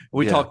 Remember,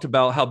 we talked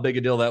about how big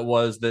a deal that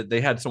was that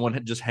they had someone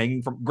just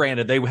hanging from.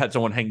 Granted, they had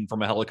someone hanging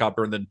from a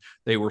helicopter, and then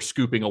they were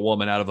scooping a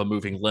woman out of a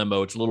moving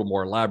limo. It's a little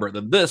more elaborate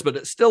than this, but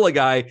it's still a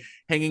guy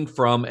hanging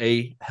from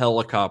a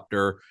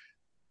helicopter,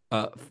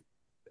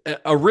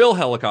 a real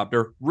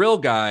helicopter, real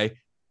guy.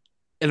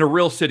 In a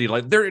real city,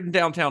 like they're in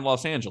downtown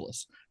Los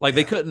Angeles. Like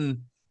they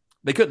couldn't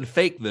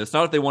fake this,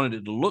 not if they wanted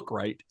it to look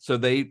right. So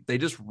they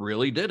just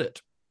really did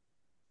it.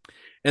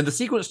 And the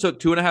sequence took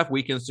 2.5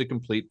 weekends to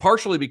complete,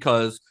 partially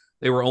because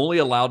they were only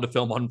allowed to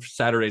film on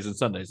Saturdays and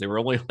Sundays. They were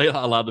only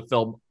allowed to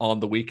film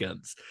on the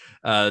weekends,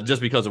 just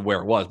because of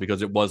where it was,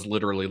 because it was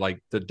literally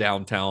like the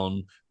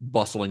downtown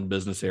bustling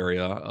business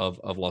area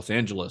of Los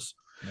Angeles.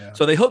 Yeah.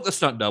 So they hooked the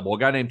stunt double, a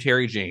guy named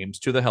Terry James,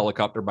 to the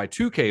helicopter by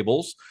 2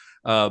 cables.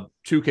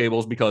 2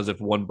 cables, because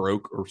if one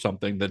broke or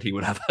something, then he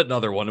would have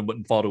another one and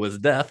wouldn't fall to his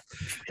death.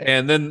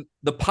 And then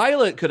the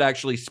pilot could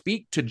actually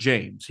speak to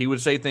James. He would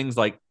say things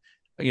like,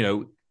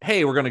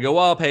 hey, we're going to go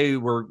up. Hey,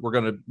 we're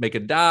going to make a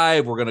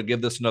dive. We're going to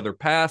give this another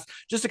pass,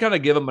 just to kind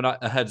of give him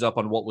a heads up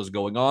on what was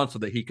going on so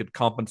that he could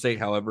compensate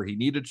however he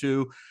needed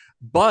to.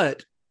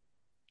 But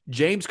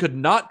James could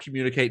not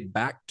communicate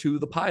back to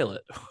the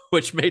pilot,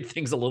 which made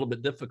things a little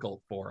bit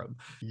difficult for him.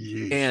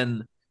 Yeesh.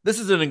 And this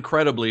is an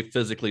incredibly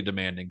physically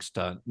demanding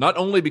stunt, not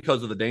only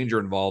because of the danger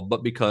involved,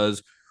 but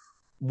because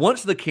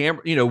once the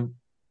camera,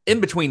 in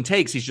between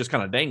takes, he's just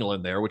kind of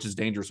dangling there, which is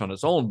dangerous on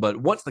its own. But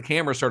once the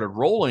camera started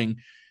rolling,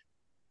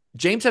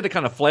 James had to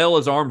kind of flail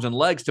his arms and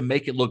legs to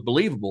make it look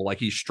believable, like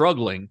he's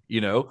struggling,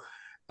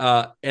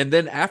 And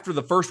then after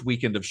the first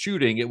weekend of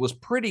shooting, it was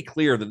pretty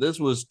clear that this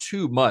was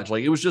too much.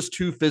 Like it was just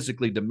too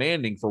physically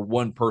demanding for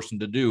one person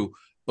to do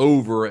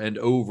over and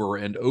over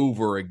and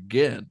over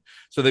again.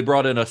 So they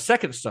brought in a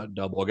second stunt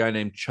double, a guy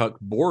named Chuck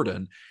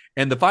Borden.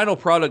 And the final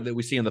product that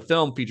we see in the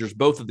film features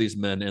both of these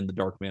men in the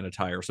Darkman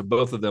attire. So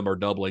both of them are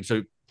doubling,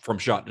 so from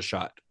shot to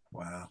shot.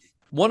 Wow.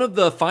 One of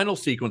the final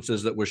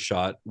sequences that was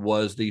shot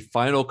was the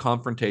final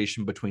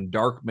confrontation between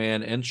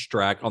Darkman and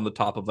Strack on the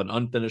top of an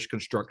unfinished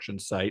construction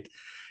site.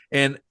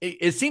 And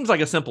it seems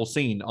like a simple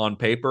scene on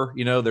paper.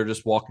 They're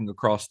just walking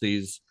across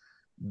these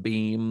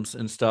beams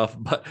and stuff,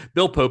 but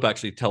Bill Pope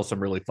actually tells some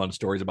really fun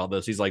stories about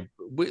this. He's like,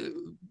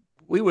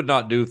 we would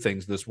not do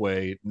things this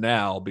way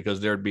now because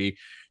there'd be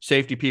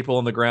safety people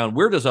on the ground.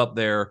 We're just up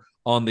there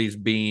on these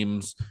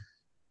beams,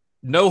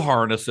 no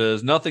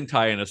harnesses, nothing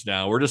tying us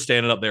down. We're just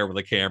standing up there with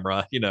a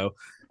camera,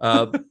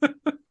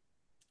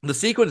 The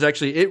sequence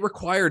actually, it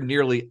required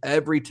nearly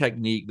every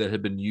technique that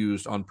had been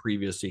used on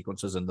previous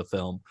sequences in the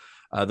film.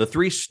 The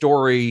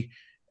 3-story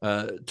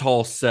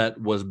tall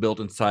set was built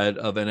inside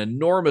of an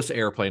enormous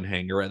airplane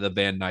hangar at the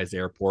Van Nuys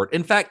Airport.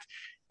 In fact,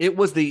 it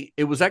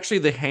was actually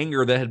the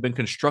hangar that had been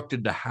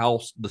constructed to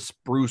house the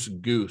Spruce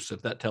Goose,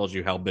 if that tells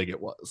you how big it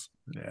was.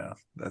 Yeah,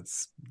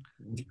 that's.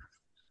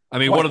 I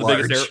mean, one of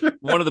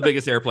the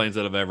biggest airplanes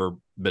that have ever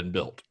been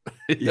built.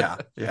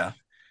 Yeah.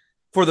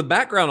 For the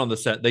background on the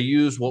set, they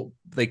used what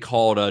they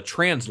called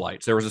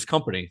translights. There was this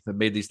company that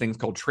made these things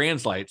called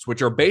translights,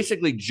 which are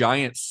basically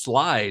giant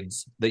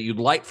slides that you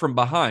light from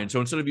behind. So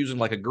instead of using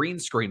like a green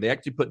screen, they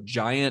actually put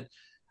giant,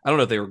 I don't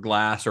know if they were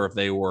glass or if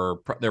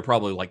they're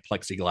probably like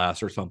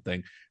plexiglass or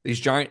something. These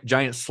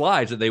giant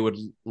slides that they would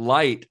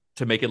light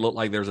to make it look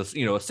like there's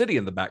a city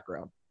in the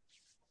background.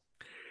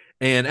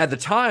 And at the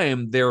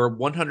time, their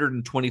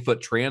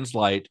 120-foot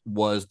translight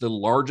was the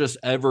largest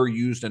ever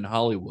used in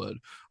Hollywood,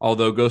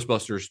 although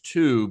Ghostbusters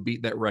 2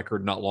 beat that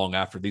record not long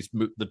after.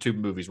 The two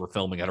movies were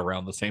filming at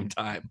around the same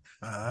time.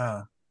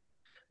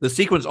 The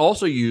sequence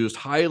also used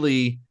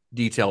highly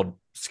detailed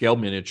scale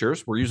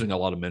miniatures. We're using a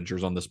lot of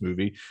miniatures on this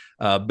movie.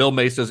 Bill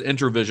Mesa's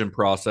Intervision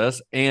process,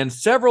 and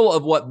several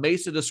of what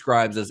Mesa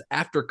describes as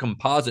after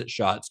composite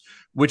shots,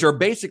 which are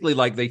basically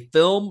like they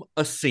film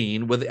a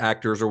scene with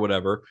actors or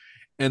whatever,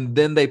 and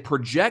then they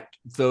project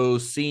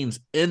those scenes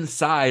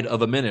inside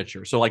of a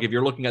miniature. So like if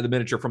you're looking at the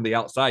miniature from the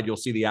outside, you'll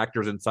see the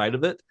actors inside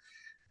of it,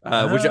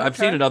 which I've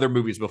seen in other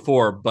movies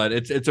before, but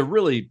it's a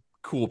really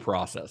cool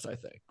process, I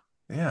think.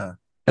 Yeah.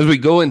 As we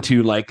go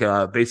into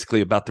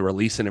basically about the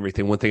release and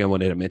everything, one thing I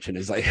wanted to mention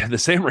is like the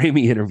Sam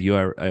Raimi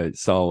interview I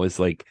saw was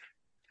like,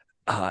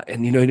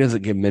 and he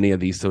doesn't give many of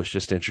these, so it's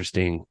just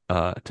interesting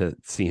to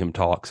see him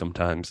talk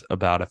sometimes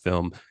about a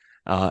film.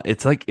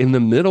 It's like in the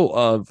middle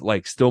of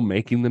like still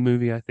making the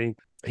movie. I think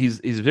he's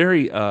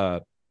very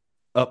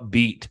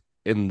upbeat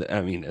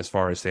as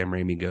far as Sam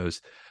Raimi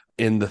goes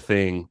in The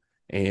Thing,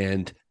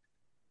 and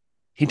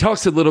he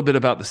talks a little bit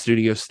about the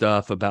studio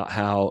stuff, about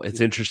how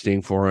it's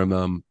interesting for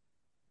him.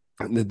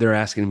 They're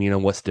asking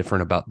him, what's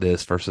different about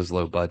this versus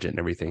low budget and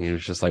everything. He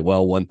was just like,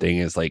 well, one thing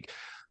is like,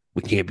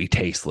 we can't be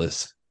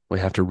tasteless. We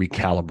have to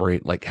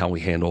recalibrate like how we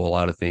handle a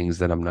lot of things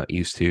that I'm not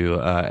used to.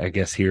 I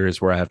guess here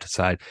is where I have to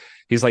decide.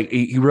 He's like,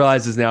 he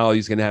realizes now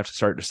he's going to have to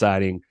start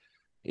deciding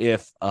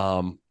if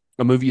a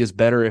movie is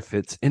better if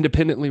it's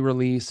independently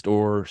released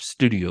or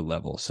studio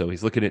level. So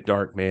he's looking at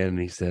Darkman and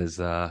he says,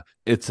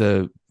 it's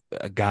a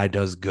guy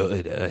does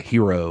good, a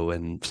hero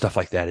and stuff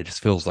like that. It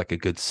just feels like a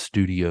good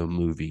studio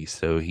movie.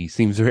 So he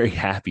seems very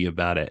happy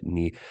about it.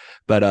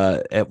 But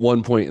at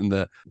one point in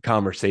the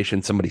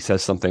conversation, somebody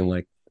says something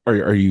like,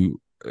 are you,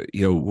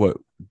 what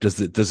does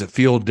it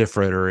feel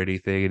different or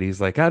anything? And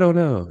he's like, I don't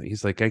know.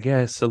 He's like, I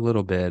guess a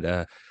little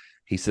bit.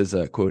 He says,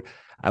 quote,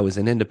 I was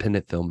an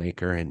independent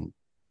filmmaker and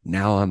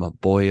now I'm a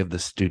boy of the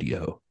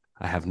studio.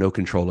 I have no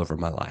control over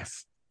my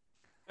life.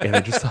 And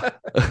I just thought,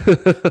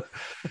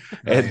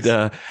 nice.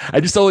 And I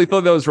just only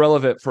thought that was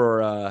relevant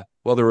for,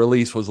 the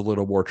release was a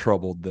little more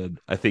troubled than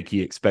I think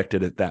he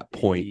expected at that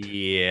point.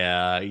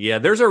 Yeah.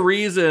 There's a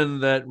reason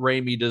that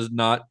Raimi does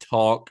not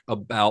talk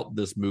about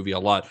this movie a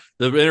lot.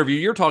 The interview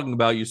you're talking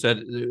about, you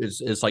said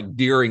it's like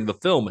during the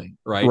filming,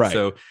 right?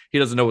 So he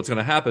doesn't know what's going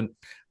to happen.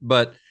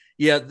 But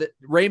yeah,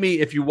 Raimi,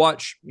 if you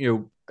watch,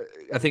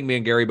 I think me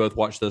and Gary both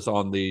watched this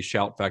on the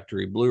Shout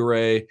Factory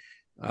Blu-ray,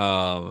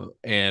 and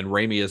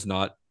Raimi is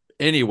not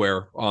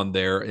anywhere on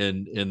there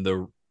in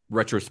the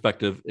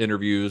retrospective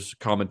interviews,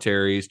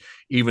 commentaries,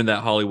 even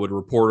that Hollywood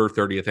Reporter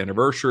 30th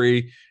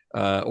anniversary,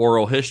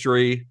 oral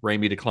history.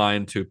 Raimi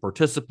declined to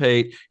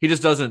participate. He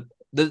just doesn't.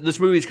 This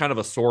movie is kind of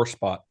a sore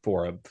spot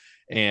for him,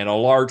 and a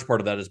large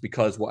part of that is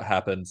because what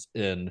happens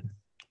in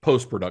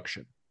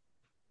post-production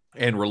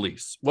and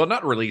release. Well,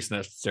 not release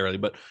necessarily,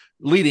 but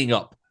leading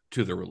up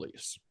to the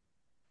release.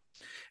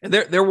 And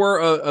there were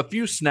a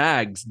few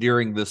snags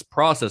during this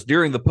process,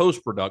 during the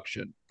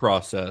post-production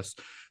process,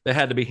 that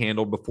had to be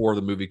handled before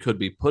the movie could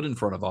be put in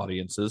front of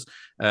audiences.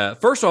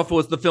 First off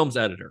was the film's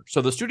editor.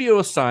 So the studio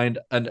assigned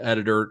an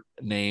editor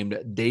named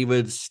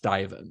David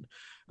Stiven.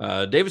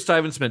 David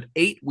Stiven spent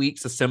 8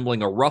 weeks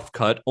assembling a rough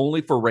cut,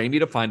 only for Raimi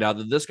to find out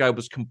that this guy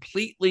was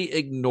completely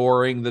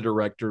ignoring the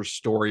director's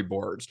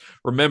storyboards.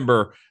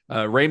 Remember,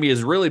 Raimi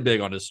is really big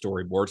on his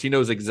storyboards. He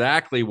knows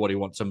exactly what he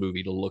wants a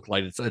movie to look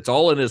like. It's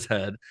all in his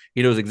head.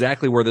 He knows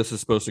exactly where this is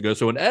supposed to go.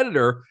 So an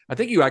editor, I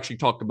think you actually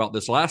talked about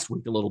this last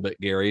week a little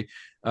bit, Gary.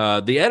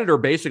 The editor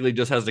basically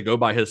just has to go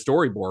by his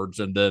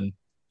storyboards, and then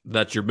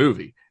that's your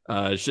movie.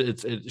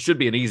 It should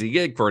be an easy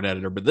gig for an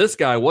editor, but this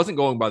guy wasn't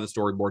going by the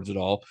storyboards at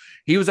all.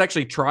 He was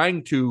actually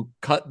trying to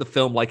cut the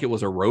film like it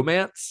was a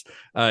romance.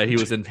 He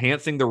was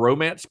enhancing the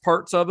romance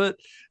parts of it,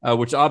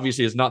 which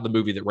obviously is not the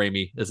movie that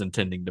Raimi is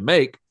intending to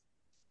make.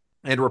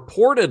 And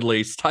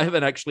reportedly,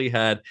 Stiven actually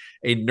had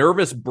a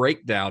nervous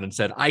breakdown and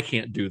said, I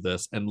can't do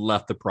this, and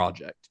left the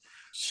project.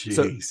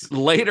 Jeez. So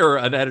later,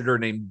 an editor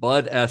named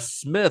Bud S.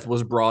 Smith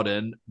was brought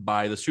in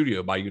by the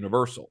studio, by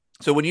Universal.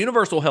 So when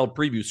Universal held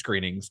preview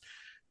screenings,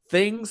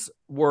 things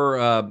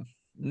were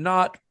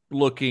not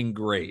looking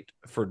great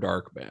for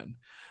Darkman.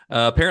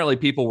 Apparently,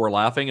 people were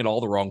laughing at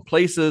all the wrong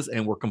places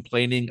and were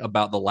complaining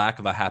about the lack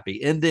of a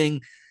happy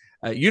ending.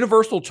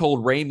 Universal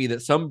told Raimi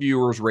that some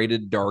viewers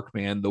rated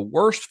Darkman the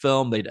worst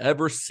film they'd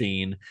ever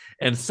seen,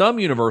 and some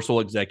Universal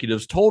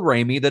executives told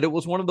Raimi that it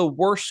was one of the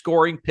worst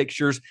scoring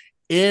pictures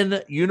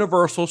in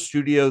Universal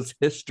Studios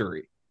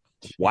history.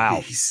 Wow.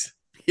 Jeez.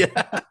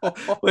 Yeah,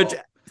 which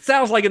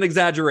sounds like an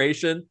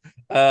exaggeration,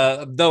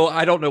 though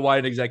I don't know why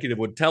an executive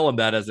would tell him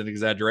that as an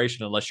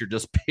exaggeration unless you're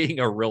just being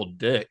a real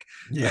dick.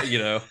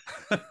 Yeah.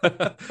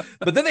 But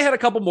then they had a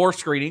couple more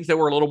screenings that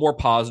were a little more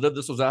positive.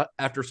 This was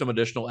after some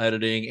additional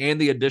editing and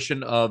the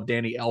addition of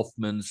Danny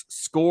Elfman's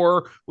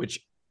score,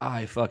 which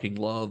I fucking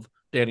love.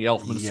 Danny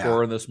Elfman's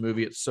score in this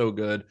movie. It's so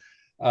good.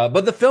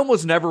 But the film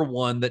was never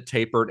one that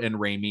Tapert and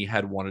Raimi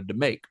had wanted to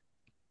make.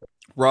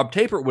 Rob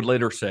Tapert would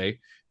later say,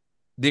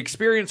 the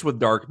experience with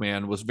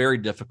Darkman was very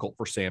difficult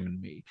for Sam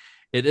and me.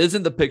 It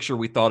isn't the picture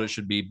we thought it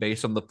should be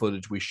based on the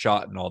footage we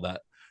shot and all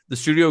that. The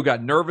studio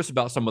got nervous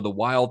about some of the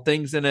wild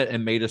things in it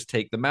and made us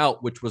take them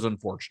out, which was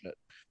unfortunate.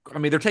 I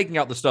mean, they're taking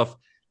out the stuff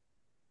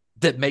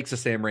that makes a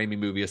Sam Raimi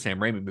movie a Sam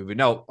Raimi movie.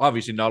 Now,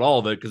 obviously not all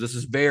of it, because this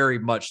is very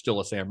much still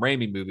a Sam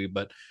Raimi movie,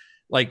 but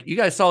like, you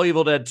guys saw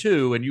Evil Dead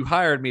 2 and you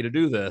hired me to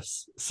do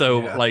this. So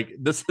like,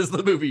 this is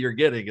the movie you're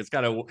getting. It's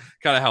kind of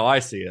how I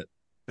see it.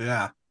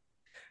 Yeah.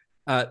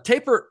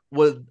 Tapert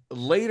would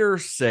later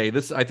say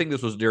this. I think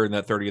this was during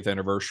that 30th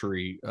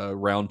anniversary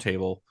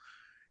roundtable.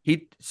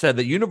 He said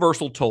that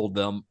Universal told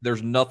them,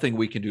 there's nothing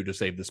we can do to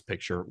save this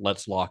picture.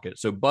 Let's lock it.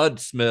 So Bud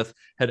Smith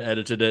had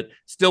edited it,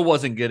 still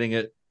wasn't getting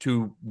it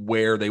to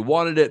where they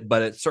wanted it.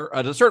 But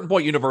at a certain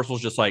point,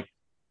 Universal's just like,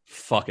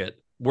 fuck it.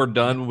 We're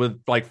done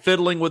with like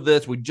fiddling with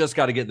this. We just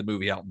got to get the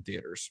movie out in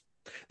theaters.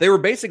 They were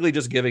basically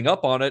just giving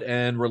up on it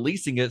and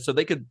releasing it so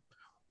they could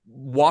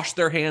wash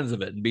their hands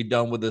of it and be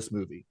done with this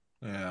movie.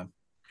 Yeah.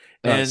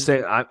 And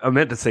I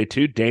meant to say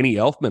too, Danny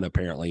Elfman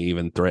apparently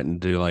even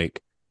threatened to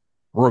like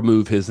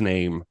remove his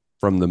name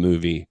from the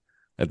movie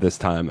at this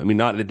time. I mean,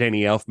 not that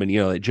Danny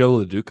Elfman, like Joe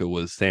LaDuca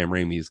was Sam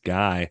Raimi's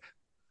guy.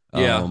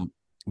 Yeah.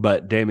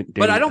 But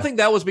I don't think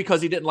that was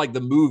because he didn't like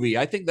the movie.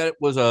 I think that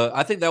was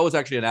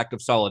actually an act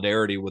of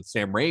solidarity with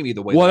Sam Raimi.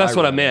 The way, that's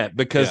what I meant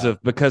because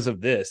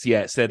of this.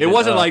 Yeah, it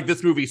wasn't like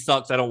this movie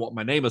sucks, I don't want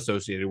my name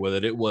associated with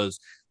it. It was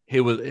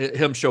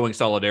him showing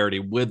solidarity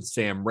with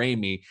Sam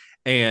Raimi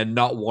and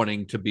not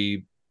wanting to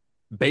be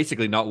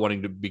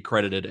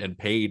credited and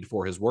paid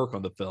for his work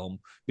on the film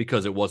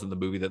because it wasn't the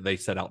movie that they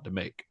set out to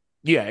make.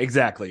 Yeah,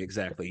 exactly.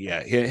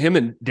 Yeah, him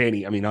and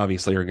Danny, I mean,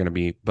 obviously are going to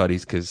be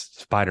buddies because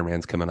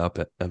Spider-Man's coming up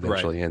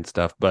eventually and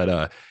stuff.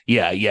 But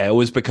it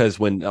was because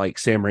when like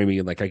Sam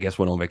Raimi, like I guess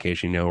went on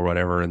vacation, or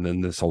whatever, and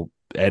then this whole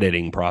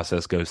editing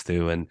process goes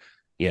through, and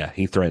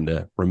he threatened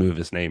to remove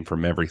his name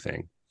from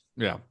everything.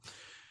 Yeah,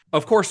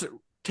 of course,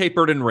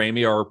 Tapert and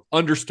Raimi are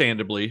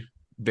understandably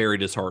very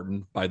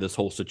disheartened by this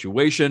whole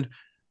situation.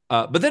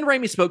 But then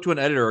Raimi spoke to an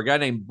editor, a guy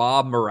named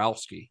Bob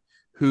Murawski,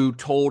 who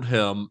told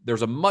him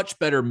there's a much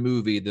better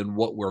movie than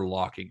what we're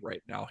locking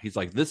right now. He's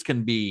like, this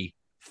can be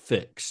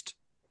fixed.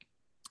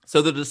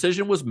 So the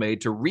decision was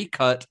made to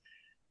recut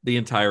the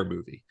entire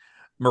movie.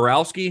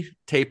 Murawski,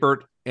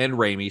 Tapert, and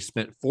Raimi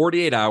spent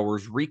 48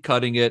 hours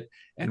recutting it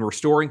and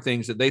restoring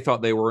things that they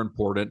thought they were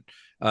important.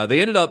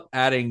 They ended up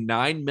adding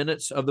 9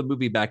 minutes of the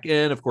movie back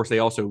in. Of course, they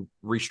also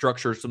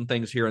restructured some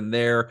things here and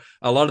there.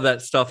 A lot of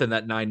that stuff in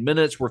that 9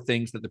 minutes were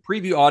things that the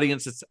preview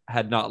audiences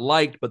had not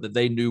liked, but that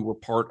they knew were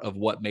part of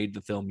what made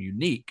the film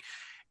unique.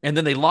 And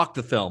then they locked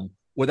the film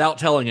without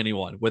telling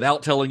anyone,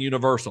 without telling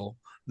Universal.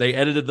 They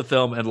edited the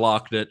film and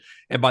locked it.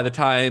 And by the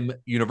time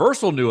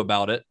Universal knew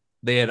about it,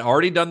 they had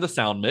already done the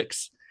sound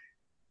mix.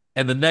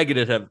 And the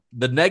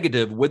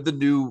negative with the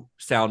new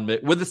sound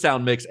mix, with the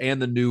sound mix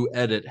and the new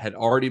edit had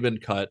already been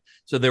cut,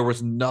 so there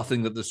was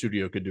nothing that the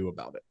studio could do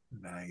about it.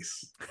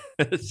 Nice.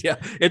 Yeah,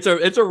 it's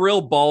a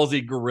real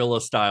ballsy guerrilla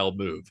style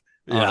move,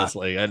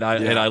 honestly, and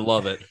I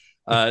love it.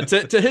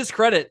 To his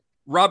credit,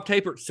 Rob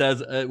Tapert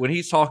says when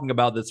he's talking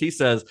about this, he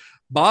says,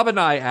 Bob and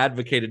I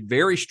advocated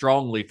very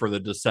strongly for the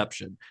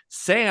deception.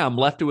 Sam,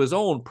 left to his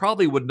own,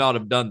 probably would not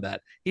have done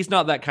that. He's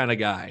not that kind of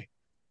guy,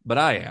 but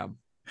I am.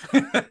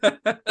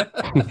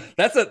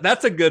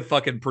 That's a good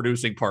fucking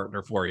producing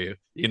partner for you,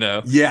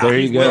 Yeah, there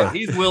you go.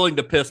 He's willing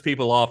to piss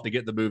people off to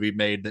get the movie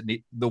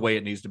made the way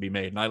it needs to be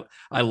made, and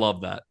I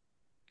love that.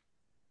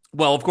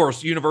 Well, of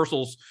course,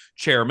 Universal's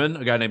chairman,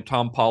 a guy named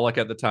Tom Pollock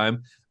at the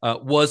time,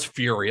 was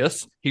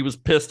furious. He was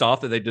pissed off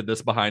that they did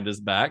this behind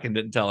his back and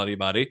didn't tell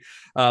anybody.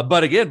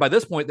 But again, by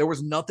this point, there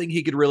was nothing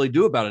he could really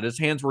do about it. His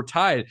hands were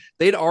tied.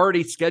 They'd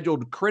already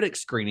scheduled critic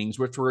screenings,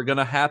 which were going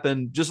to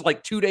happen just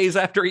like 2 days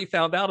after he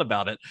found out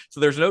about it. So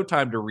there's no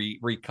time to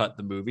recut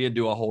the movie and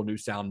do a whole new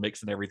sound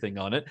mix and everything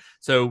on it.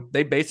 So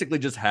they basically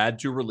just had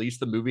to release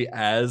the movie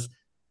as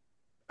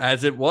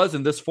it was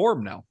in this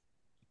form now.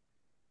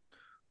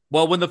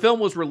 Well, when the film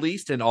was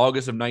released in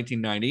August of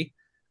 1990,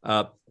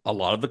 a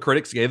lot of the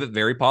critics gave it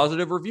very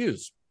positive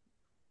reviews.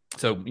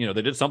 So,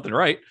 they did something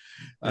right.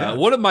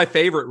 One of my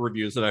favorite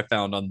reviews that I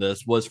found on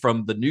this was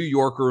from the New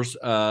Yorker's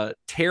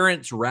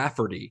Terrence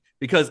Rafferty,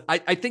 because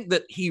I think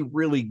that he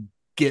really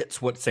gets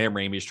what Sam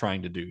Raimi is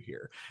trying to do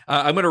here.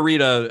 I'm going to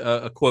read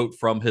a quote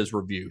from his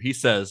review. He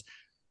says,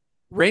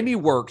 Raimi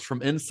works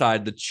from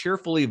inside the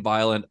cheerfully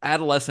violent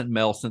adolescent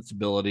male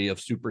sensibility of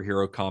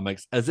superhero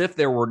comics as if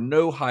there were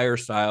no higher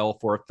style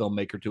for a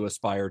filmmaker to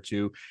aspire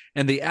to,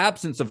 and the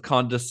absence of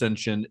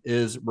condescension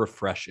is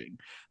refreshing.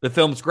 The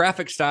film's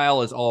graphic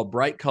style is all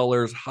bright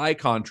colors, high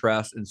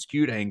contrast, and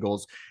skewed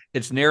angles.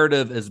 Its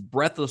narrative is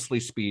breathlessly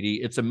speedy.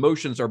 Its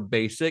emotions are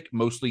basic,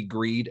 mostly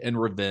greed and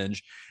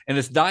revenge. And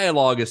its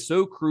dialogue is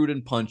so crude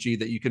and punchy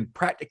that you can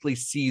practically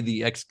see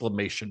the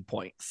exclamation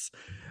points.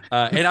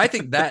 And I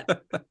think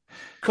that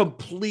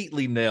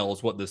completely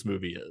nails what this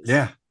movie is.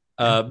 Yeah.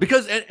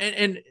 Because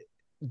and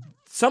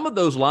some of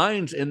those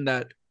lines in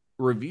that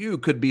review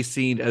could be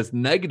seen as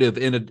negative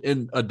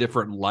in a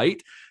different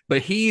light,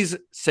 but he's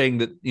saying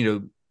that,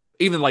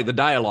 even like the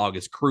dialogue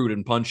is crude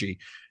and punchy.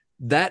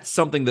 That's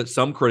something that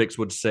some critics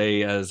would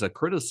say as a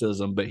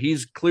criticism, but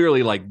he's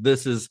clearly like,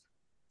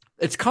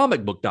 it's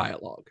comic book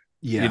dialogue.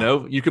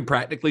 Yeah. You could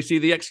practically see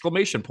the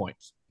exclamation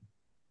points.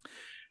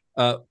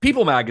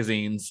 People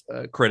Magazine's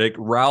critic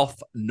Ralph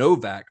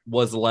Novak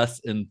was less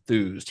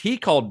enthused. He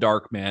called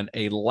Darkman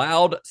a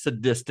loud,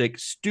 sadistic,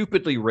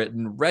 stupidly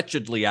written,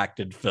 wretchedly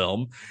acted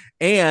film,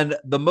 and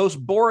the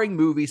most boring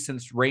movie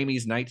since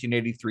Raimi's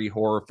 1983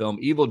 horror film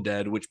Evil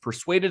Dead, which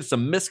persuaded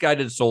some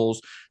misguided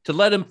souls to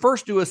let him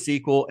first do a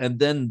sequel and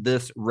then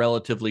this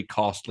relatively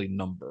costly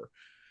number.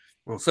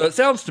 So it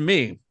sounds to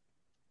me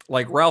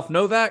like Ralph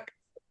Novak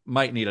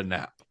might need a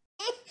nap.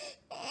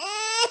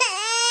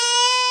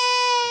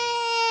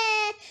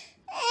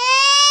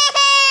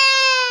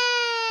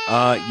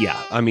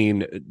 Yeah, I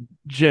mean,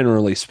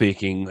 generally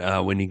speaking,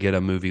 when you get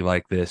a movie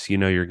like this,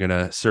 you're going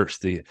to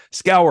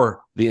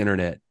scour the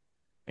internet,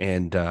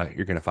 and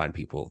you're going to find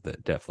people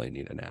that definitely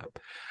need a nap.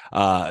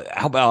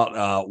 How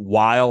about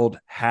Wild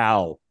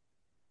Hal,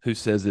 who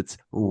says it's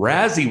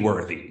Razzie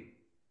worthy?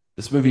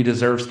 This movie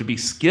deserves to be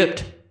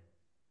skipped.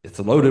 It's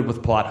loaded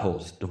with plot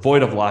holes,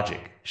 devoid of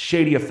logic,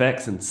 shady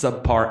effects, and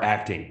subpar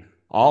acting.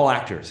 All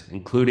actors,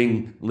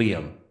 including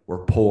Liam,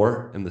 were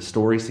poor, and the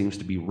story seems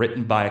to be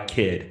written by a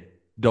kid.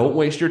 Don't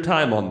waste your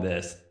time on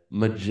this.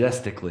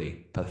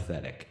 Majestically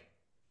pathetic.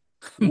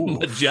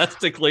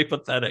 Majestically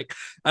pathetic.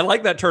 I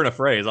like that turn of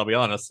phrase, I'll be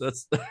honest.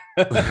 That's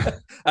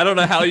I don't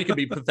know how you can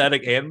be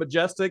pathetic and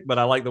majestic, but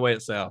I like the way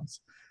it sounds.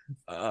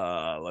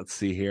 Let's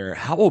see here.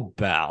 How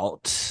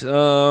about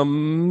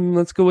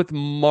let's go with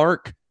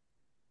Mark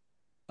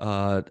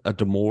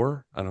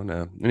Damore. I don't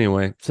know.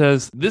 Anyway,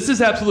 says this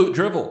is absolute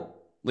drivel.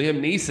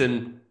 Liam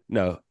Neeson.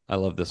 No, I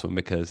love this one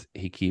because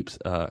he keeps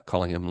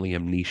calling him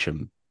Liam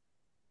Neeson.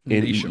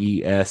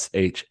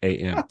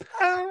 Neesham.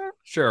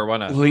 Sure, why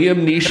not?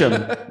 Liam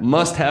Neeson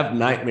must have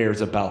nightmares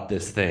about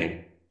this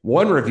thing.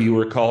 One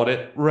reviewer called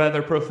it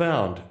rather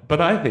profound, but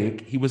I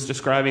think he was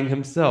describing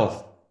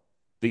himself.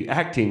 The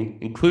acting,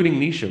 including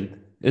Neesham,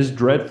 is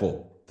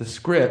dreadful. The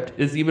script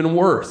is even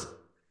worse.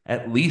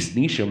 At least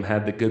Neesham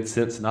had the good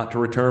sense not to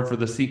return for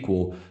the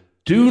sequel.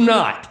 Do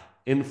not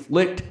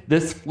inflict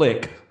this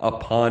flick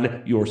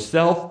upon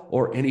yourself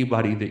or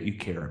anybody that you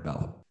care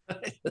about.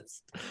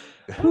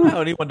 I don't know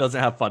how anyone doesn't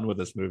have fun with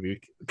this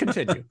movie.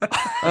 Continue.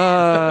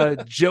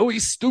 Joey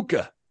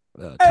Stuka.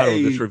 Title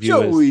of this review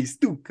Joey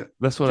Stuka.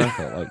 That's what I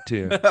felt like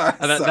too.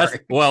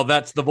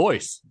 That's the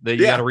voice that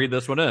you got to read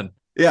this one in.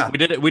 Yeah,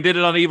 we did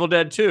it on Evil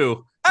Dead 2.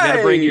 You got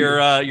to bring your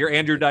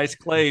Andrew Dice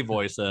Clay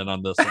voice in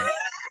on this one.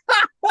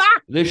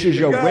 This is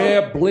a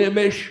rare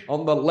blemish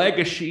on the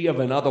legacy of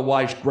an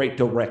otherwise great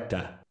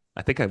director.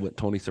 I think I went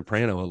Tony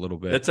Soprano a little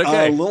bit. It's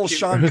okay. A little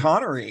Sean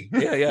Connery.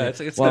 Yeah.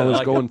 It's well, I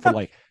was going for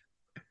like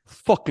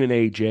fucking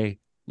AJ.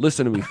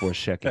 Listen to me for a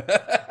second.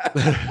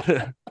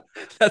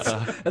 That's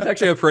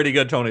actually a pretty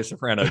good Tony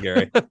Soprano,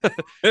 Gary.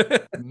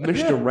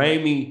 Mr.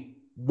 Raimi,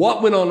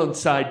 what went on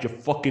inside your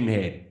fucking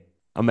head?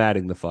 I'm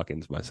adding the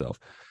fuckings myself.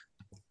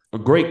 A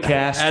great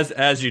cast.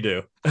 As you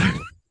do.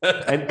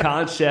 And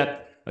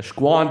concept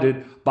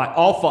squandered by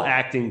awful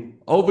acting,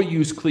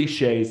 overused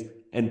cliches,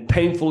 and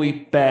painfully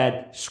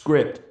bad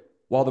script,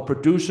 while the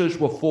producers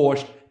were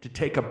forced to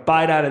take a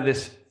bite out of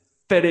this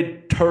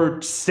fetid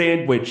turd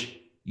sandwich.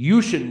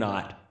 You should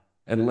not,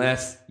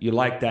 unless you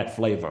like that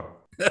flavor.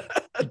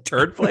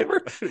 Turd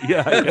flavor?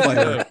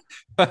 Yeah.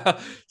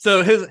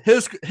 So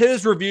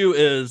his review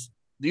is,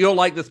 you'll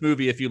like this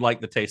movie if you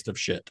like the taste of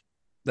shit.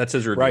 That's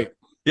his review. Right.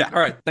 Yeah. All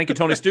right. Thank you,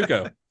 Tony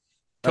Stuco.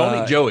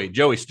 Joey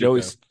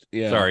Stuco.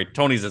 Sorry,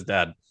 Tony's his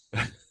dad.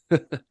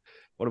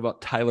 What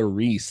about Tyler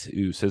Reese,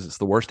 who says it's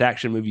the worst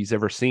action movie he's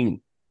ever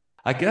seen?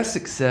 I guess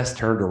success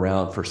turned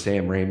around for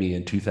Sam Raimi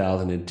in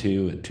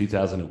 2002 and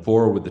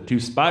 2004 with the two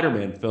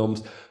Spider-Man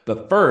films.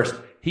 But first,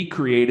 he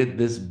created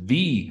this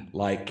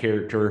V-like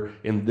character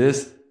in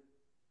this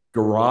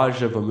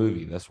garage of a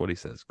movie. That's what he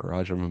says,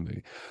 garage of a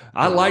movie.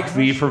 I like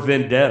V for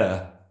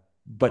Vendetta,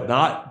 but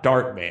not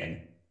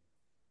Darkman.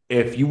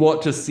 If you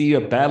want to see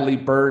a badly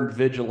burned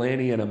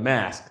vigilante in a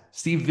mask,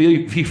 see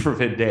V for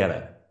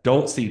Vendetta.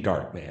 Don't see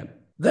Darkman.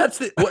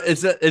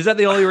 Is that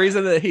the only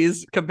reason that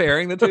he's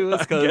comparing the two?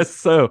 I guess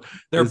so.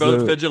 They're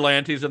both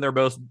vigilantes and they're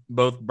both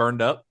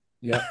burned up.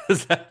 Yeah.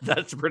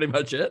 That's pretty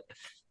much it.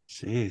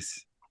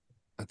 Jeez.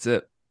 That's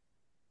it.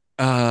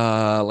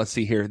 Let's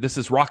see here. This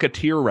is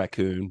Rocketeer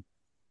Raccoon.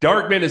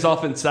 Darkman is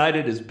often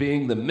cited as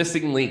being the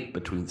missing link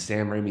between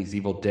Sam Raimi's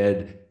Evil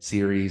Dead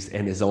series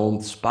and his own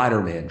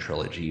Spider-Man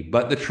trilogy.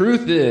 But the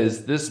truth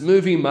is, this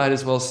movie might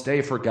as well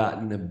stay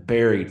forgotten and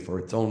buried for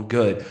its own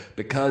good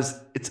because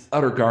it's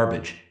utter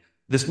garbage.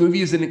 This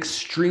movie is an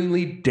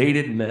extremely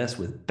dated mess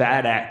with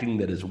bad acting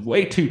that is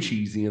way too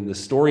cheesy, and the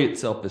story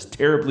itself is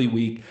terribly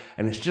weak,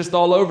 and it's just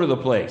all over the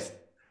place.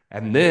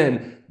 And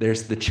then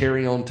there's the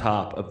cherry on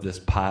top of this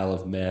pile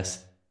of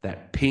mess,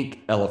 that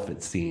pink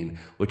elephant scene,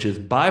 which is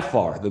by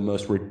far the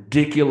most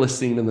ridiculous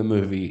scene in the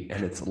movie,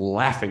 and it's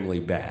laughingly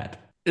bad.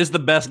 is the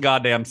best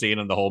goddamn scene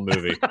in the whole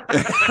movie.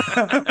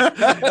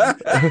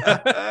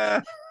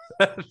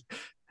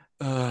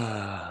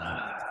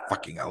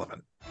 Fucking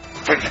elephant.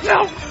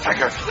 No, take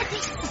it.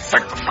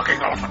 Take the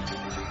fucking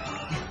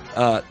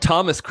elephant.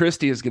 Thomas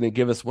Christie is going to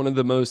give us one of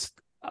the most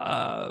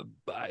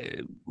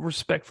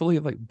respectfully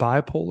like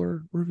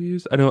bipolar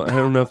reviews. I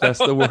don't know if that's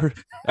the word.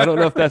 I don't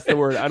know if that's the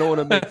word. I don't want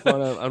to make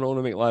fun of. I don't want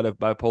to make light of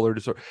bipolar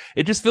disorder.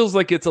 It just feels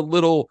like it's a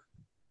little.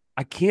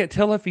 I can't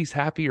tell if he's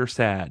happy or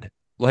sad.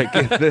 Like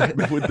with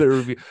the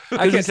review,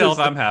 I can tell if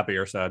I'm happy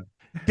or sad.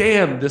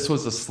 Damn, this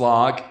was a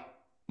slog.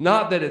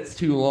 Not that it's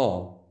too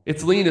long.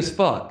 It's lean as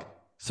fuck.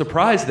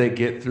 Surprised they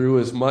get through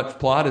as much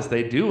plot as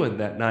they do in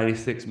that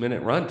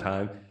 96-minute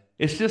runtime.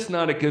 It's just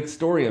not a good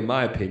story, in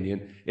my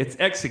opinion. It's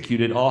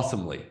executed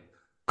awesomely.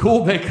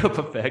 Cool makeup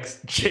effects,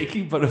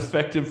 shaky but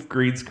effective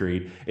green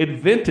screen,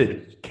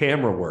 invented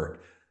camera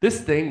work. This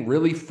thing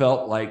really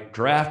felt like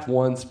Draft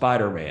 1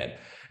 Spider-Man,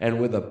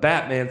 and with a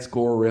Batman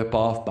score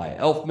ripoff by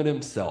Elfman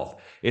himself.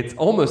 It's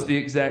almost the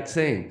exact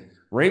same.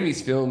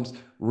 Raimi's films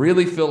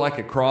really feel like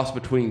a cross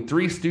between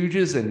Three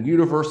Stooges and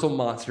Universal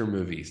monster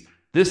movies.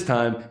 This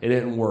time, it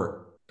didn't work.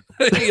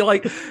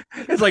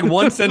 It's like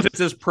one sentence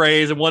is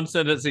praise and one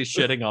sentence is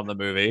shitting on the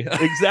movie.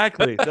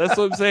 Exactly. That's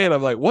what I'm saying.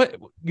 I'm like, what?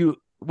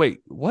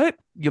 What?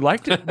 You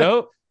liked it?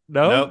 No,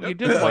 Nope. You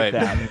didn't like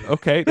that.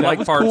 Okay. That like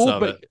was parts cool, of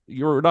but it.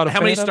 you were not a How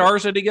fan many of it?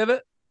 stars did he give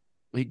it?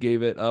 He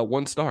gave it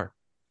 1 star.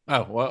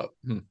 Oh, well,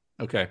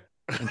 okay.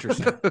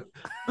 Interesting.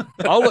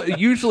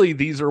 Usually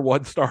these are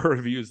 1-star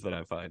reviews that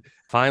I find.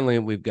 Finally,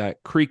 we've got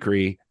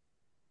Creekery,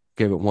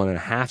 gave it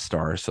 1.5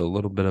 stars, so a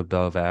little bit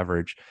above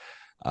average,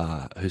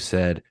 who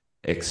said,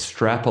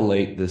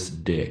 extrapolate this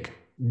dick.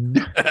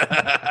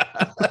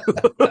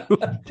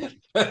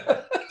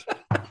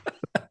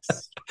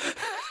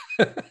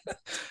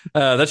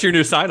 That's your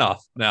new sign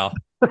off now.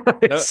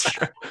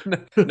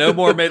 No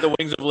more May the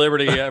Wings of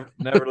Liberty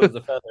never lose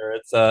a feather.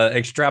 It's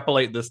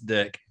extrapolate this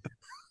dick.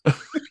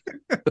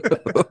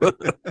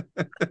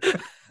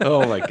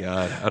 Oh my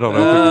God. I don't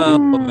know. Oh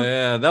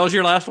man. That was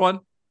your last one?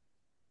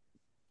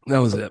 That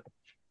was it.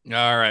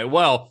 All right.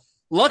 Well,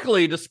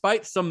 luckily,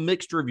 despite some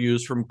mixed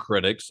reviews from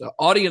critics,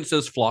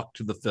 audiences flocked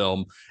to the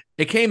film.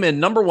 It came in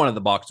number 1 at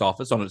the box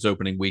office on its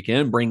opening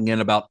weekend, bringing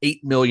in about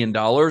 $8 million,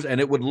 and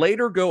it would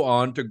later go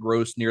on to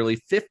gross nearly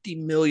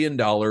 $50 million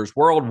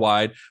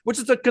worldwide, which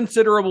is a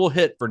considerable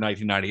hit for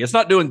 1990. It's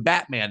not doing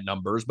Batman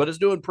numbers, but it's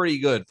doing pretty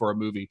good for a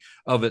movie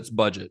of its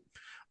budget.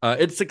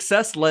 Its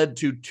success led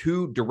to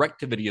 2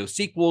 direct-to-video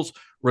sequels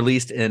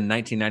released in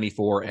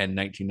 1994 and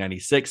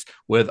 1996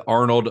 with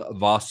Arnold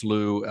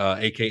Vosloo,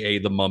 a.k.a.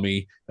 The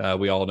Mummy.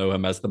 We all know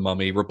him as The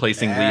Mummy,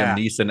 replacing Liam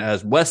Neeson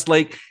as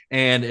Westlake.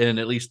 And in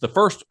at least the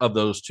first of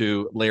those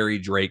 2, Larry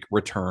Drake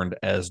returned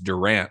as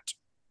Durant.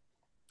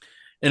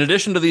 In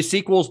addition to these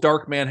sequels,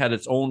 Darkman had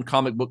its own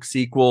comic book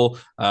sequel.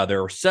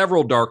 There are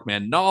several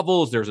Darkman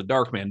novels. There's a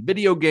Darkman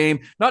video game,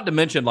 not to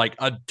mention like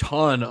a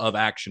ton of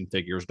action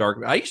figures.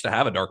 I used to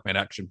have a Darkman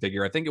action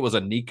figure. I think it was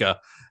a NECA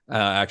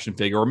action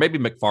figure, or maybe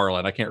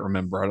McFarlane. I can't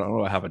remember. I don't know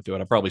what happened to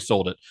it. I probably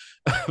sold it.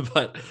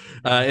 But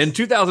in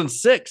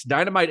 2006,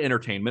 Dynamite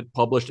Entertainment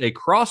published a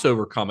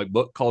crossover comic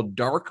book called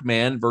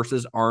Darkman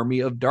versus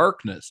Army of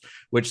Darkness,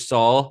 which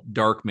saw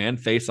Darkman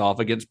face off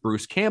against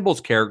Bruce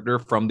Campbell's character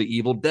from the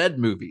Evil Dead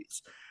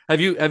movies.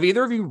 Have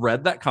either of you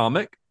read that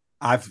comic?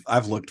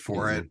 I've looked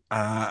for it.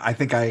 I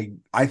think I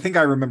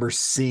remember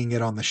seeing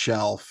it on the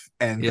shelf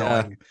and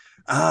going,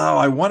 "Oh,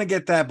 I want to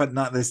get that, but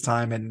not this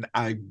time." And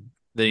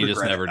then you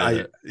just never did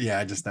it. Yeah,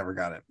 I just never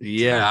got it.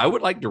 Yeah, I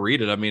would like to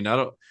read it. I mean,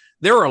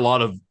 there are a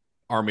lot of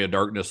Army of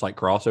Darkness like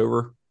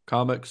crossover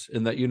comics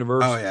in that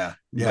universe. Oh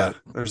yeah,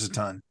 there's a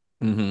ton.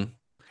 Mm-hmm.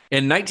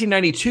 In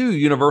 1992,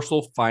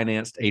 Universal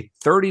financed a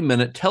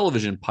 30-minute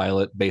television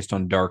pilot based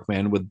on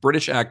Darkman with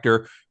British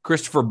actor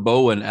Christopher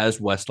Bowen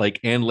as Westlake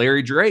and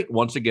Larry Drake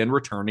once again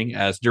returning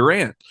as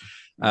Durant.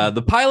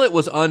 The pilot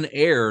was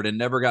unaired and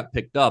never got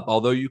picked up,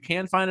 although you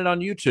can find it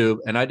on YouTube,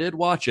 and I did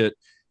watch it,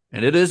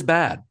 and it is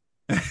bad.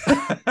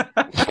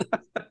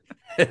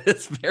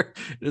 It's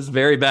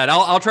very bad.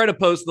 I'll try to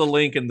post the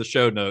link in the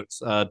show notes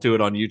to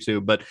it on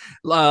YouTube. But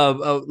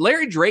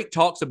Larry Drake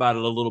talks about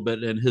it a little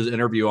bit in his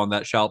interview on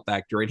that Shout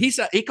Factory,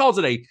 and he calls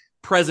it a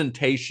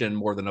presentation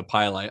more than a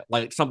pilot,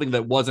 like something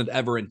that wasn't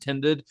ever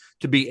intended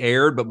to be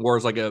aired, but more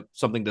as like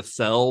something to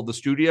sell the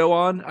studio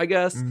on, I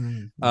guess.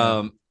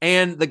 Mm-hmm.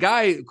 And the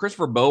guy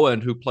Christopher Bowen,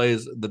 who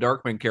plays the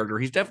Darkman character,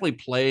 he's definitely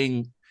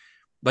playing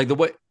like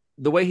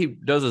the way he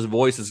does his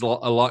voice is a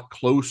lot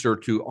closer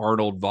to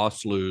Arnold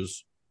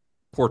Vosloo's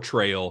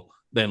portrayal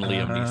than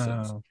Liam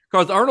Neeson's,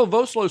 because Arnold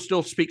Vosloo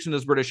still speaks in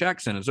his British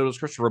accent, and so does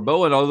Christopher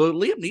Bowen, although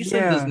Liam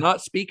Neeson does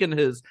not speak in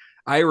his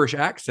Irish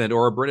accent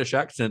or a British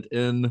accent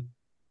in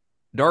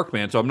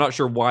Darkman, so I'm not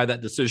sure why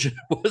that decision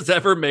was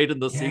ever made in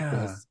the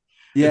sequels.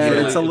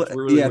 It's a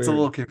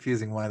little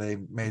confusing why they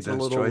made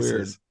those choices.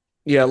 Weird.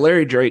 Yeah,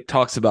 Larry Drake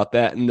talks about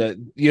that,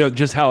 and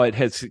just how it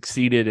has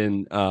succeeded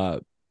in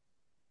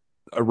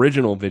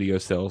original video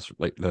sales,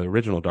 like the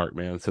original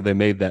Darkman. So they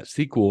made that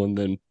sequel, and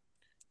then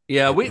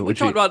Yeah, we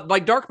talked about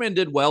like Darkman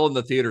did well in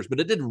the theaters, but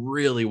it did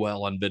really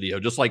well on video,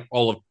 just like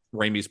all of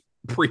Raimi's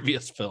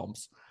previous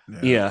films.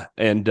 Yeah,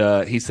 and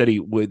he said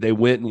they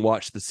went and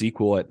watched the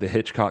sequel at the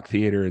Hitchcock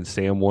Theater, and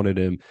Sam wanted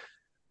him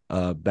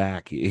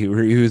back. He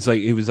was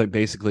like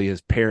basically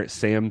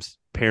Sam's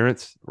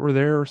parents were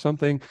there or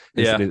something.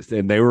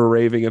 And they were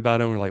raving about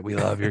him. We're like, we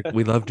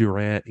love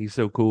Durant. He's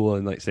so cool.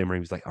 And like Sam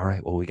Raimi's like, all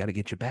right, well, we got to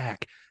get you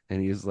back.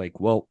 And he's like,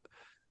 well,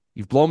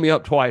 you've blown me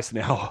up twice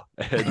now.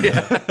 And,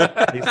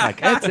 he's like,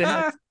 that's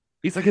it.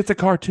 He's like, it's a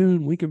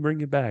cartoon. We can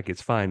bring you back.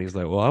 It's fine. He's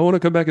like, well, I want to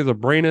come back as a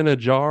brain in a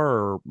jar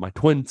or my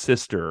twin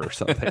sister or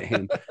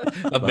something.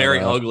 Very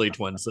ugly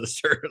twin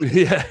sister.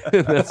 Yeah.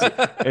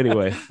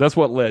 Anyway, that's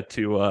what led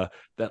to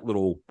that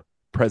little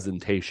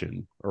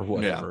presentation or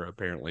whatever.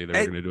 Apparently,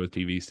 they're going to do a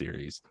TV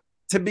series.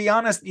 To be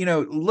honest,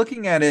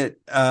 looking at it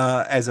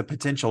as a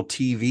potential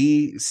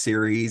TV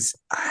series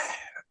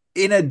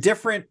in a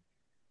different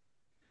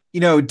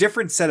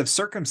set of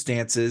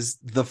circumstances,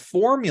 the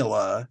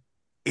formula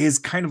is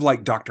kind of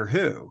like Doctor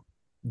Who.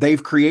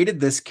 They've created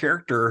this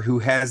character who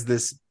has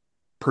this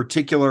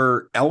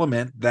particular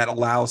element that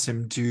allows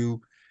him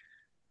to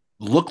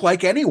look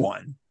like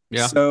anyone.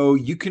 Yeah. So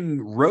you can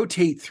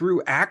rotate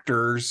through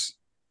actors,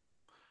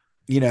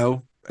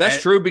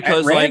 That's true,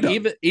 because like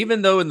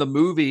even though in the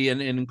movie and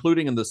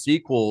including in the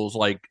sequels,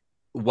 like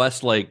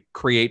Westlake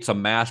creates a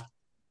mask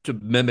to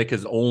mimic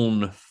his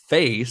own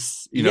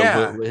face,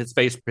 his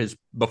face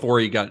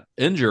before he got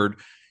injured.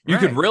 You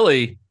could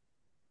really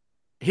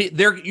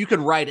you could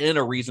write in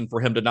a reason for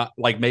him to not,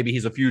 like, maybe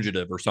he's a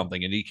fugitive or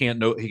something and he can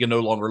no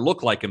longer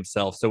look like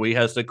himself, so he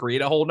has to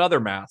create a whole nother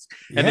mask,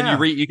 and then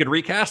you could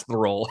recast the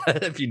role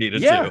if you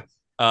needed to.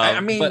 I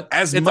mean, but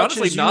as it's much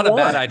honestly as not you a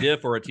bad want. idea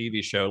for a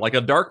TV show. Like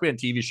a Darkman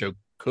TV show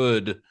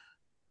could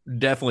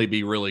definitely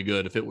be really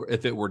good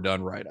if it were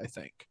done right, I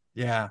think.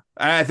 Yeah,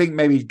 I think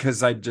maybe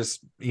because I just,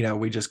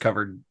 we just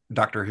covered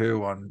Doctor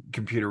Who on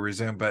Computer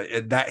Resume,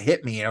 but that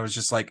hit me, and I was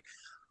just like,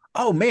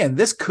 oh man,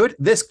 this could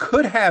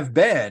have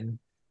been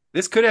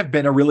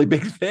a really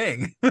big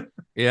thing.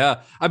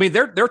 Yeah, I mean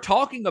they're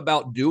talking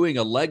about doing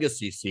a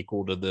legacy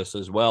sequel to this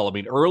as well. I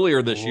mean,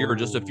 earlier this year,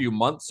 just a few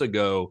months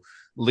ago,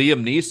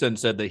 Liam Neeson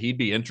said that he'd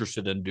be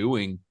interested in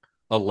doing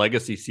a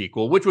legacy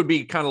sequel, which would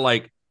be kind of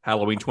like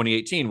Halloween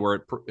 2018,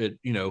 where it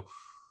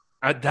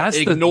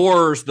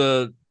ignores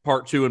the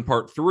part 2 and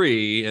part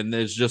 3, and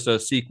there's just a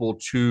sequel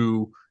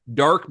to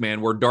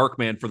Darkman, where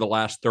Darkman for the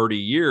last 30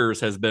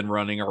 years has been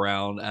running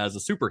around as a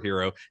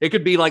superhero. It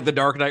could be like the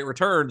Dark Knight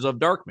Returns of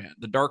Darkman.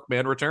 The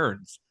Darkman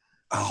Returns.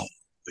 Oh,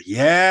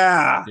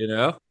 yeah.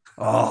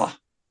 Oh,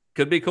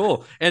 could be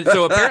cool. And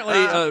so apparently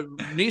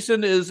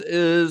Neeson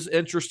is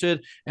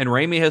interested, and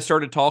Raimi has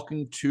started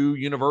talking to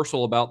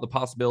Universal about the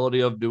possibility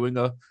of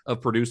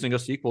producing a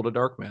sequel to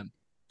Darkman.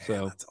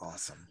 So that's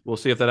awesome. We'll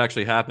see if that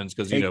actually happens,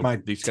 because these my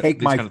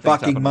kind of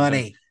fucking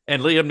money.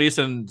 And Liam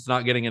Neeson's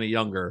not getting any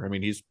younger. I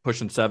mean, he's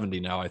pushing 70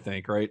 now, I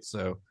think, right?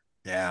 So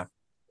yeah.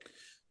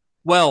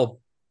 Well,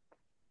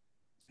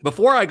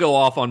 before I go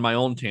off on my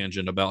own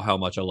tangent about how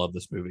much I love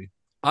this movie,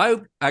 I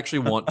actually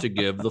want to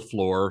give the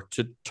floor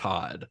to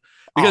Todd.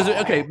 Because,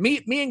 okay,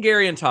 me and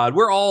Gary and Todd,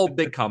 we're all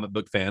big comic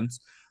book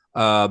fans.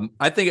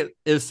 I think it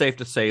is safe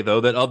to say,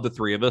 though, that of the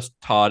three of us,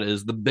 Todd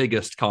is the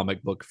biggest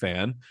comic book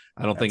fan.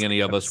 I don't think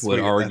any of us would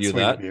argue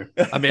that.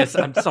 I mean, it's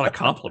not a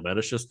compliment.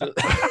 It's just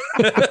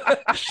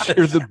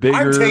you're the bigger.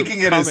 I'm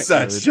taking it as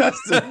such,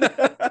 Justin.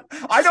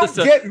 I don't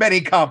get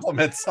many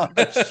compliments on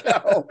the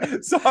show,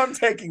 so I'm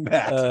taking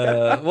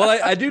that. Well,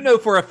 I do know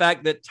for a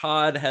fact that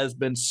Todd has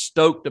been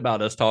stoked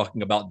about us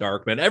talking about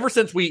Darkman ever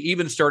since we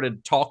even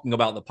started talking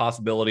about the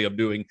possibility of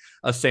doing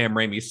a Sam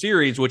Raimi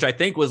series, which I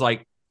think was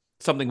like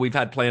something we've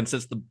had planned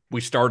since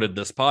we started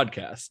this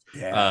podcast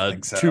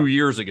 2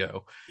 years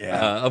ago.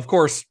 Of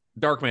course,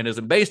 Darkman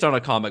isn't based on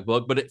a comic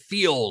book, but it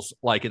feels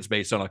like it's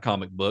based on a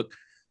comic book.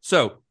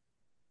 So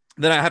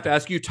then I have to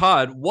ask you,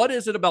 Todd, what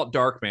is it about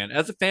Darkman,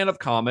 as a fan of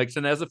comics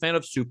and as a fan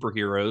of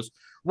superheroes?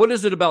 What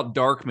is it about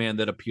Darkman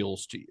that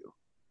appeals to you?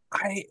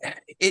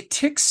 It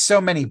ticks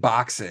so many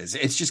boxes.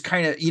 It's just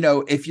kind of,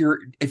 if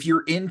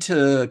you're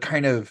into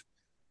kind of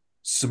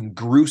some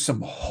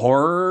gruesome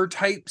horror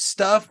type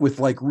stuff with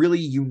like really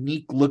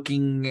unique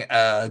looking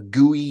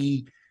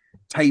gooey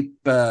type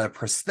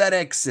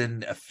prosthetics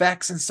and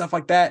effects and stuff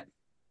like that,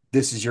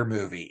 this is your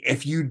movie.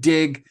 If you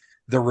dig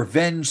the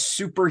revenge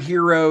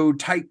superhero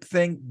type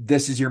thing,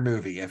 this is your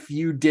movie. If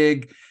you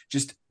dig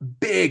just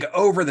big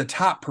over the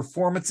top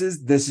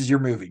performances, this is your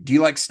movie. Do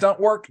you like stunt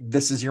work?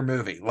 This is your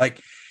movie.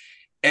 Like,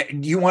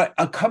 you want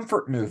a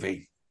comfort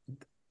movie?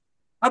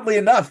 Oddly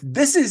enough,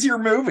 this is your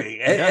movie.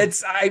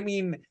 It's, I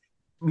mean,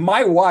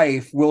 my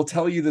wife will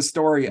tell you the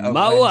story of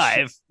my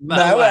wife.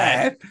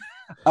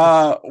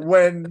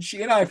 When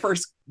she and I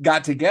first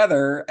got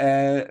together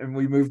and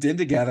we moved in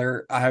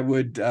together,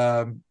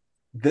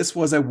 this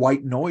was a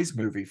white noise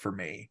movie for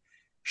me.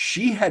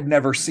 She had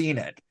never seen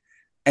it.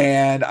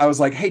 And I was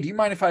like, hey, do you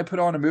mind if I put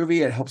on a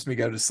movie? It helps me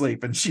go to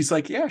sleep. And she's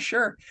like, yeah,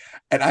 sure.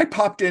 And I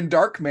popped in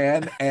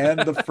Darkman, and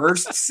the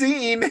first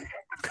scene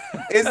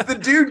is the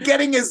dude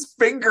getting his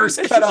fingers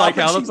She's cut off. like,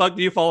 and how the she's- fuck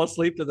do you fall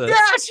asleep to this?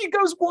 Yeah, she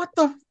goes, what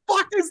the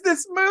fuck is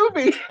this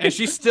movie? And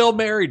she still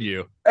married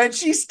you. And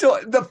she still,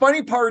 the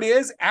funny part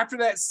is, after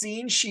that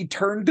scene, she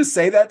turned to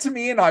say that to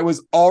me, and I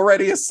was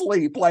already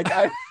asleep. Like,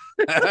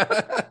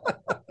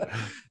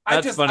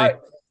 That's funny.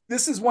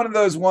 This is one of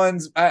those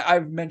ones,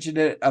 I've mentioned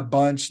it a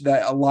bunch,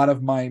 that a lot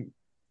of my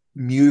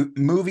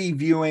movie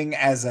viewing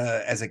as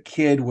a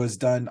kid was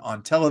done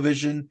on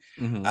television.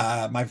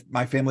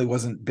 My family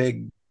wasn't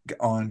big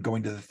on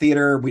going to the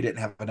theater. We didn't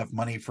have enough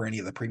money for any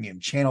of the premium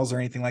channels or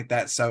anything like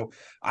that. So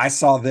I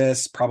saw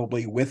this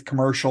probably with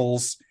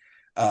commercials,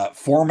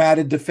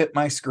 formatted to fit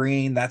my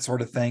screen, that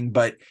sort of thing.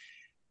 But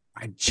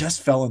I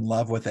just fell in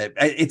love with it.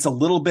 It's a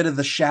little bit of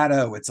The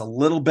Shadow. It's a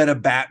little bit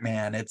of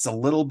Batman. It's a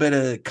little bit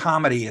of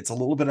comedy. It's a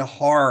little bit of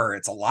horror.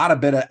 It's a lot of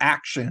bit of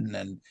action.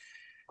 And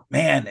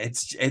man,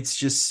 it's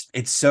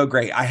so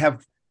great. I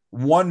have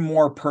one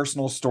more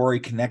personal story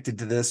connected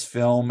to this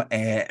film.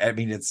 And I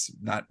mean, it's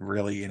not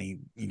really any,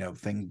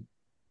 thing,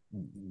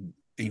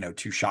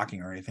 too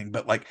shocking or anything,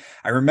 but like,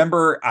 I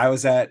remember I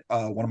was at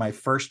one of my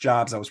first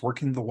jobs. I was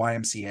working at the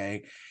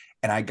YMCA,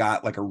 and I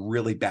got like a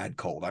really bad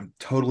cold. I'm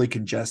totally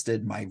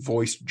congested. My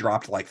voice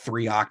dropped like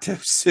 3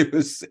 octaves. It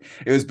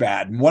was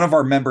bad. And one of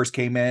our members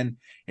came in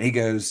and he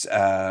goes,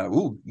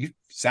 ooh, you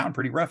sound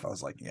pretty rough. I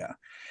was like, yeah.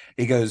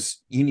 He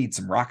goes, you need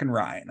some Rock and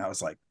Rye. And I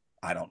was like,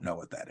 I don't know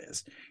what that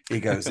is. He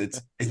goes,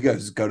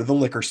 go to the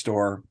liquor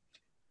store,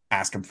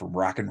 ask him for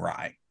Rock and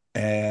Rye.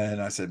 And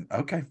I said,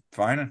 okay,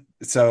 fine.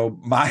 So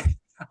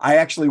I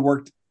actually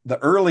worked the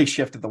early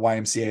shift at the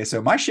YMCA.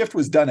 So my shift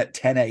was done at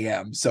 10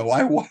 a.m. So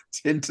I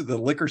walked into the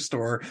liquor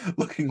store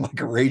looking like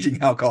a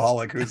raging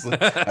alcoholic who's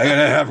like, I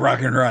gotta have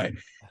Rock and Rye.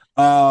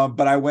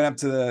 But I went up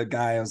to the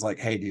guy. I was like,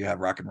 hey, do you have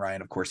Rock and Rye?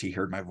 And of course he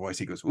heard my voice.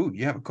 He goes, ooh,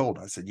 you have a cold?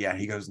 I said, yeah.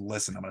 He goes,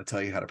 listen, I'm going to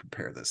tell you how to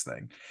prepare this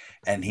thing.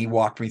 And he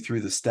walked me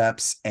through the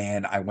steps,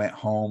 and I went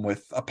home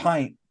with a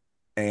pint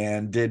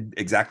and did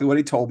exactly what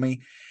he told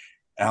me.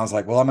 And I was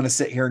like, well, I'm going to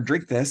sit here and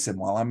drink this. And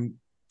while I'm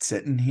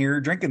sitting here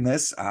drinking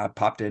this, I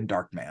popped in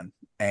Darkman.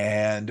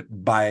 And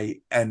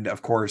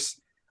of course,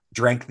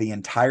 drank the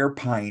entire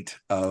pint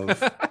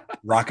of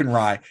Rock and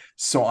Rye.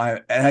 So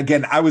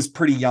I was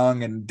pretty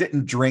young and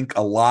didn't drink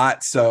a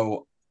lot.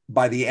 So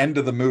by the end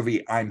of the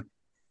movie, I'm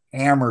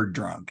hammered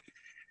drunk.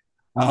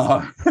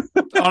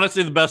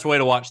 Honestly, the best way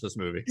to watch this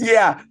movie.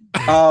 Yeah.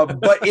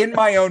 But in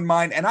my own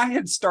mind, and I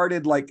had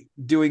started like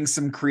doing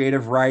some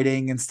creative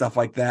writing and stuff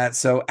like that.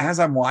 So as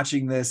I'm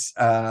watching this,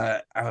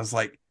 I was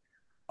like,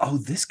 oh,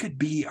 this could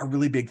be a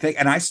really big thing.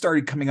 And I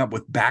started coming up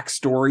with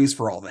backstories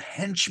for all the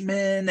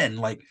henchmen and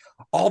like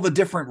all the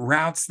different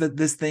routes that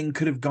this thing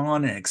could have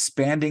gone, and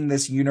expanding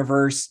this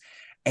universe.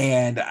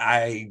 And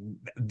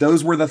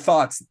those were the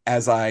thoughts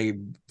as I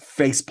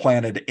face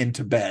planted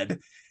into bed,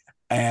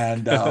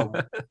 and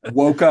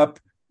woke up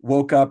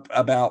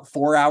about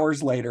 4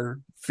 hours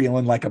later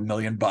feeling like $1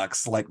 million.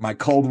 Like my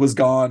cold was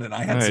gone, and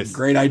I had some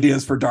great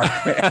ideas for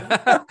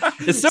Darkman.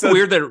 It's so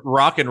weird that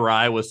Rock and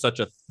Rye was such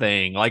a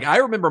thing. Like, I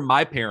remember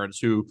my parents,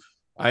 who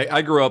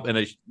I grew up in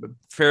a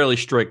fairly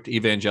strict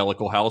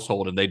evangelical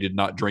household, and they did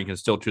not drink, and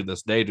still to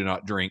this day do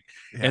not drink.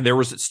 Yeah. And there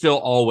was still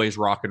always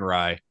Rock and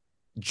Rye,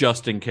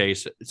 just in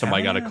case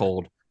somebody got a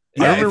cold.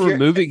 Yeah, I remember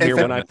moving here.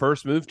 When I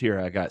first moved here,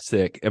 I got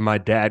sick, and my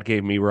dad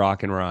gave me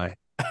Rock and Rye.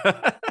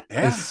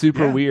 It's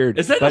super weird.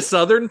 Is that a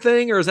Southern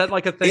thing, or is that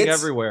like a thing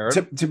everywhere?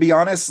 To be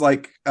honest,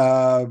 like,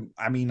 I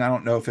mean, I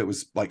don't know if it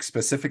was like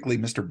specifically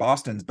Mr.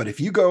 Boston's, but if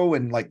you go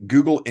and like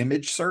Google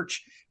image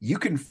search, you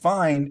can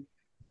find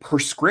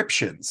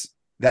prescriptions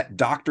that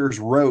doctors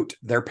wrote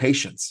their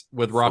patients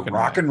with Rock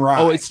and Rye.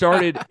 Oh, it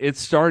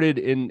started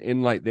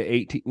in like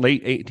the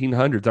late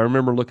 1800s. I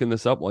remember looking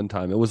this up one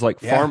time. It was like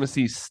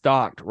pharmacies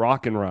stocked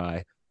Rock and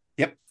Rye.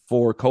 Yep.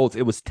 For colds.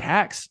 It was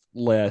taxed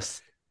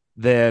less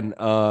than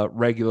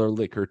regular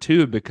liquor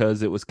too,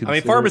 because it was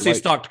considered, pharmacies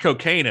stocked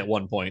cocaine at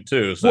one point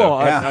too. So. Well,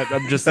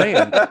 I'm just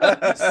saying.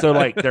 So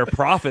like their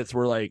profits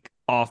were like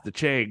off the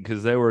chain,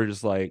 because they were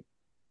just like,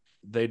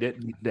 they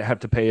didn't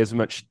have to pay as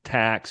much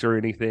tax or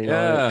anything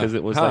because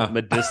it was like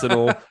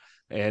medicinal.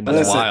 And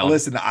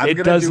listen, I'm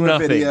going to do a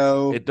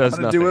video. It does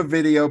nothing. Do a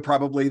video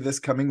probably this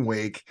coming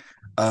week.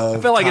 I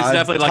feel like it's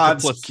definitely like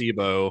a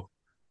placebo.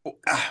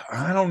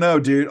 I don't know,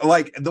 dude.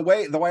 Like the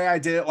way I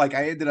did it, like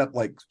I ended up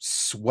like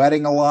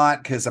sweating a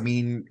lot, because I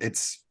mean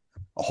it's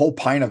a whole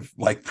pint of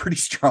like pretty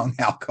strong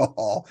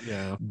alcohol.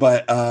 Yeah.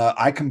 But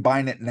I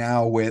combine it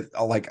now with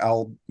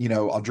I'll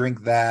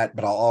drink that,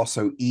 but I'll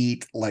also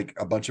eat like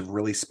a bunch of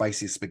really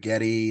spicy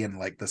spaghetti, and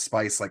like the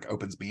spice like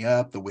opens me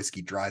up, the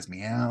whiskey dries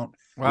me out.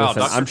 Wow,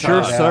 listen, I'm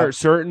sure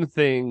certain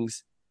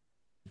things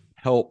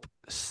help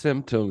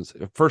symptoms.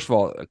 First of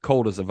all, a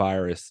cold is a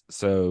virus,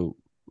 so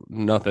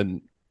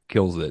nothing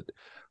kills it.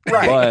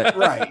 Right,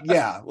 right,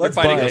 yeah. Let's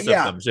fighting but- those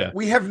symptoms. Yeah.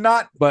 We have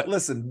not, But-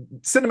 listen,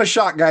 Cinema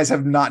Shock guys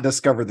have not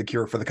discovered the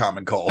cure for the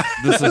common cold.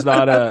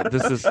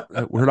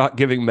 We're not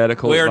giving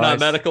medical We are advice. not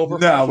medical No,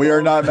 professionals. we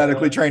are not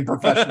medically trained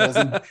professionals,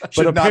 and But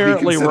should not be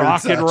apparently considered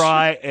rock and such.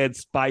 rye and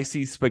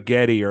spicy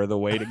spaghetti are the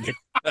way to get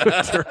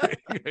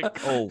during a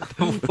cold.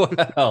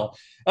 Well,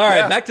 all right,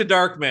 Yeah. back to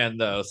Darkman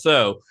though.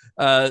 So,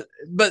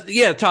 but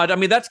yeah, Todd, I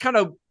mean, that's kind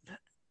of,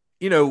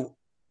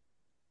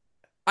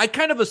 I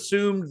kind of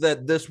assumed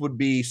that this would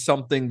be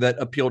something that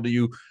appealed to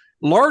you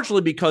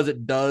largely because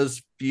it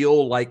does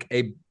feel like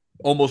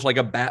almost like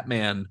a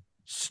Batman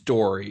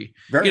story.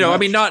 Very I much.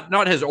 mean,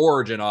 not his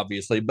origin,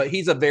 obviously, but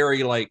he's a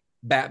very like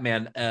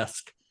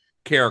Batman-esque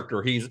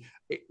character. He's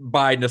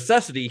by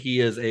necessity, he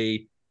is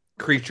a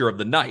creature of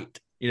the night.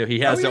 He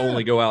has Oh, to yeah.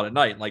 only go out at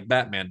night like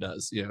Batman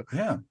does,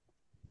 Yeah.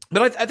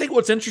 But I think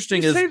what's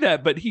interesting You is say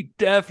that, but he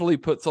definitely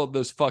puts on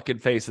those fucking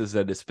faces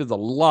and spends a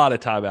lot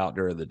of time out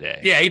during the day.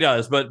 yeah, he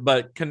does, but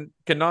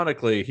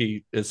canonically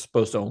he is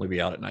supposed to only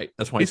be out at night.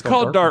 That's why He's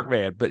called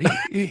Darkman, but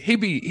he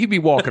be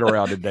walking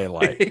around in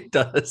daylight. He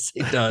does.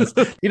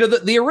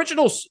 The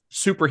original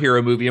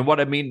superhero movie, and what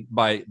I mean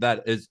by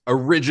that is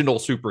original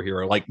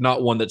superhero, like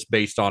not one that's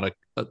based on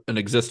an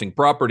existing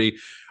property,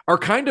 are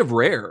kind of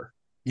rare.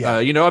 Yeah.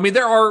 I mean,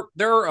 there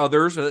are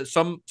others.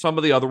 Some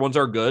of the other ones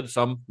are good,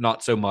 some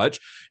not so much.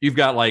 You've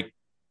got like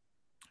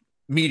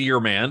Meteor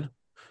Man,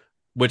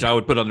 which I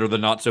would put under the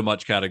not so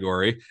much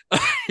category.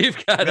 You've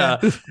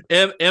got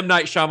M.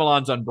 Night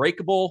Shyamalan's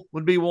Unbreakable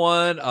would be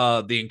one.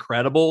 The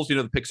Incredibles,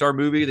 the Pixar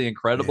movie, The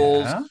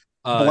Incredibles.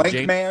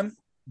 Yeah.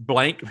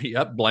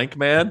 Blank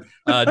Man.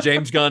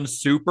 James Gunn's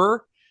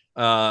Super.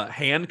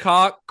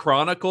 Hancock,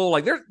 Chronicle.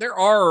 Like there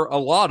are a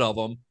lot of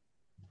them,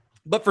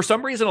 but for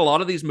some reason, a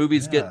lot of these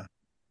movies get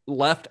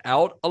left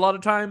out a lot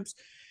of times.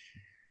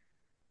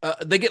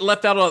 They get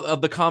left out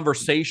of the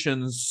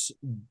conversations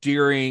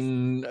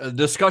during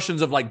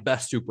discussions of like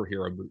best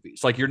superhero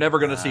movies. Like you're never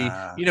going to see,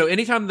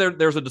 anytime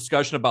there's a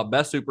discussion about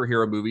best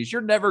superhero movies,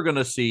 you're never going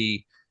to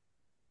see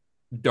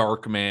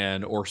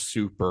Darkman or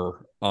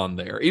Super on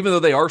there, even though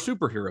they are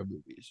superhero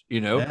movies,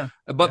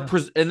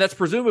 and that's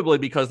presumably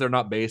because they're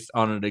not based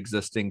on an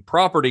existing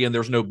property and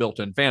there's no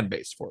built-in fan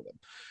base for them.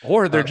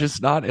 Or they're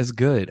just not as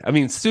good. I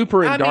mean,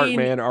 Super and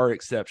Darkman are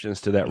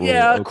exceptions to that rule.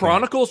 Yeah, Okay.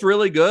 Chronicle's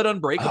really good.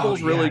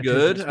 Unbreakable's really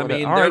good. I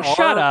mean, all right,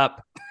 shut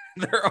up.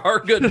 There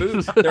are good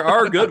movies. There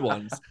are good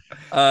ones,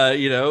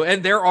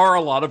 and there are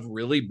a lot of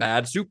really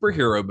bad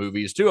superhero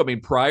movies too. I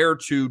mean, prior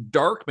to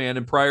Darkman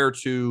and prior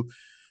to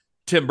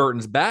Tim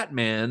Burton's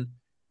Batman,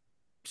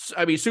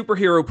 I mean,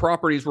 superhero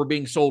properties were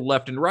being sold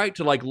left and right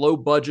to like low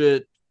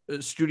budget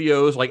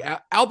studios. Like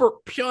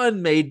Albert Pyun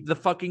made the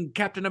fucking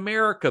Captain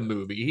America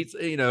movie. He's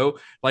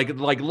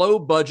like low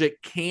budget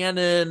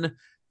canon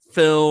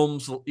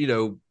films.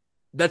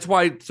 That's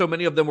why so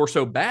many of them were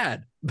so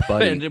bad.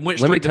 Buddy, And it went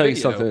let me straight to tell you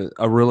video. something.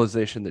 A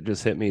realization that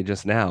just hit me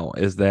just now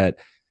is that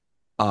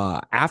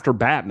after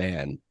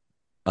Batman,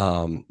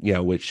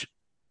 which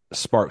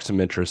sparked some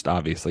interest.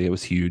 Obviously, it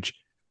was huge.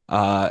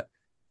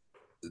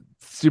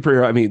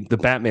 Superhero. I mean, the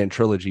Batman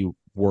trilogy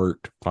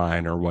worked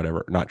fine, or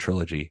whatever. Not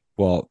trilogy.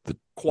 Well, the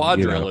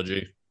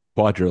Quadrilogy.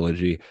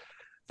 Quadrilogy.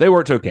 They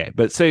worked okay,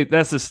 but say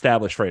that's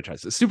established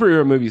franchise. The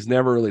superhero movies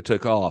never really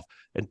took off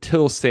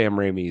until Sam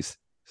Raimi's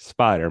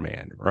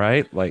Spider-Man,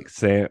 right? Like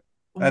Sam.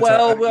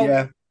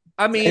 Yeah.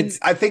 I mean,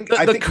 I think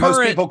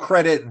most people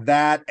credit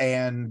that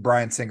and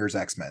Bryan Singer's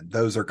X-Men.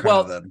 Those are kind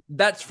of the.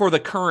 That's for the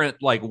current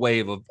like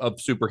wave of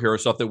superhero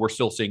stuff that we're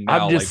still seeing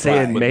now. I'm just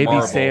saying, with maybe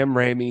Marvel. Sam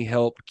Raimi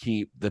helped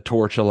keep the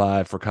torch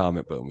alive for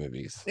comic book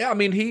movies. Yeah, I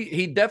mean,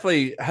 he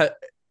definitely. I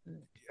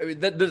mean,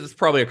 this is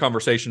probably a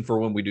conversation for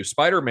when we do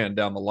Spider-Man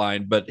down the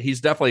line, but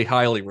he's definitely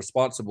highly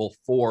responsible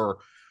for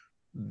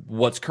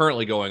what's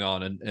currently going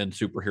on in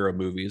superhero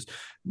movies.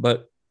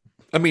 But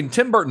I mean,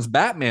 Tim Burton's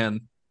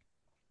Batman,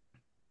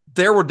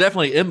 there were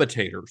definitely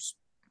imitators,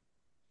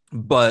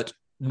 but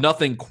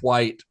nothing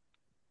else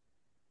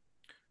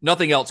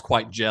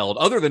quite gelled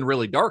other than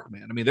really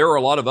Darkman. I mean, there are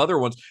a lot of other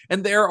ones,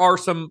 and there are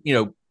some,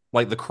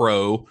 like The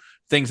Crow,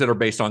 things that are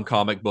based on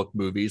comic book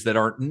movies that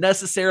aren't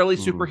necessarily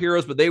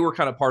superheroes, but they were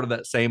kind of part of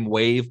that same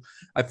wave,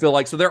 I feel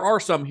like. So there are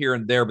some here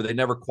and there, but they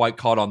never quite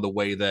caught on the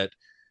way that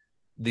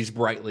these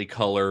brightly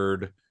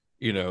colored,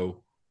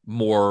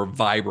 more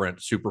vibrant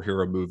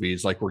superhero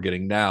movies like we're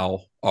getting now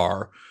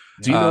are.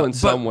 Do you know in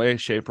some way,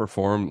 shape, or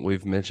form,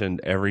 we've mentioned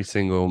every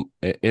single,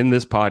 in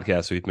this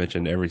podcast, we've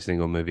mentioned every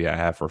single movie I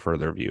have for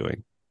further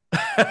viewing.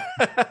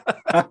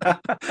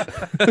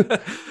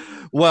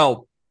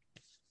 Well,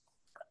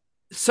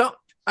 so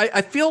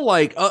I feel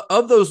like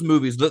of those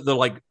movies, the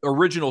like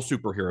original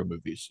superhero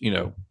movies,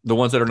 the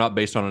ones that are not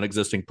based on an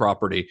existing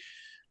property,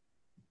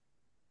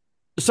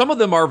 some of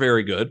them are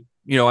very good.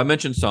 I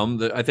mentioned some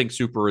that I think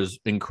Super is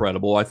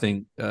incredible. I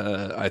think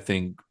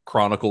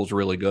Chronicle is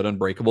really good,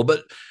 Unbreakable,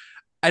 but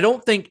I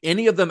don't think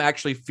any of them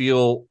actually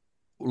feel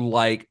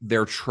like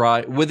they're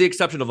with the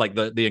exception of like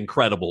the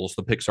Incredibles,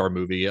 the Pixar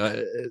movie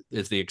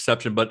is the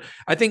exception. But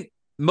I think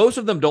most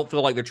of them don't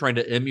feel like they're trying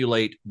to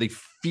emulate the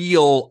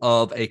feel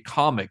of a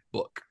comic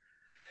book.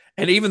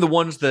 And even the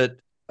ones that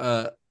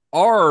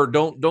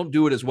don't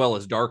do it as well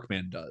as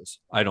Darkman does,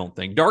 I don't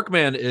think.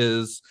 Darkman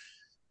is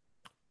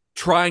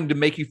trying to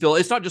make you feel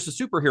it's not just a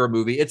superhero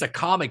movie, it's a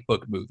comic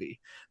book movie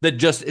that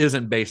just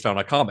isn't based on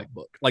a comic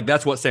book. Like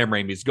that's what Sam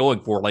Raimi's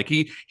going for. Like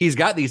he's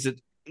got these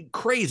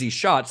crazy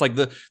shots, like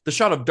the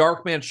shot of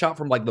Darkman shot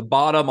from like the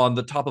bottom on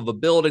the top of a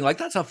building. Like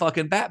that's a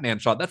fucking Batman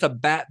shot. That's a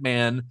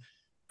Batman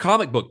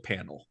comic book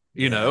panel,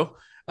 you know?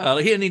 And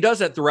he does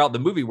that throughout the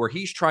movie where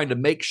he's trying to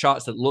make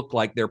shots that look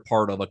like they're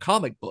part of a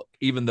comic book,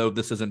 even though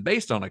this isn't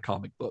based on a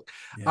comic book.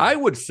 Yeah. I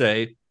would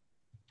say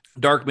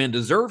Darkman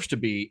deserves to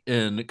be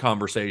in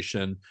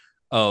conversation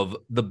of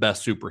the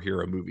best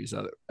superhero movies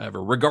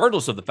ever,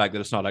 regardless of the fact that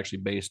it's not actually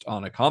based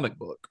on a comic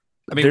book.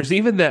 I mean, there's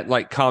even that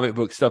like comic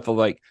book stuff of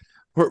like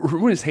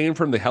when he's hanging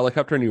from the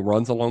helicopter and he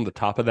runs along the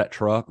top of that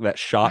truck, that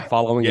shot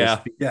following his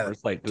feet. Yeah,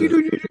 it's like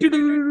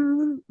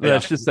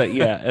that's just that.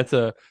 Yeah, it's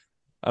a.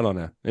 I don't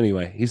know.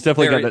 Anyway, he's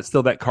definitely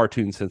got that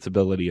cartoon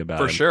sensibility about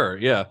him. For sure,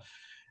 yeah.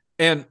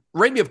 And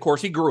Raimi, of course,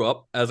 he grew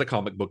up as a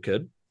comic book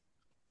kid.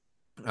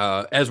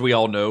 As we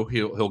all know,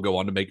 he'll go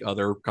on to make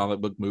other comic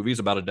book movies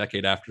about a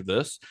decade after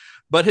this.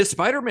 But his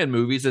Spider-Man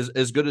movies,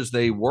 as good as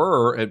they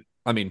were,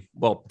 I mean,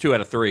 well, 2 out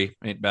of 3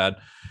 ain't bad.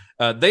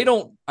 They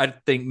don't, I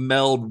think,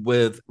 meld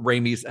with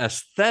Raimi's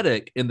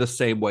aesthetic in the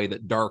same way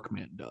that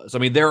Darkman does. I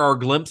mean, there are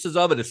glimpses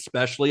of it,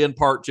 especially in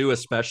Part 2,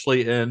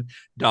 especially in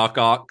Doc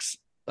Ock's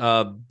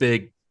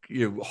big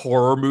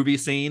horror movie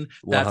scene.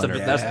 That's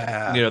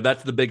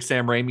the big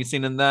Sam Raimi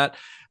scene in that.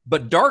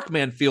 But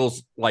Darkman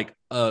feels like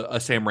a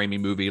Sam Raimi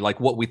movie, like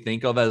what we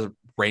think of as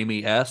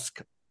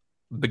Raimi-esque,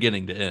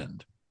 beginning to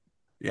end.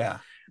 Yeah.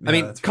 I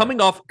mean,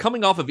 coming off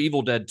of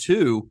Evil Dead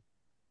 2,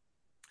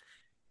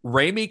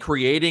 Raimi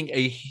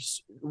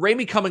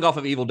coming off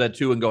of Evil Dead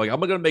 2 and going, I'm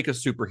going to make a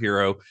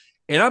superhero,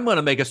 and I'm going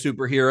to make a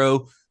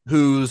superhero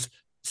whose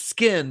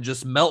skin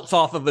just melts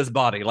off of his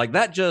body. Like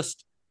that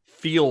just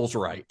feels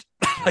right.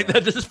 Like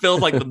that just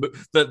feels like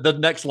the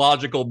next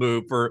logical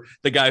move for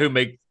the guy who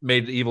made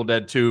Evil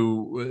Dead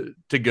 2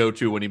 to go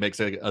to when he makes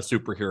a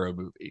superhero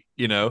movie,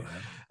 you know?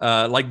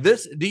 Like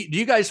this, do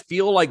you guys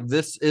feel like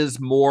this is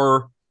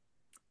more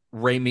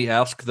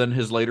Raimi-esque than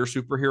his later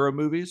superhero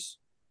movies?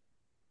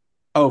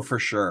 Oh, for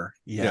sure.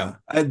 Yeah.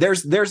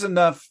 There's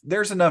enough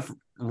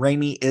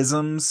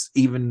Raimi-isms,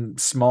 even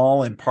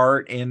small in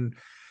part, in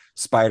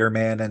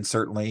Spider-Man and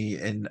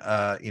certainly in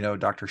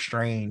Doctor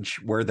Strange,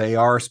 where they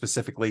are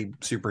specifically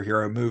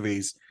superhero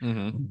movies.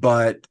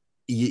 But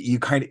you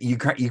kind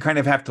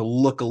of have to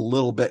look a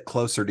little bit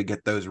closer to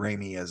get those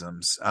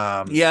Raimi-isms.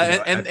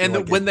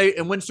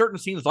 When certain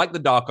scenes like the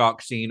Doc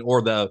Ock scene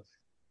or the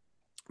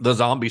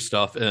zombie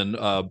stuff in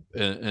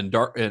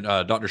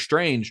Doctor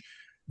Strange,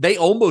 they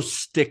almost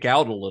stick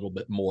out a little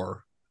bit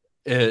more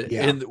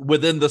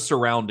within the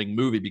surrounding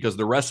movie, because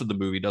the rest of the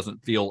movie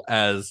doesn't feel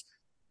as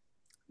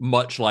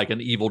much like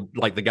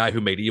the guy who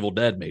made Evil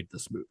Dead made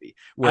this movie.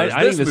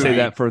 I even say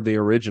that for the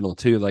original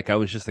too. Like I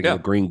was just thinking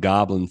of Green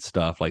Goblin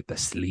stuff, like the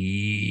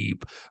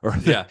sleep, or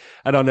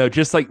I don't know,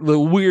 just like the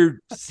weird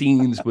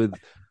scenes with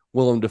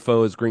Willem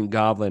Dafoe as Green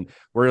Goblin,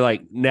 where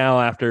like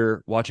now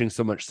after watching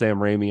so much Sam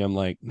Raimi, I'm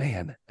like,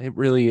 man, it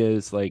really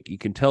is like you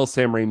can tell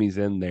Sam Raimi's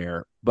in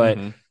there, but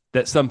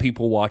that some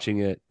people watching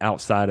it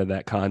outside of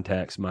that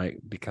context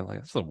might be kind of like,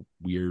 that's a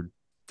weird.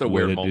 It's a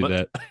weird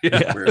moment.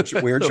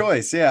 Weird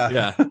choice.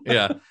 Yeah.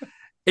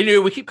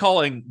 And we keep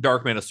calling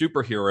Darkman a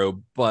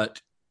superhero,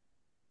 but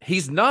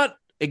he's not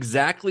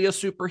exactly a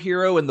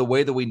superhero in the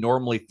way that we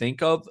normally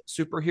think of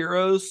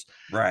superheroes.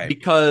 Right.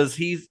 Because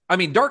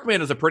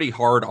Darkman is a pretty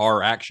hard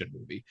R action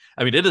movie.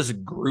 I mean, it is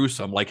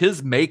gruesome. Like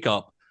his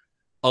makeup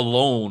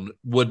alone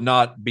would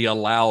not be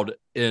allowed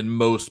in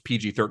most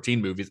PG-13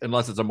 movies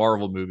unless it's a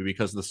Marvel movie,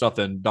 because the stuff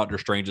in Doctor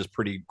Strange is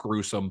pretty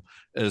gruesome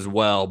as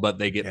well, but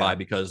they get by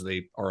because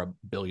they are a $1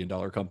 billion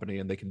company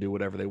and they can do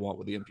whatever they want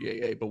with the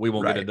MPAA, but we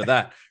won't get into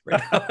that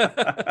right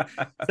now.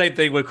 Same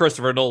thing with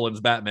Christopher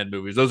Nolan's Batman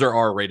movies. Those are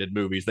R-rated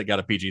movies that got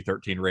a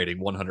PG-13 rating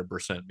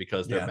 100%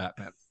 because they're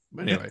Batman.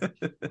 Anyway,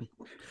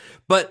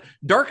 but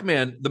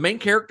Darkman, the main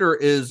character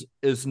is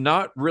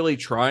not really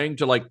trying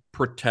to like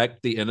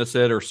protect the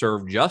innocent or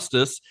serve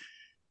justice.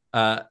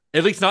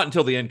 At least not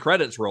until the end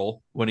credits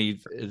roll, when he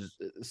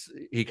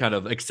kind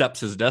of accepts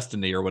his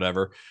destiny or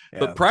whatever.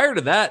 But prior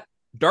to that,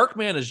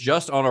 Darkman is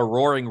just on a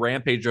roaring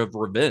rampage of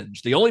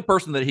revenge. The only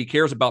person that he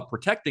cares about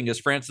protecting is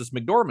Frances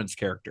McDormand's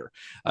character.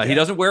 He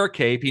doesn't wear a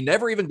cape. He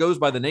never even goes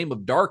by the name of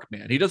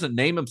Darkman. He doesn't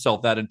name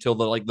himself that until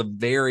the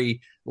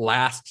very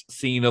last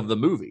scene of the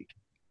movie.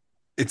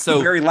 It's the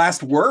very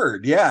last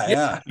word.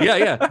 Yeah.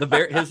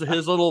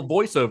 His little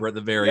voiceover at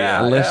the very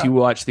end. Unless you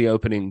watch the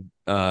opening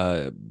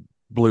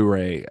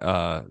Blu-ray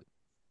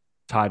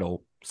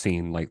title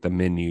scene, like the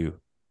menu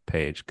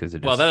page, because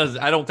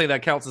I don't think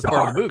that counts as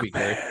part of the movie,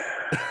 Gary.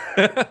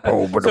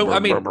 So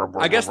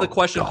I guess the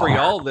question for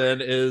y'all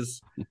then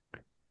is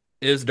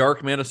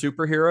Darkman a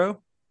superhero?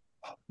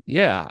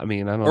 Yeah, I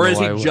mean, I don't know. Or is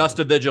he just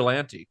a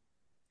vigilante?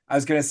 I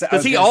was gonna say,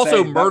 because he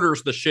also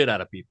murders the shit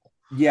out of people.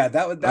 Yeah,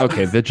 that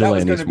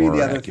vigilante was going to be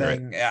the other accurate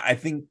thing. I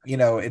think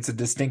it's a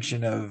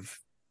distinction of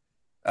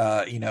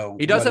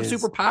He does have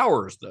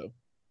superpowers though.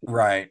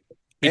 Right.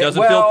 He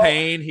doesn't feel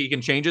pain. He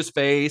can change his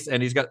face,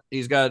 and he's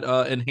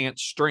got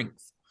enhanced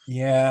strength.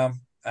 Yeah.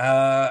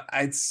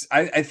 I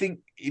think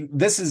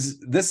this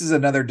is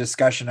another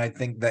discussion. I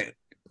think that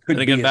could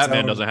and again, be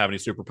Batman doesn't have any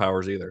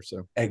superpowers either.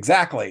 So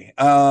exactly.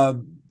 I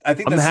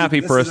think I'm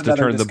happy for us to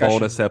turn the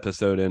bonus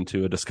episode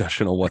into a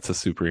discussion on what's a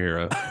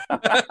superhero.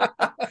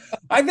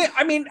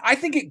 I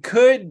think it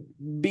could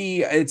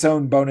be its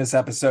own bonus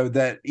episode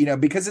that,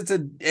 because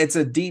it's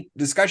a deep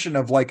discussion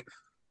of like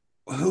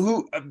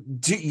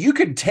you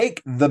could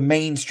take the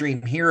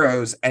mainstream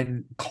heroes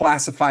and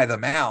classify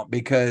them out,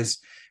 because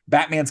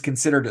Batman's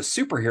considered a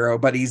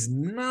superhero, but he's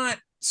not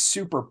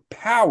super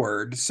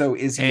powered. So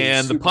is he?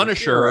 And the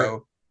Punisher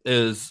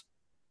is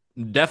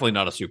definitely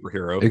not a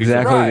superhero.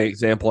 Exactly. The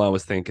example I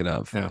was thinking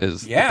of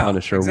is the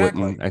Punisher.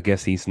 Exactly. Wouldn't, I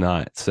guess he's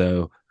not.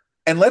 So,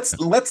 and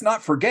let's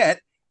not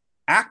forget,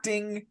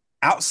 acting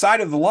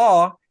outside of the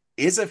law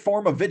is a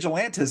form of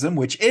vigilantism,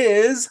 which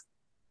is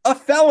a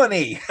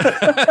felony.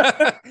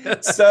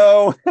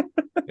 So,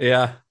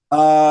 yeah,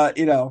 from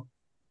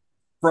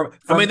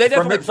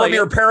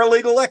your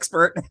paralegal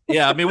expert.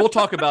 Yeah, I mean, we'll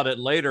talk about it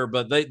later,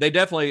 but they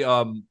definitely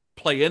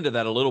play into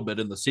that a little bit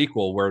in the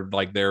sequel, where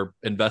like they're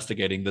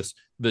investigating this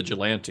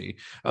vigilante,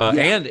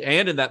 and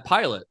in that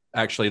pilot,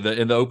 actually,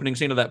 in the opening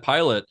scene of that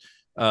pilot,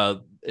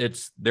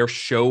 they're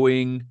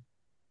showing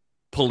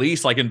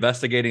police like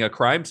investigating a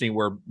crime scene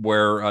where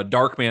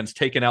Darkman's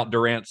taken out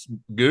Durant's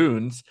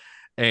goons,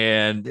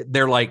 and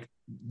there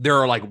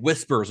are like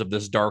whispers of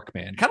this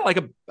Darkman, kind of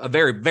like a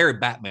very, very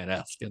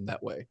Batman-esque in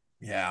that way.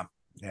 Yeah.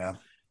 All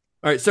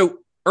right. So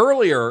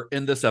earlier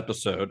in this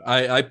episode,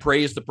 I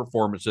praised the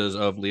performances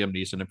of Liam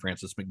Neeson and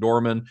Frances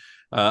McDormand.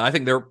 I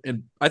think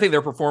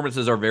their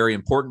performances are very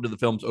important to the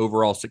film's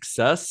overall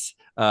success.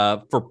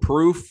 For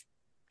proof,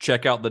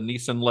 check out the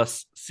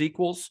Neeson-less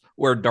sequels,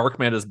 where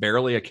Darkman is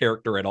barely a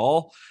character at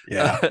all.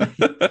 Yeah.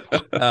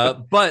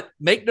 But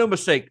make no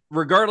mistake,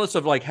 regardless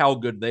of like how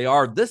good they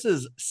are, this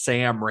is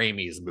Sam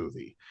Raimi's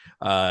movie.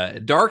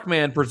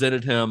 Darkman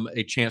presented him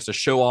a chance to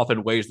show off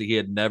in ways that he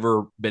had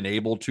never been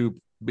able to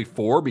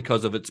before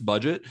because of its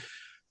budget.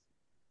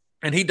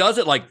 And he does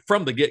it like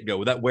from the get-go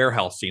with that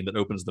warehouse scene that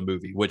opens the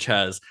movie, which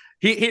has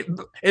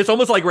it's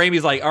almost like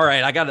Raimi's like, all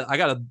right, I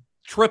gotta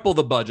triple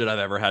the budget I've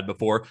ever had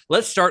before.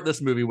 Let's start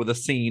this movie with a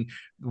scene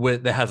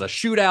that has a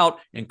shootout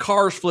and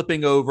cars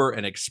flipping over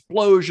and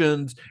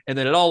explosions, and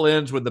then it all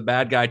ends with the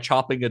bad guy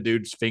chopping a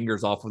dude's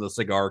fingers off with a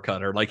cigar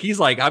cutter. Like, he's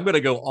like, I'm going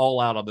to go all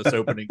out on this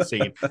opening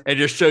scene and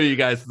just show you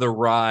guys the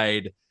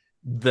ride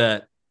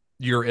that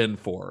you're in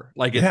for.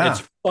 Like,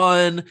 it's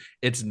fun.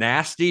 It's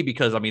nasty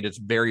because, I mean, it's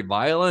very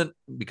violent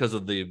because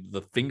of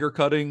the finger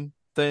cutting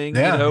thing.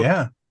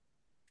 Yeah.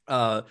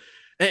 But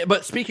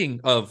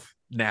speaking of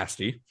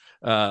nasty,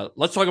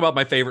 let's talk about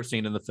my favorite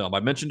scene in the film. I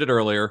mentioned it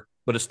earlier,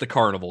 but it's the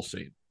carnival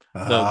scene.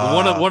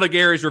 One of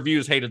Gary's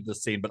reviews hated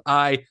this scene, but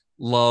I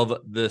love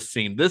this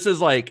scene. This is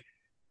like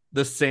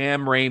the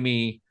Sam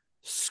Raimi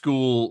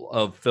school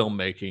of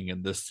filmmaking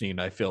in this scene.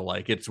 I feel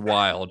like it's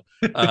wild.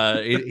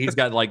 He's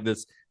got like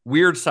this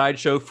weird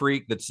sideshow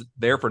freak that's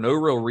there for no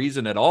real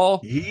reason at all.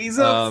 He's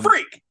a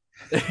freak.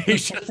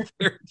 He's just,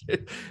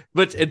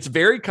 but it's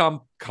very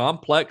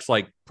complex,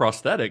 like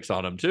prosthetics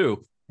on him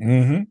too.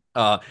 Mm-hmm.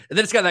 And then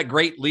it's got that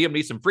great Liam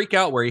Neeson freak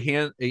out where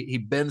he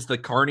bends the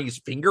carney's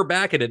finger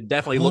back, and it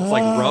definitely looks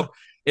like rubber.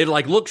 It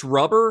like looks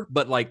rubber,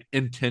 but like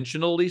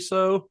intentionally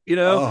so,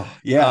 Oh,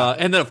 yeah.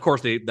 And then of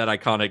course that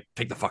iconic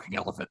 "take the fucking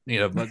elephant,"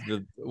 one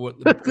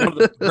of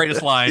the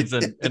greatest lines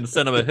in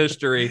cinema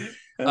history.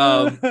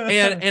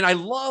 And I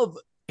love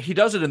he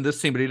does it in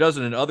this scene, but he does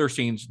it in other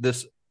scenes.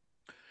 This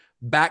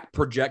back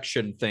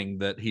projection thing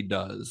that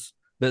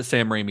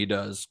Sam Raimi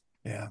does.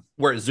 Yeah.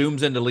 Where it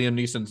zooms into Liam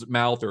Neeson's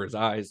mouth or his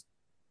eyes.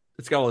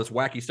 It's got all this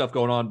wacky stuff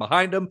going on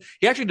behind him.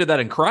 He actually did that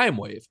in Crime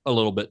Wave a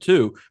little bit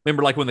too.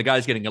 Remember, like when the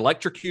guy's getting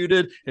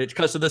electrocuted, and it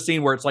cuts to the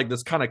scene where it's like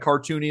this kind of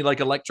cartoony, like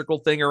electrical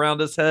thing around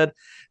his head.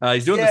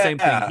 He's doing the same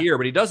thing here,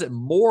 but he does it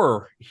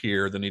more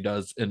here than he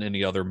does in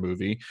any other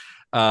movie.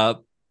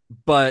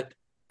 But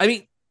I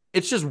mean,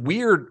 it's just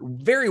weird,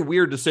 very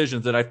weird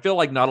decisions that I feel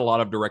like not a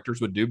lot of directors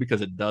would do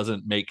because it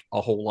doesn't make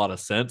a whole lot of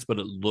sense, but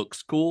it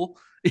looks cool.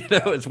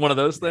 It's one of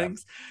those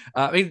things.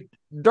 I mean,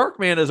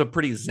 Darkman is a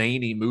pretty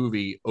zany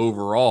movie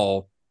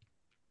overall,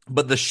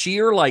 but the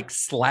sheer like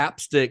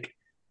slapstick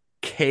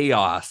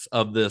chaos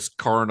of this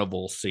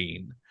carnival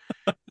scene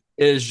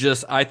is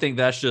just, I think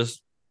that's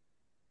just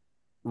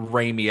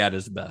Raimi at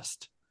his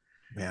best.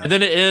 Yeah. And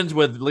then it ends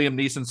with Liam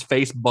Neeson's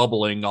face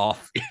bubbling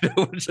off,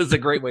 which is a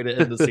great way to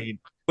end the scene,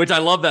 which I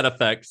love that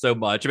effect so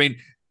much. I mean,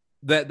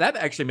 that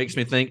actually makes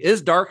me think,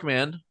 is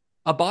Darkman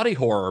a body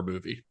horror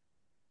movie?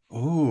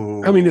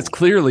 Ooh. I mean, it's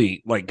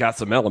clearly like got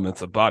some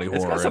elements of body horror.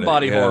 It's got some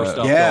body horror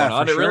stuff going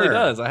on. It really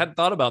does. I hadn't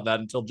thought about that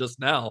until just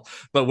now.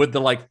 But with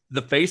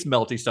the face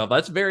melty stuff,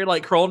 that's very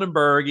like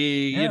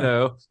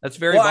Cronenberg-y, that's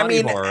very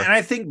body horror. And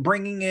I think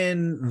bringing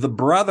in the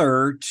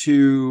brother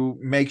to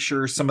make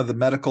sure some of the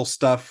medical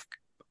stuff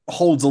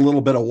holds a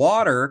little bit of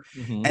water,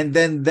 and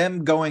then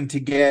them going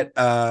to get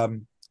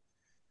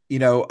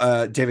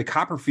David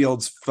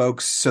Copperfield's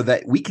folks so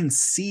that we can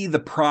see the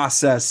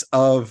process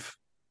of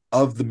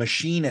the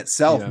machine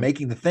itself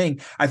making the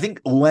thing, I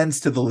think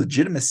lends to the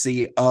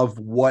legitimacy of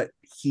what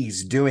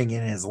he's doing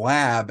in his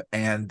lab.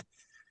 And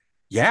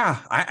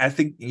I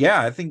think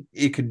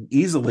it could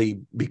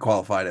easily be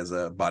qualified as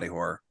a body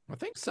horror. I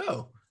think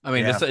so. I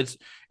mean,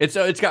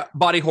 it's got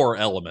body horror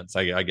elements,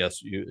 I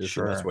guess is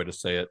the best way to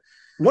say it.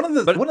 One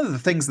of the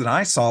things that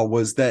I saw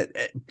was that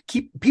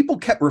people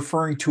kept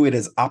referring to it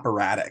as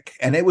operatic,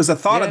 and it was a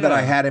thought that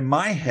I had in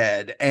my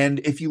head. And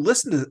if you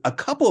listen to a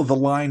couple of the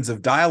lines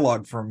of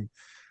dialogue from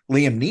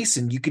Liam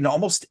Neeson, you can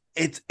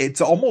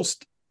it's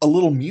almost a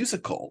little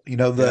musical.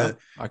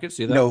 I can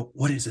see that.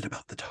 What is it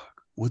about the dog?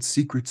 What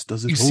secrets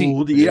does it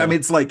hold? I mean,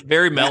 it's like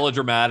very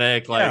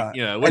melodramatic. Like and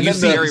you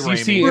then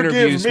see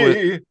interviews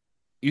with.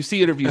 You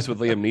see interviews with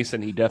Liam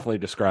Neeson, he definitely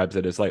describes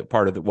it as like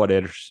part of what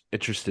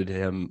interested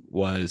him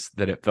was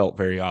that it felt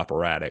very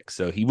operatic.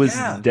 So he was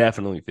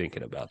definitely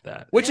thinking about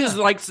that. Which is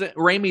like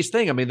Raimi's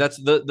thing. I mean,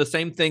 that's the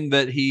same thing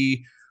that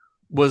he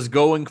was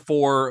going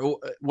for.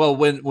 Well,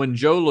 when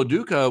Joe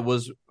LaDuca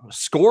was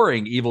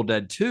scoring Evil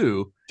Dead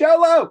 2,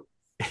 Jello,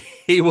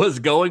 he was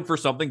going for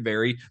something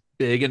very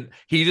big, and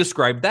he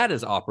described that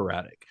as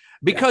operatic.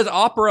 Because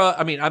opera,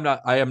 I mean,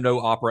 I am no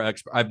opera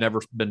expert. I've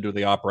never been to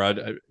the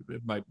opera.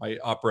 My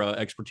opera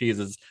expertise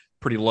is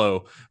pretty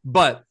low,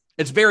 but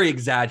it's very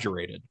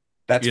exaggerated.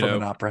 That's from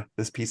an opera.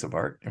 This piece of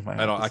art.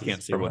 I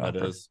can't see what that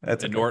is.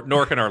 That's okay.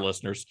 Nor can our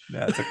listeners.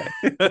 That's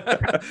okay.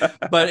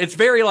 But it's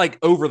very like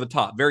over the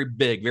top, very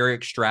big, very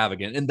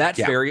extravagant, and that's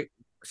very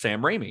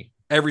Sam Raimi.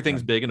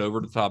 Everything's big and over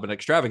the top and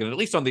extravagant, at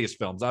least on these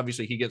films.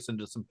 Obviously, he gets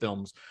into some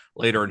films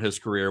later in his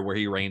career where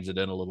he reins it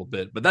in a little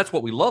bit. But that's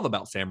what we love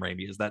about Sam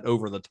Raimi is that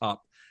over the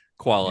top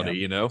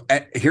quality,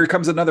 And here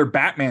comes another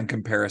Batman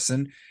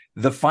comparison.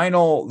 The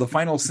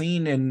final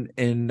scene in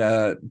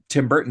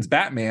Tim Burton's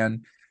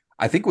Batman,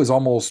 I think, was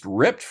almost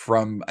ripped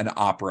from an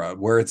opera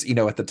where it's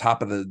at the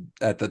top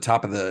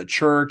of the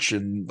church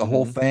and the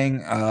whole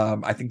thing.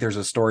 I think there's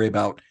a story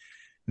about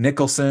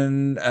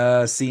Nicholson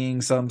seeing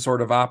some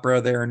sort of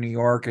opera there in New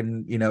York,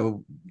 and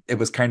it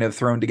was kind of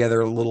thrown together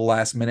a little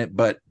last minute,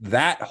 but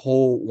that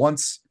whole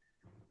once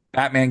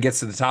Batman gets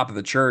to the top of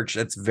the church,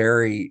 it's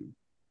very,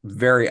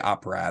 very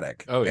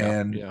operatic.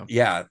 And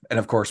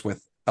of course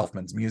with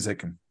Elfman's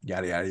music and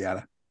yada yada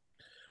yada.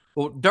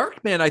 Well,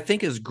 Darkman I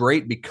think is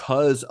great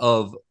because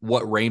of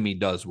what Raimi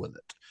does with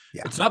it.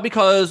 It's not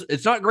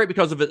great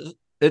because of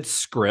its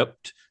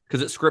script,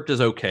 because its script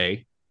is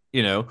okay.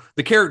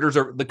 The characters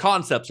the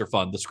concepts are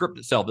fun. The script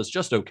itself is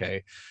just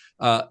okay.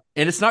 And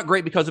it's not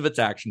great because of its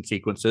action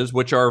sequences,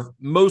 which are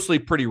mostly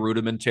pretty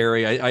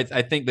rudimentary.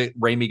 I think that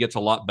Raimi gets a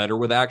lot better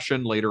with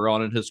action later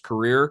on in his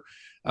career.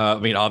 I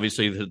mean,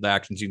 obviously the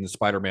action scenes in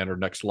Spider-Man are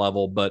next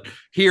level, but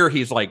here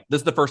he's like,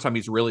 this is the first time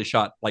he's really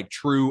shot like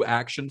true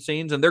action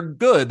scenes, and they're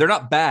good. They're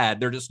not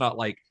bad. They're just not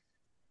like,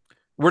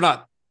 we're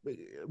not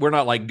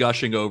like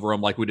gushing over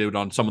them like we did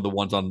on some of the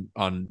ones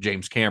on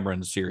James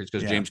Cameron's series,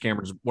 because James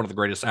Cameron is one of the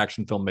greatest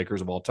action filmmakers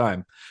of all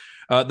time.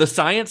 The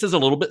science is a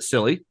little bit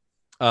silly.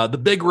 The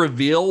big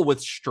reveal with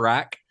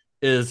Strack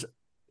is,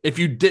 if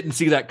you didn't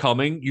see that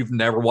coming, you've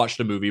never watched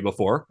a movie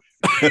before.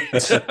 And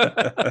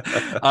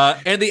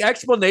the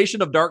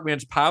explanation of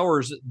Darkman's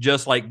powers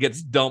just like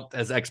gets dumped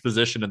as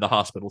exposition in the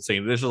hospital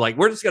scene. This is like,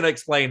 we're just going to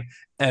explain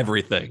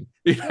everything.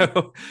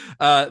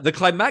 The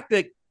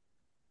climactic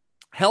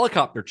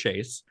helicopter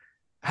chase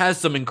has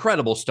some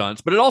incredible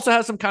stunts, but it also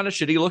has some kind of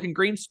shitty looking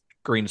green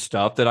screen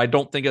stuff that I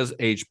don't think has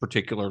aged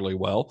particularly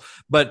well,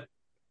 but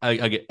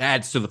it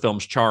adds to the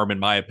film's charm in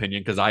my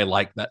opinion, because I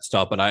like that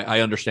stuff, but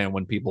I understand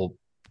when people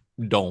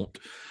don't.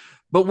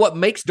 But what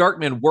makes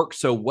Darkman work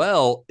so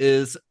well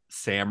is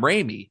Sam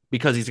Raimi,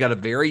 because he's got a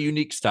very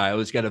unique style.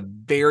 He's got a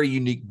very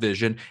unique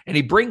vision, and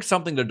he brings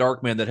something to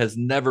Darkman that has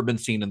never been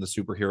seen in the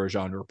superhero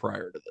genre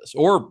prior to this,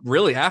 or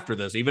really after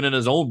this, even in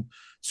his own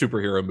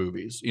superhero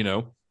movies,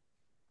 In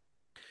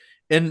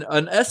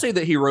an essay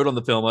that he wrote on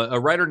the film, a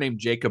writer named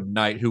Jacob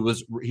Knight, he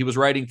was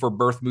writing for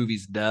Birth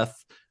Movies Death,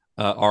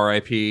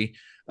 R.I.P.,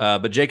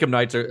 but Jacob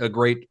Knight's a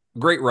great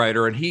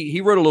writer, and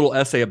he wrote a little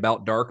essay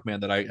about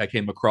Darkman that I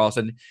came across,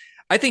 and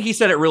I think he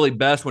said it really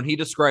best when he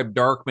described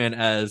Darkman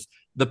as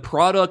the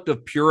product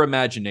of pure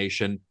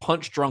imagination,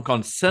 punch drunk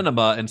on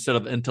cinema instead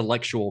of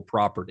intellectual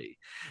property.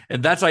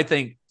 And that's, I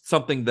think,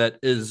 something that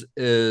is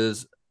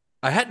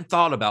I hadn't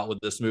thought about with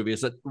this movie,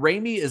 is that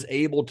Raimi is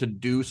able to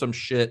do some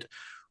shit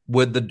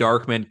with the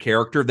Darkman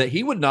character that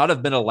he would not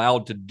have been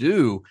allowed to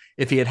do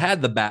if he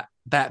had the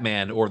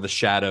Batman or the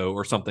Shadow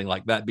or something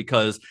like that,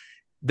 because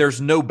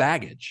there's no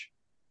baggage.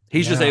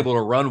 He's just able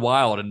to run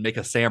wild and make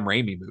a Sam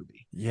Raimi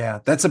movie. Yeah,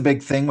 that's a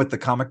big thing with the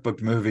comic book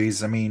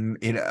movies. I mean,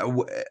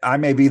 I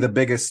may be the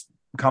biggest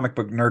comic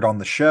book nerd on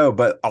the show,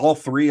 but all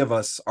three of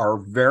us are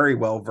very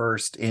well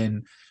versed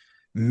in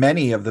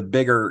many of the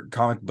bigger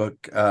comic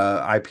book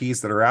IPs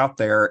that are out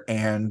there,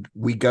 and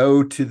we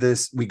go to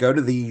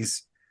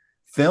these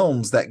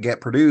films that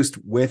get produced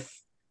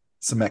with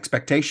some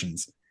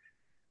expectations,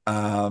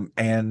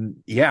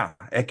 and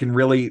it can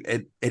really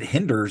it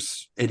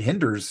hinders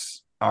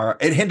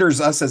it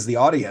hinders us as the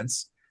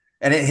audience,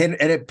 and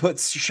it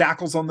puts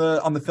shackles on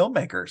the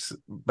filmmakers.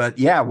 But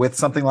yeah, with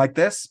something like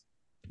this,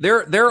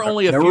 there are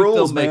only a few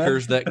rules,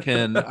 filmmakers that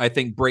can, I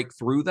think, break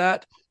through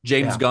that.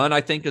 James Gunn,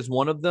 I think, is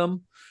one of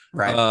them.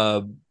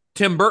 Right.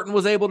 Tim Burton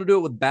was able to do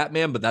it with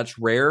Batman, but that's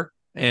rare.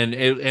 And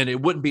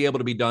it wouldn't be able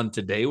to be done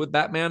today with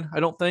Batman, I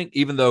don't think,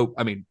 even though,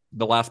 I mean,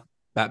 the last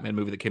Batman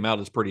movie that came out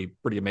is pretty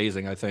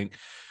amazing, I think.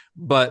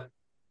 But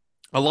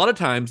a lot of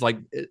times, like,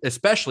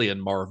 especially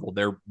in Marvel,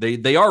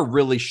 they are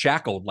really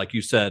shackled, like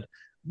you said,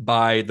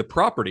 by the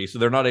property. So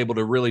they're not able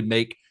to really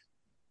make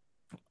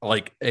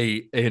like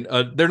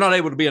they're not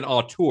able to be an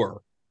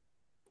auteur,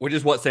 which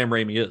is what Sam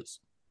Raimi is.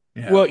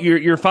 Yeah. Well,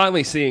 you're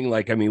finally seeing,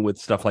 like, I mean, with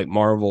stuff like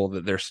Marvel,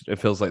 that it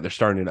feels like they're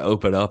starting to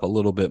open up a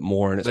little bit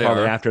more, and it's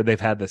probably after they've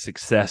had the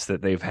success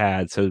that they've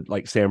had. So,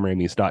 like Sam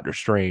Raimi's Doctor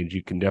Strange,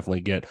 you can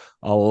definitely get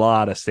a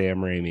lot of Sam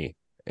Raimi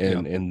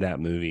in that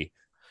movie.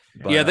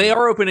 But, yeah, they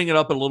are opening it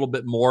up a little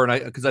bit more,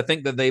 and because I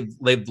think that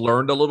they've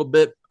learned a little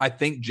bit. I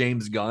think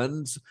James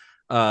Gunn's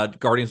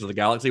Guardians of the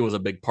Galaxy was a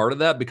big part of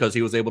that, because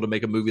he was able to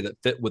make a movie that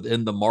fit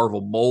within the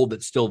Marvel mold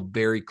that's still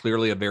very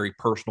clearly a very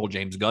personal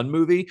James Gunn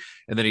movie.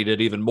 And then he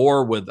did even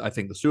more with, I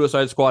think, the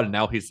Suicide Squad, and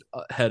now he's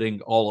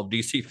heading all of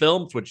DC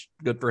Films, which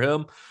good for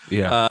him.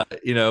 Yeah,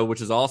 which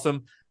is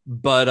awesome.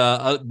 But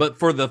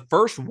for the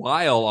first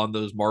while on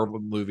those Marvel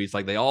movies,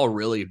 like, they all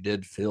really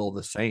did feel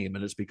the same,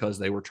 and it's because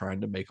they were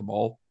trying to make them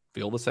all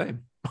feel the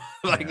same.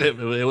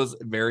 It was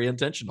very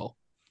intentional.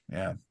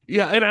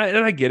 Yeah, and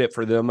I get it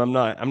for them. I'm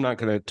not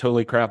going to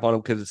totally crap on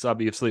them, because it's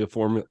obviously a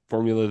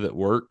formula that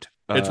worked.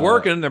 It's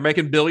working. They're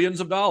making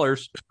billions of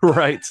dollars,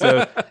 right?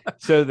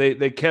 So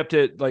they kept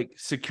it, like,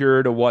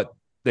 secure to what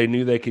they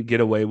knew they could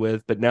get away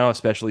with. But now,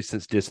 especially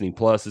since Disney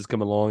Plus has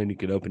come along and you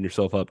can open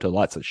yourself up to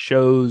lots of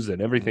shows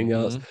and everything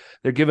else,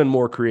 they're giving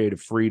more creative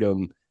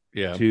freedom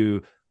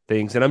to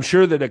things. And I'm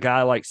sure that a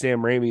guy like Sam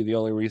Raimi, the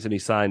only reason he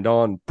signed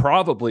on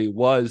probably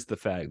was the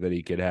fact that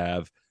he could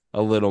have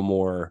a little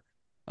more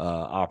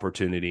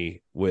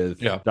opportunity with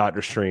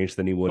Doctor Strange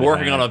than he would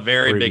working have on a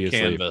very previously.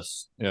 big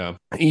canvas. Yeah,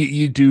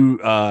 you do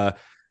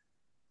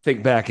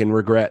think back and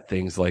regret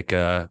things like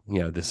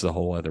this is a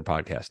whole other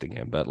podcast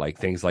again, but like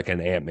things like an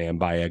Ant-Man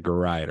by Edgar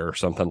Wright or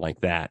something like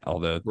that,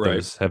 although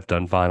those have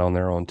done fine on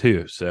their own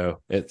too.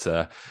 So it's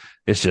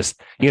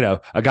just, a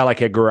guy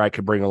like Edgar Wright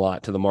could bring a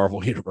lot to the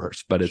Marvel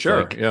universe, but it's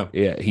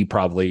he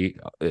probably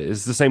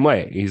is the same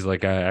way. He's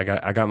like, I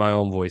got my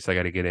own voice, I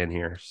got to get in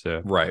here.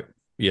 So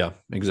yeah,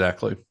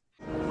 exactly.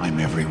 I'm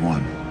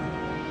everyone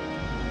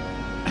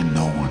and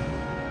no one.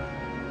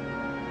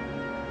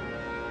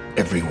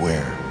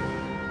 Everywhere,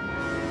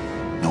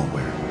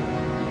 nowhere.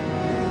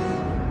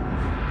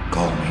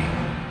 Call me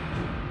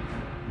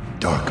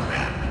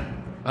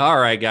Darkman. All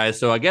right, guys.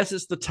 So I guess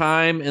it's the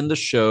time in the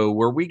show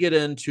where we get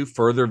into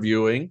further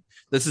viewing.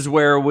 This is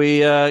where we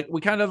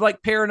kind of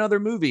like pair another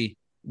movie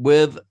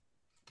with,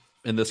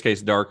 in this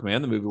case,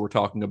 Darkman, the movie we're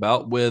talking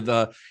about, with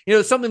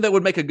something that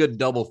would make a good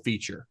double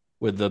feature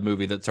with the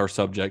movie that's our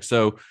subject.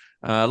 So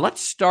let's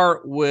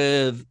start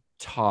with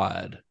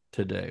Todd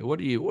today.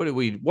 What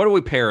are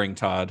we pairing,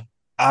 Todd?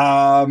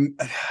 I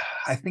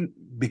think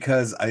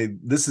because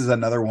this is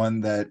another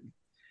one that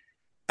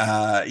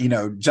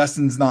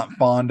Justin's not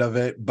fond of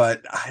it,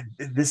 but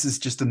this is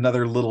just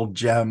another little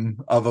gem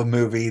of a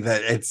movie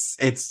that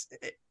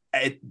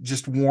it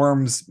just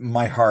warms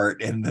my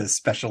heart in the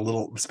special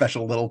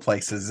little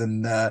places.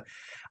 And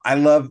I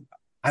love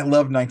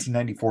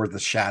 1994 The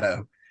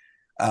Shadow.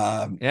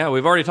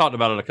 We've already talked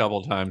about it a couple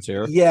of times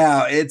here.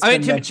 Yeah, it's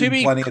been mentioned to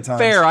be plenty of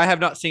times. Fair, I have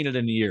not seen it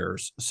in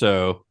years,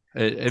 so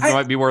it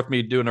might be worth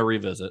me doing a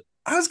revisit.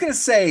 I was going to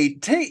say,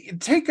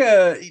 take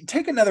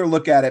another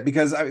look at it,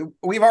 because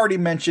we've already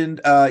mentioned,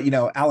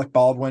 Alec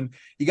Baldwin.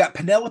 You got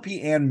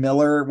Penelope Ann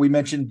Miller. We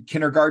mentioned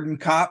Kindergarten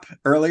Cop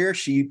earlier.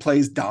 She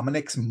plays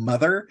Dominic's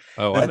mother.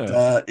 Oh, I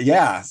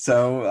know.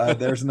 So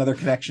there's another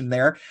connection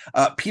there.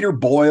 Peter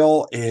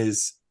Boyle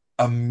is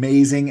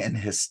amazing and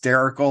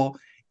hysterical.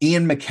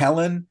 Ian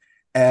McKellen.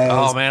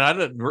 Oh man,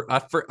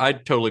 I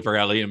totally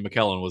forgot Ian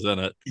McKellen was in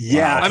it.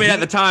 Yeah, I mean, at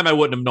the time, I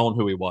wouldn't have known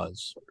who he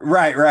was.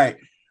 Right.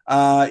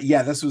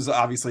 This was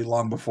obviously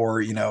long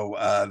before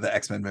the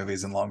X-Men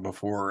movies and long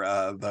before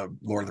the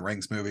Lord of the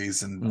Rings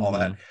movies and all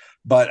that.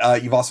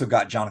 But you've also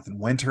got Jonathan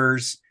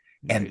Winters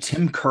and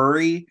Tim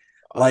Curry.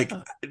 Like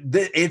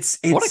it's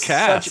what a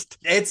cast!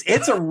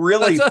 It's a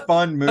really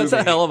fun movie. That's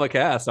a hell of a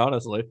cast,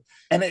 honestly.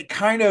 And it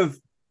kind of,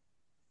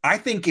 I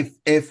think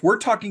if we're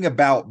talking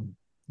about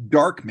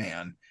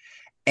Darkman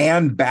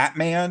and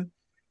Batman,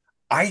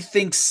 I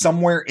think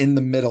somewhere in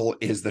the middle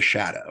is The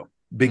Shadow,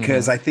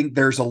 because I think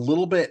there's a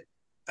little bit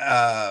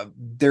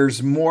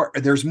there's more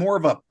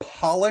of a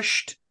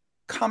polished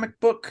comic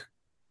book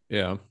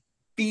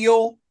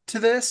feel to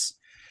this,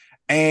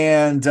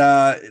 and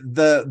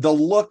the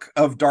look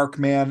of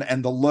Darkman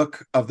and the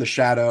look of The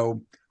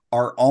Shadow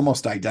are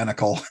almost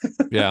identical.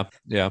 yeah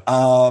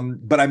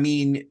But I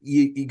mean,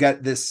 you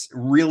got this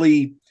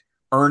really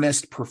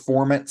earnest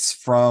performance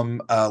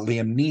from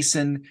Liam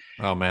Neeson.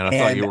 Oh man, I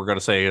thought you were going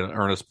to say an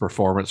earnest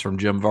performance from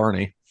Jim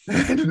Varney.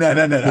 No.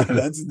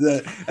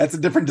 That's a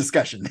different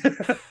discussion.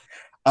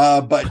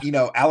 But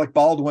Alec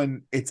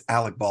Baldwin, it's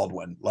Alec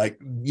Baldwin. Like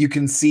you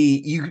can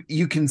see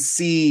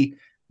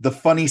the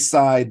funny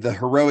side, the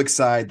heroic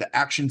side, the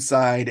action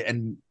side,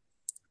 and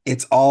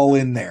it's all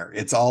in there.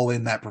 It's all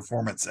in that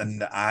performance,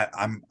 and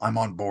I'm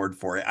on board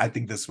for it. I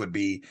think this would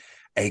be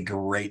a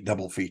great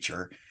double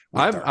feature.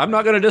 I'm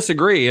not going to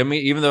disagree. I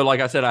mean, even though, like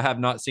I said, I have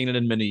not seen it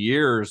in many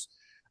years,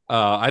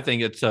 I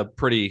think it's a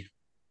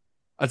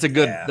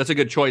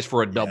good choice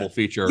for a double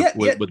feature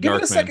with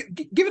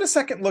Darkman. Give it a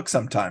second look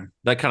sometime.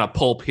 That kind of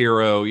pulp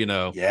hero,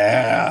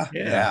 Yeah.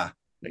 I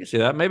can see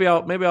that. Maybe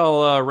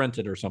I'll rent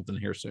it or something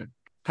here soon.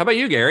 How about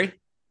you, Gary?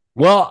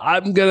 Well,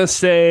 I'm gonna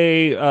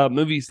say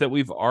movies that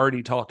we've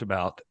already talked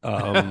about.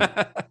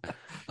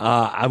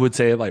 I would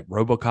say like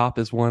RoboCop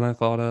is one I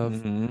thought of.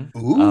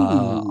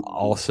 Mm-hmm.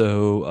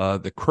 Also,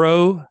 The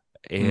Crow,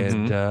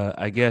 and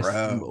I guess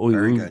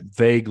very good.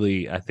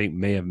 Vaguely, I think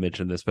may have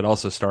mentioned this, but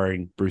also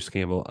starring Bruce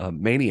Campbell,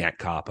 Maniac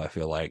Cop. I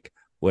feel like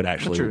would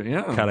actually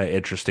kind of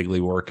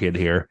interestingly work in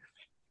here.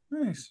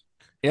 Nice.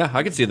 Yeah,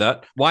 I can see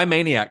that. Why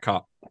Maniac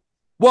Cop?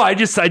 Well, I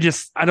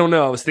don't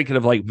know. I was thinking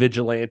of like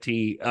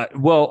vigilante.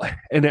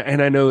 And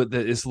I know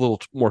that it's a little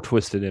more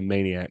twisted in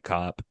Maniac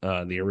Cop,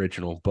 the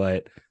original,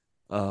 but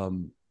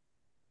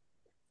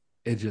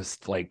it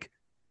just like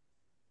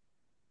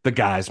the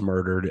guy's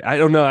murdered. I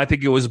don't know. I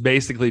think it was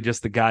basically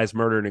just the guy's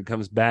murdered and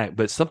comes back,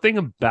 but something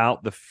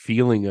about the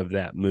feeling of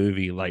that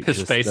movie, like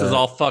his face is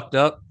all fucked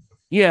up.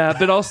 Yeah,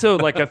 but also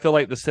like I feel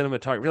like the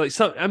cinematography, really.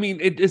 So I mean,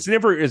 it's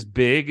never as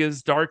big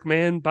as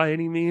Darkman by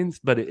any means,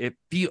 but it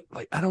feel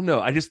like I don't know.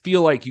 I just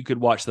feel like you could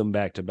watch them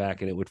back to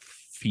back and it would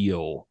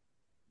feel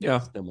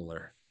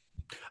similar.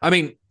 I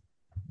mean,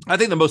 I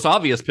think the most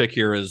obvious pick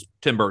here is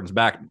Tim Burton's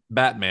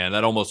Batman.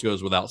 That almost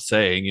goes without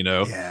saying,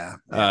 Yeah.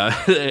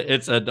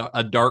 It's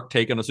a dark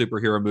take on a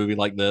superhero movie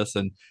like this,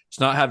 and it's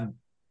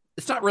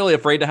not really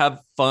afraid to have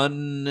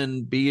fun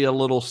and be a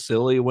little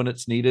silly when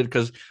it's needed,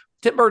 because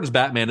Tim Burton's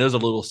Batman is a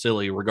little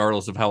silly,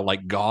 regardless of how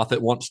like goth it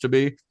wants to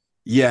be.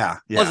 Yeah.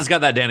 Plus, it's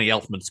got that Danny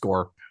Elfman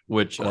score,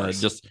 which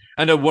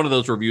I know one of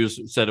those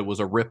reviews said it was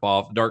a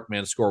ripoff.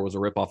 Darkman's score was a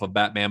ripoff of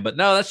Batman, but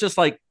no, that's just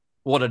like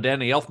what a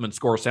Danny Elfman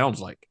score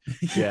sounds like.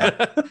 Yeah.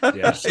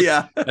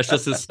 That's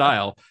just his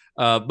style.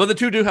 But the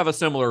two do have a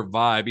similar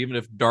vibe, even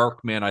if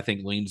Darkman, I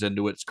think, leans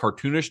into its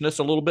cartoonishness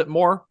a little bit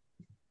more.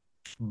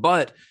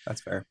 But that's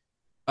fair.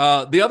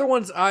 The other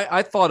ones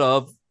I thought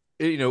of,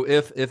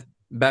 if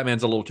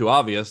Batman's a little too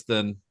obvious,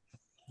 then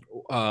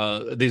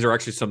these are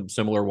actually some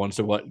similar ones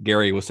to what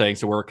Gary was saying,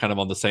 so we're kind of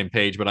on the same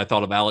page. But I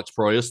thought of Alex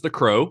Proyas' The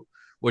Crow,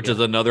 which is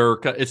another.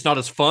 It's not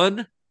as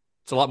fun.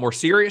 It's a lot more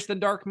serious than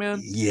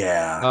Darkman.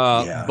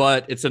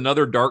 But it's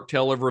another dark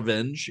tale of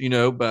revenge.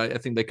 But I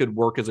think they could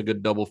work as a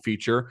good double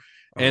feature.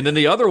 And then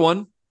the other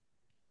one,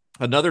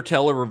 another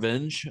tale of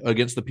revenge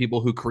against the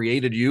people who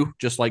created you,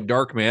 just like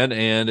Darkman.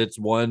 And it's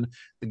one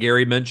that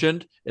Gary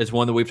mentioned. It's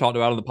one that we've talked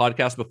about on the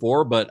podcast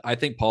before, but I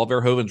think Paul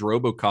Verhoeven's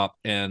RoboCop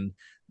and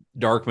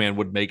Darkman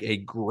would make a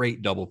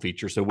great double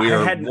feature. So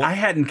I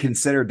hadn't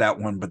considered that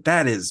one, but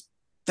that is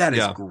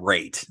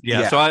great.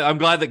 Yeah. So I'm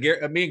glad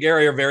that me and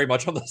Gary are very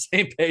much on the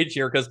same page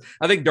here, because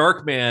I think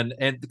Darkman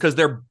and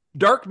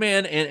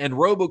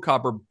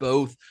RoboCop are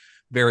both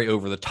very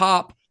over the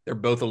top. They're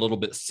both a little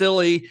bit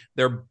silly.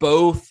 They're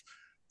both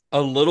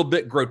a little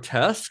bit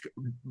grotesque.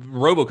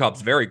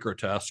 RoboCop's very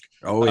grotesque.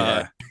 Oh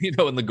yeah.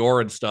 In the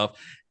gore and stuff.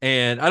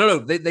 And I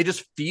don't know, they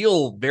just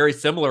feel very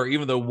similar,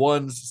 even though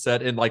one's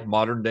set in like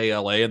modern day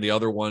LA and the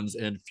other one's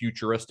in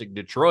futuristic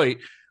Detroit.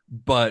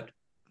 But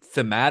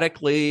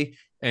thematically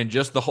and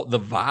just the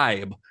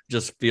vibe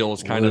just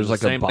feels kind of the like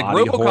same. A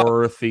body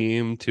horror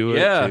theme to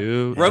it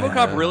too.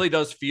 RoboCop really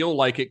does feel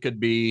like it could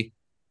be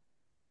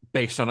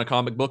based on a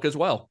comic book as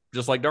well,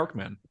 just like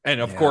Darkman.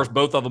 And of course,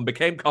 both of them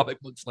became comic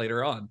books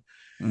later on.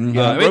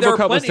 Yeah,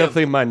 RoboCop was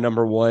definitely my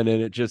number one,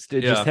 and it just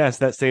has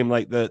that same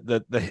like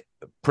the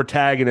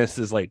protagonist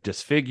is like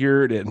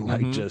disfigured and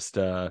like just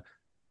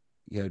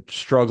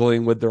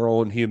struggling with their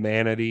own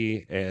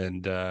humanity,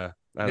 and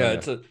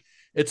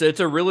it's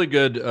a really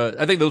good.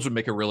 I think those would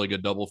make a really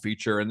good double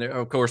feature, and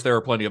of course there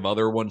are plenty of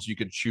other ones you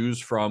could choose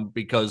from,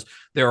 because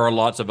there are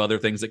lots of other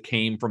things that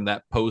came from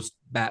that post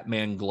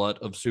Batman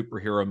glut of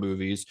superhero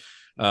movies,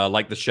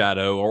 like The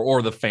Shadow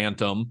or The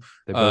Phantom.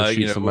 They both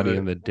shoot somebody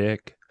in the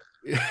dick.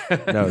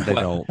 No, they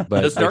don't.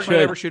 But does Darkman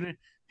ever shoot?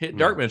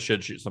 Darkman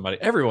should shoot somebody.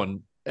 Every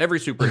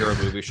superhero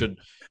movie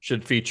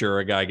should feature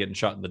a guy getting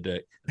shot in the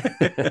dick.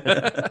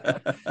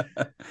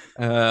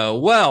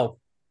 Well,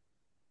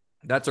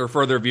 that's our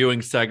further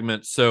viewing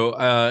segment.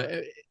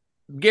 So,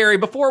 Gary,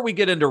 before we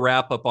get into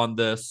wrap up on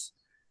this,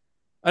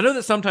 I know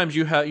that sometimes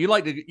you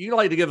like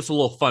to give us a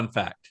little fun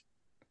fact,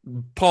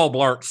 Paul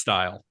Blart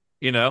style.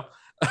 Yep.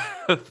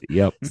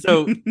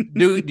 So,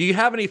 do you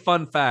have any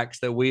fun facts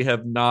that we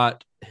have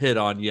not hit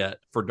on yet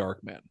for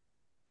Darkman?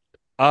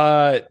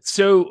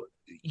 So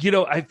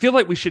I feel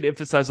like we should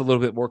emphasize a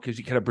little bit more, because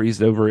you kind of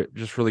breezed over it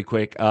just really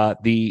quick.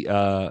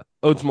 The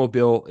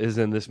Oldsmobile is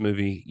in this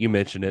movie. You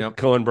mentioned it. Yep.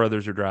 Coen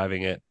brothers are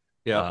driving it.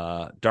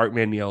 Yeah.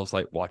 Darkman yells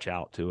like "Watch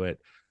out" to it.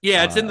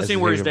 Yeah, it's in the as scene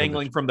where he's hanging from the-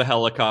 dangling from the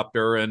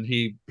helicopter, and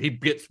he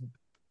gets,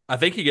 I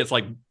think he gets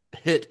like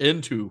hit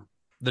into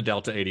the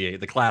Delta 88,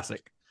 the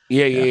classic.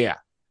 Yeah.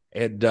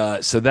 And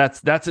so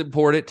that's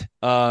important.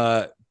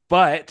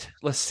 But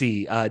let's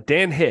see.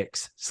 Dan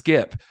Hicks,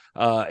 Skip.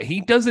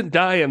 He doesn't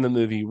die in the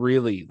movie,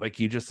 really. Like,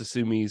 you just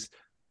assume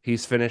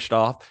he's finished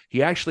off.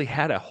 He actually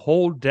had a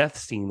whole death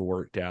scene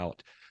worked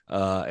out,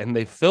 and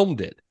they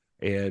filmed it.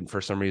 And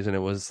for some reason, it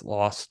was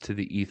lost to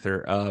the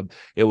ether.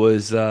 It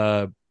was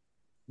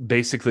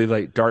basically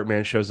like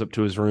Darkman shows up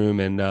to his room,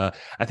 and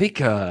I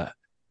think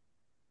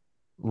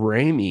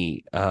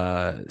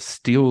Raimi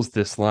steals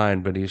this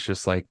line, but he's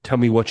just like, "Tell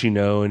me what you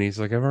know," and he's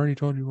like, "I've already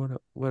told you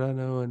what I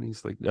know," and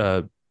he's like,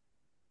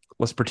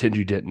 "Let's pretend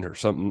you didn't," or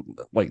something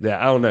like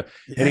that. I don't know.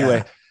 Yeah.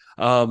 Anyway,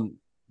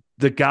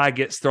 the guy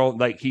gets thrown,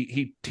 like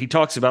he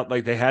talks about,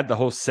 like, they had the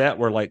whole set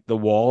where like the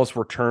walls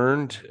were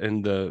turned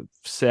in the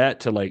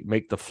set to like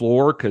make the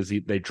floor, because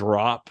they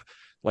drop,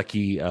 like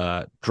he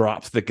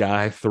drops the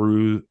guy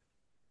through.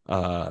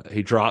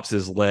 He drops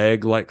his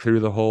leg like through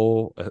the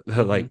hole,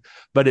 like,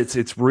 but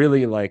it's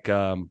really like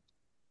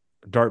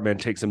Darkman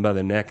takes him by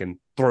the neck and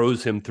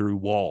throws him through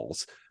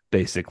walls,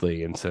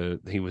 basically. And so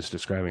he was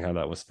describing how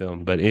that was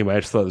filmed. But anyway,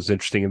 I just thought it was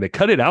interesting, and they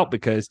cut it out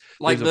because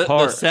Like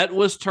the set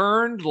was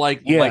turned,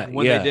 like when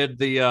they did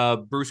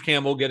the Bruce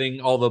Campbell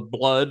getting all the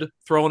blood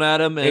thrown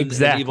at him, and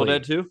Exactly. Evil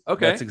Dead 2.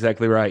 Okay, That's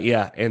exactly right.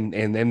 Yeah,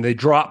 and they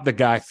drop the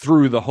guy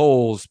through the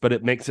holes, but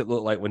it makes it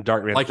look like when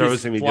Darkman like throws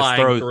he's him, he just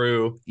flying throws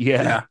through.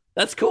 Yeah.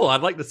 That's cool.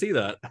 I'd like to see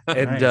that.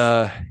 And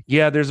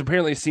there's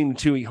apparently a scene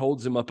too. He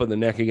holds him up on the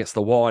neck against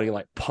the wall, and he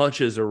like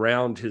punches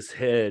around his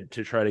head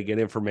to try to get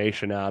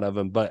information out of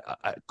him. But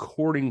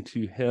according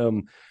to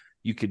him,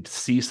 you could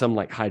see some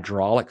like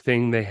hydraulic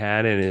thing they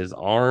had in his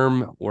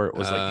arm where it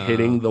was like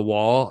hitting the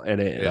wall,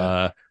 and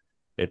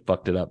it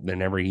fucked it up. They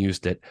never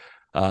used it.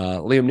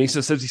 Liam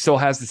Neeson says he still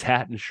has his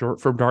hat and short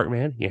from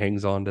Darkman. He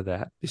hangs on to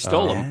that. He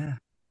stole them.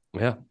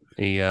 Yeah.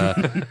 He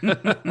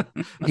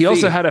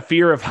also had a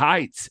fear of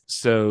heights,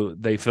 so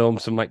they filmed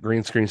some like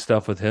green screen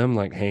stuff with him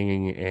like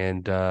hanging,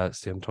 and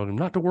Sam told him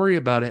not to worry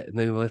about it, and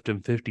they left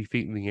him 50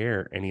 feet in the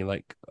air, and he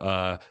like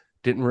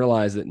didn't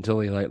realize it until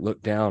he like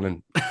looked down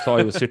and saw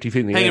he was 50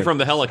 feet in the air, hanging from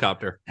the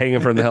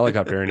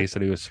helicopter, and he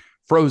said he was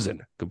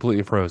frozen,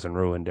 completely frozen,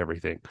 ruined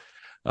everything.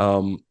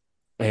 And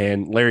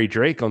Larry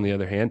Drake, on the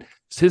other hand,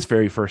 it's his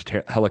very first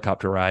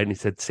helicopter ride, and he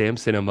said Sam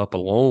sent him up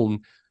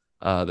alone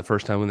the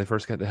first time when they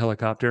first got the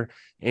helicopter,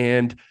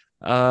 and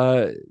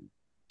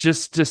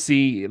just to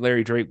see,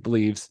 Larry Drake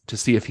believes, to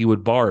see if he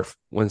would barf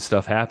when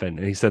stuff happened.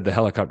 And he said the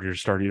helicopter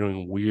started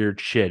doing weird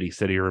shit. He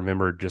said he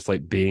remembered just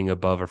like being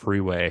above a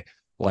freeway,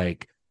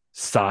 like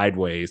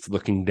sideways,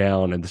 looking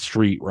down at the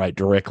street right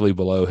directly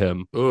below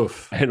him.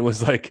 Oof. And it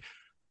was like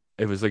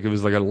a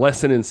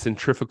lesson in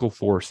centrifugal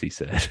force, he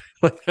said.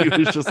 Like, he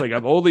was just like,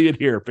 I'm only in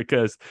here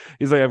because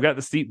he's like, I've got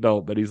the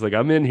seatbelt, but he's like,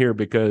 I'm in here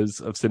because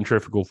of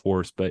centrifugal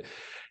force. But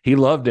he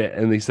loved it.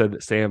 And he said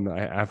that Sam,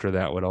 after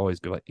that, would always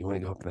be like, you want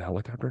to go up in the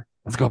helicopter?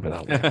 Let's go up in the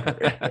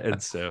helicopter.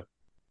 And so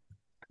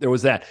there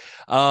was that.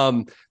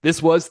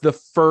 This was the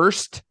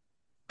first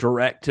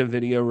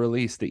direct-to-video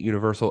release that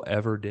Universal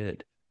ever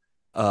did.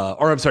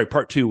 Or I'm sorry,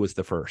 part 2 was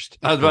the first.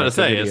 I was about to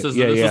say, this is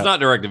not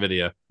direct to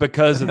video.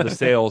 Because of the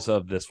sales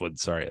of this one.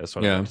 Sorry, that's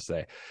what I meant to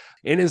say.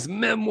 In his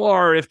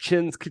memoir, If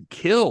Chins Could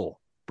Kill,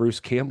 Bruce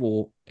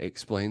Campbell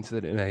explains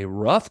that in a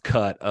rough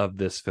cut of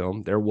this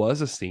film, there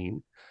was a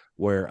scene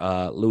where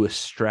Louis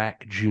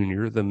Strack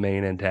Jr., the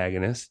main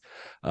antagonist,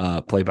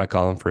 played by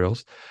Colin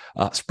Friels,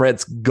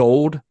 spreads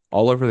gold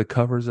all over the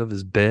covers of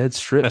his bed,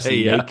 strips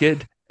him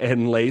naked,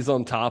 and lays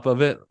on top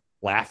of it,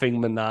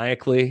 laughing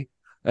maniacally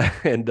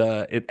and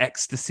in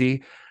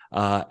ecstasy.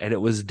 And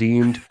it was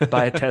deemed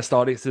by a test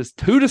audience as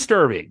too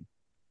disturbing.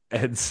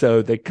 And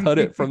so they cut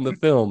it from the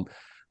film.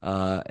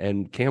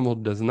 And Campbell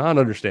does not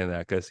understand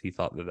that because he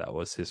thought that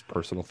was his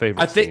personal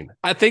favorite scene.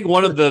 I think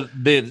one of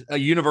the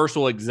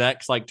Universal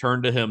execs like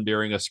turned to him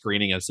during a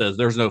screening and says,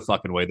 "There's no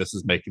fucking way this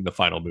is making the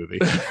final movie."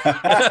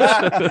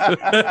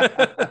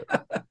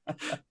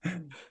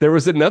 There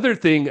was another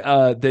thing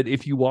that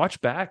if you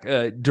watch back,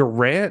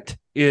 Durant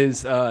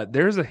is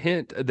there's a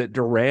hint that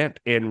Durant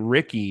and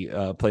Ricky,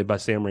 played by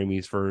Sam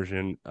Raimi's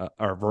version,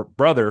 or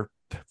brother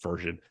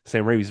version,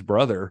 Sam Raimi's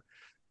brother,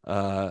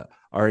 are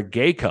a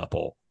gay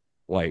couple.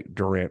 Like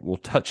Durant will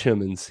touch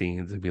him in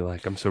scenes and be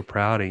like, "I'm so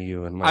proud of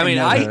you." And like,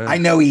 I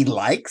know he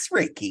likes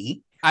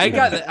Ricky. You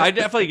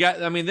definitely get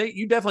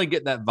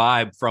that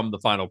vibe from the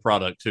final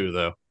product too,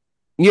 though.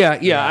 Yeah.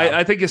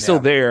 I think it's still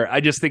there. I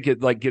just think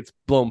it like gets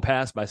blown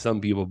past by some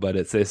people, but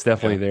it's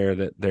definitely there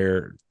that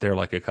they're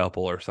like a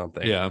couple or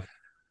something. Yeah.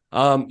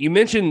 You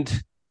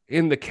mentioned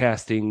in the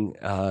casting,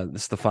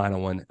 this is the final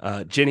one.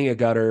 Jenny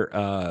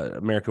Agutter,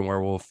 American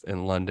Werewolf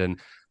in London,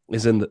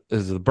 is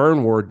the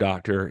burn ward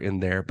doctor in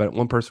there. But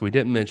one person we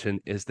didn't mention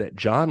is that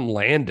John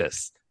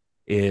Landis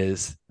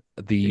is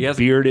the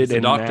bearded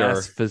and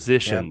masked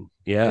physician.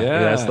 Yeah,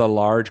 that's the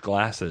large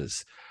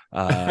glasses.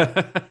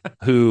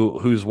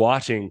 Who's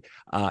watching?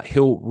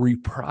 He'll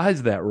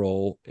reprise that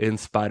role in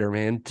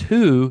Spider-Man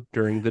 2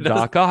 during the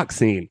Doc Ock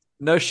scene.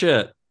 No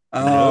shit.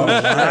 Oh,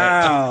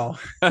 wow.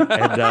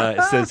 And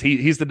it says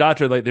he's the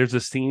doctor. Like, there's a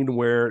scene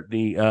where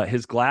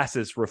his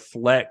glasses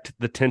reflect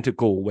the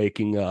tentacle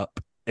waking up.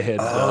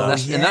 And, and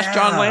that's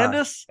John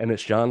Landis? And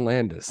it's John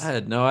Landis. I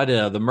had no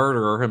idea. The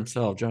murderer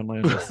himself, John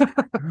Landis.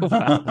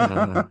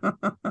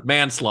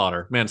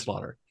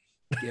 Manslaughter.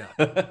 Yeah.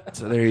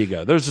 So there you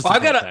go. There's just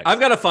I've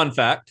got a fun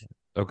fact.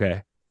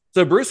 Okay.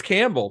 So Bruce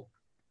Campbell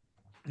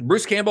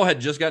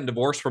had just gotten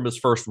divorced from his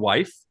first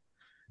wife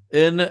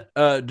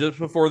just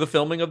before the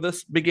filming of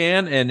this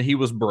began, and he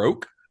was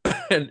broke.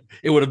 And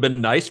it would have been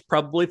nice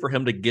probably for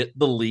him to get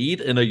the lead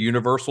in a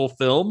Universal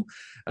film,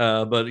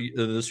 but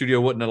the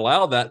studio wouldn't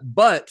allow that.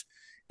 But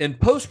in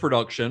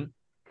post-production,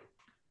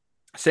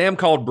 Sam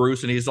called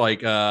Bruce, and he's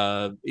like,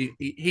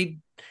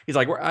 he's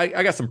like,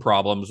 I got some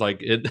problems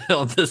like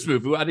on this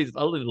movie. I need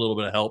a little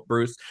bit of help,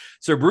 Bruce.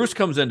 So Bruce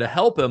comes in to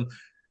help him,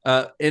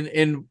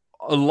 and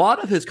a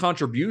lot of his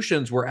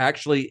contributions were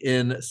actually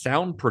in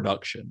sound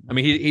production. I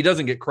mean, he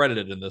doesn't get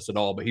credited in this at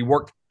all, but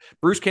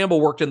Bruce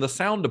Campbell worked in the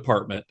sound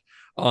department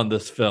on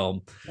this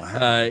film.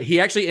 Wow.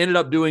 He actually ended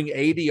up doing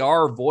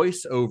ADR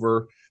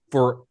voiceover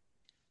for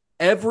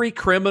every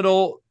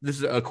criminal. This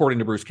is according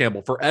to Bruce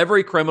Campbell, for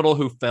every criminal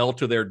who fell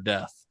to their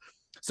death.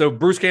 So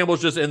Bruce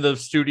Campbell's just in the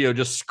studio,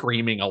 just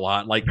screaming a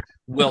lot, like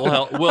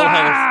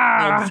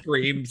Wilhelm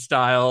scream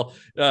style.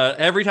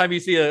 Every time you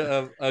see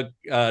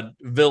a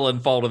villain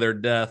fall to their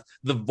death,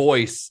 the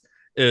voice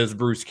is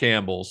Bruce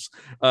Campbell's.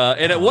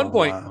 And at one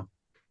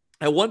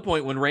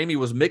point, when Raimi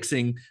was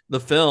mixing the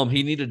film,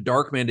 he needed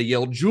Darkman to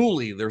yell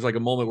Julie. There's like a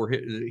moment where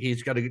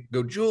he's got to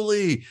go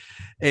Julie,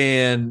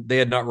 and they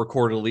had not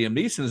recorded Liam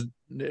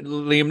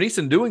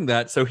Neeson doing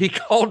that. So he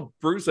called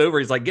Bruce over.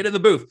 He's like, get in the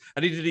booth.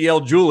 I need you to yell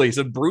Julie.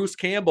 So Bruce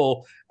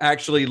Campbell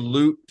actually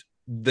looped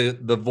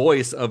the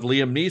voice of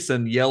Liam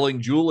Neeson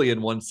yelling Julie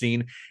in one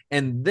scene.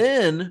 And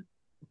then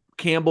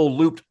Campbell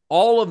looped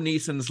all of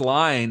Neeson's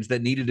lines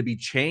that needed to be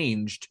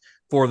changed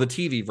for the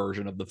TV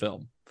version of the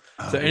film.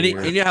 So and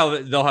you know how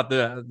they'll have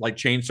to like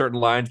change certain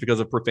lines because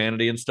of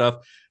profanity and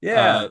stuff.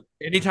 Yeah.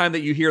 Anytime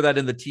that you hear that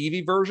in the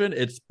TV version,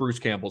 it's Bruce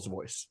Campbell's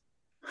voice.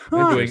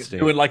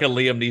 Doing like a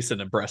Liam Neeson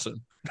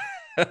impression.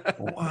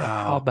 Wow.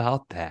 How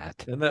about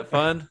that? Isn't that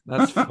fun?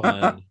 That's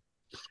fun.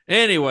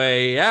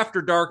 Anyway,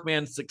 after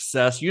Darkman's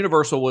success,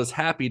 Universal was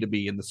happy to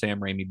be in the Sam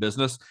Raimi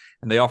business,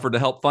 and they offered to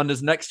help fund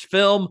his next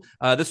film.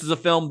 This is a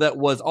film that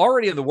was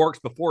already in the works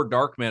before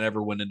Darkman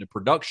ever went into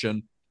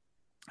production,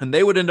 and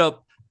they would end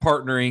up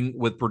partnering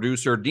with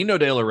producer Dino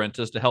De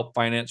Laurentiis to help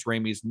finance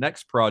Raimi's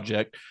next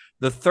project,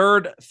 the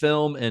third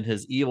film in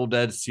his Evil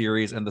Dead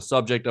series, and the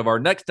subject of our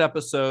next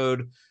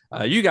episode.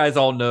 You guys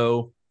all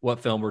know what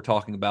film we're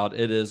talking about.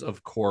 It is,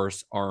 of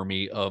course,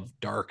 Army of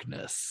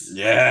Darkness.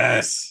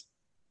 Yes.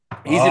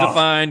 Easy to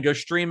find. Go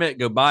stream it.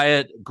 Go buy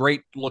it.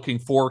 Great looking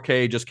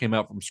 4K. Just came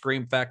out from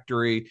Scream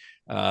Factory.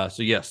 So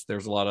yes,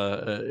 there's a lot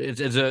of.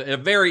 It's a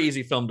very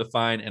easy film to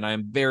find, and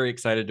I'm very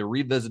excited to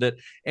revisit it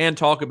and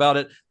talk about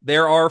it.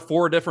 There are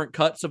 4 different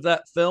cuts of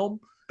that film.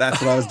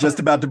 That's what I was just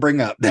about to bring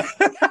up.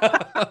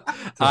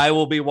 I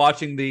will be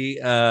watching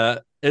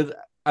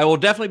I will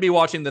definitely be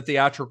watching the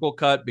theatrical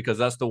cut because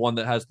that's the one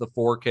that has the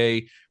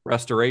 4K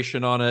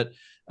restoration on it.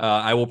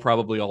 I will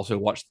probably also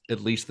watch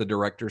at least the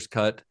director's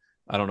cut.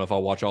 I don't know if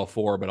I'll watch all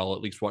 4, but I'll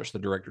at least watch the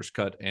director's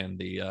cut and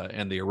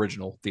the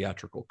original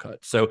theatrical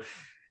cut. So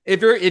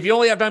if you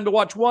only have time to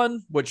watch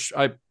one, which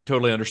I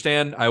totally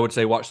understand, I would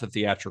say watch the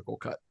theatrical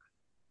cut.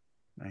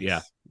 Nice.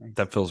 Yeah,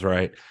 that feels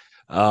right.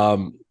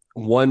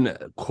 One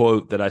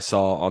quote that I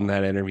saw on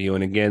that interview,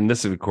 and again,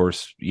 this of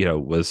course,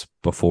 was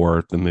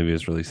before the movie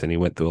was released, and he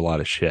went through a lot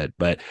of shit,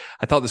 but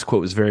I thought this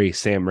quote was very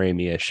Sam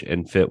Raimi-ish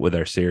and fit with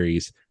our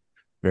series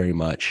very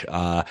much.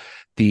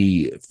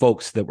 The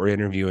folks that were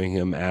interviewing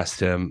him asked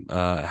him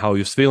how he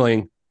was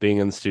feeling being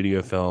in the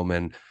studio film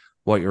and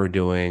what you were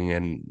doing,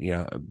 and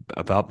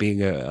about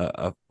being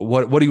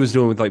what he was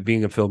doing with like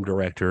being a film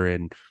director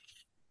and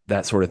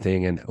that sort of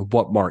thing, and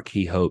what mark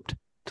he hoped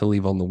to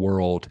leave on the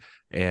world.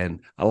 And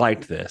I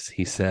liked this.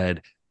 He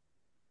said,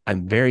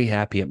 "I'm very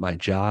happy at my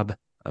job.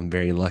 I'm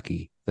very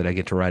lucky that I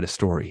get to write a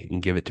story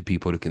and give it to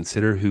people to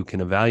consider who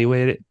can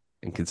evaluate it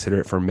and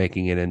consider it for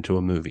making it into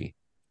a movie.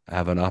 I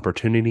have an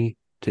opportunity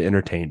to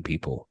entertain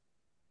people.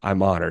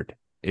 I'm honored.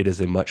 It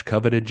is a much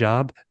coveted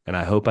job, and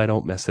I hope I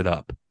don't mess it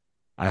up.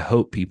 I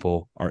hope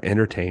people are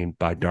entertained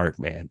by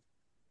Darkman.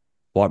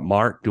 What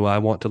mark do I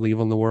want to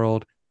leave on the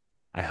world?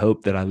 I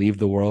hope that I leave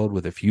the world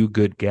with a few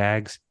good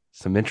gags,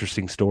 some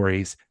interesting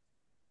stories,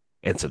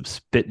 and some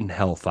spitting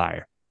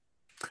hellfire."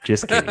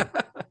 Just kidding.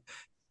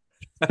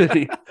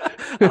 I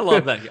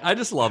love that. I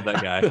just love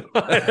that guy.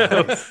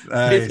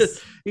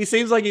 Nice. He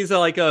seems like he's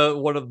like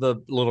one of the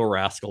little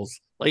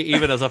rascals. Like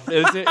even as like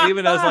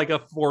a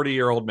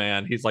 40-year-old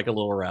man, he's like a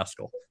little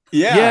rascal.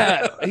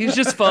 Yeah, he's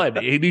just fun.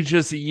 And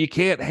you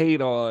can't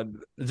hate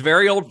on. It's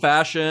very old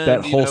fashioned.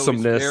 That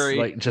wholesomeness,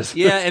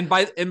 and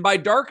by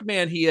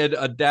Darkman, he had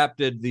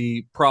adapted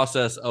the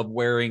process of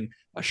wearing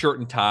a shirt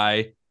and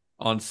tie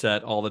on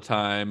set all the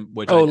time.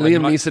 Which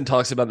Liam Neeson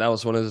talks about that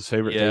was one of his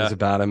favorite things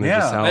about him. Yeah.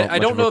 And just how I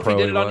don't know if he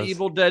did it on was.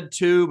 Evil Dead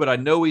 2, but I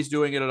know he's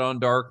doing it on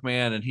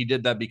Darkman, and he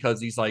did that because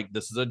he's like,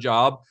 this is a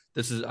job.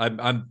 This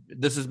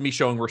is me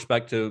showing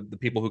respect to the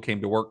people who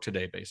came to work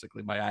today,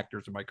 basically my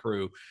actors and my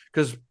crew.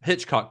 Because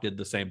Hitchcock did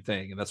the same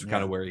thing, and that's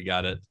kind of where he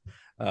got it.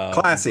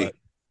 Classy,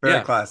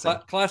 very classy,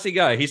 classy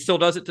guy. He still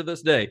does it to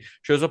this day.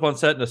 Shows up on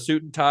set in a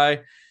suit and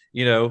tie,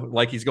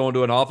 like he's going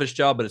to an office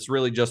job, but it's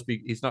really just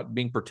he's not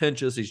being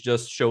pretentious. He's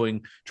just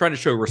trying to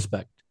show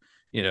respect,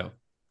 to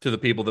the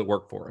people that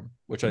work for him,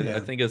 which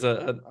I think is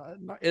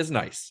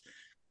nice.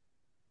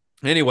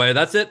 Anyway,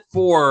 that's it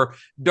for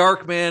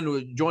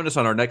Darkman. Join us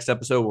on our next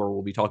episode where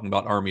we'll be talking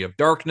about Army of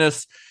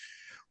Darkness.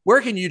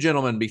 Where can you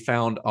gentlemen be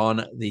found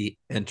on the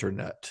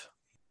internet?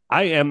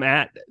 I am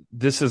at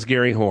This Is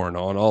Gary Horn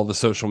on all the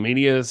social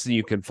medias.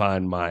 You can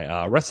find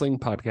my wrestling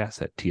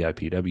podcast at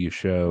TIPW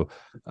Show.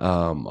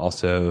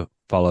 Also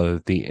follow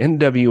the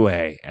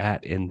NWA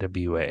at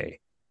NWA.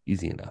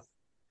 Easy enough.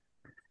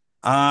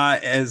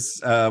 As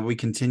we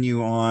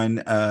continue on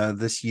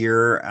this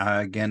year,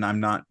 again, I'm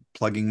not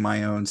plugging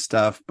my own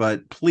stuff,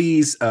 but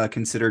please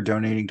consider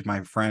donating to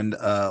my friend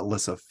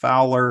Alyssa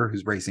Fowler,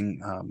 who's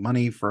raising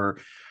money for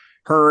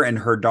her and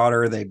her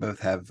daughter. They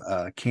both have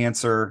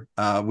cancer.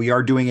 We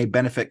are doing a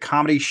benefit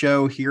comedy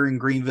show here in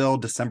Greenville,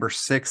 December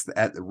 6th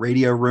at the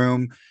Radio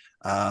Room.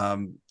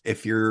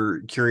 If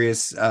you're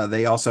curious,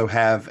 they also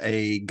have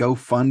a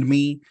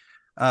GoFundMe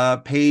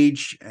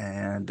page,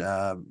 and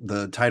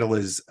the title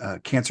is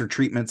Cancer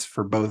Treatments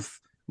for Both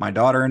My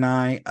Daughter and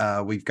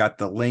I. We've got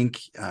the link.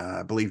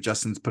 I believe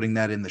Justin's putting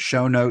that in the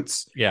show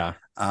notes. Yeah.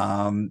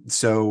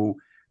 So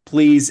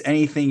please,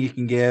 anything you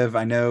can give.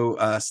 I know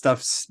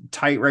stuff's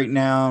tight right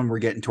now and we're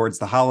getting towards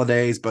the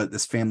holidays, but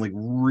this family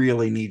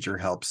really needs your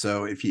help.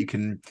 So if you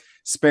can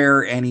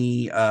spare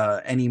any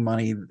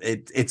money,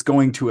 it's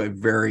going to a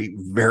very,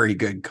 very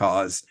good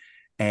cause.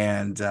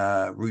 And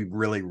we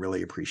really,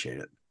 really appreciate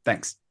it.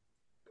 Thanks.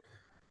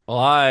 Well,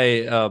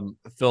 I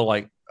feel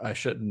like I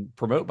shouldn't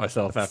promote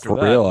myself after For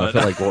that. real, I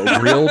feel like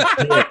a real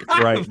dick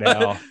right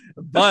now.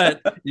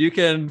 But you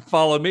can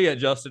follow me at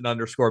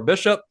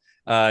Justin_Bishop.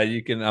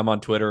 I'm on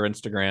Twitter,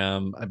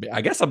 Instagram. I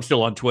guess I'm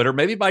still on Twitter.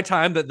 Maybe by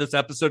time that this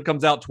episode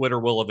comes out, Twitter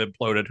will have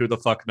imploded. Who the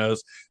fuck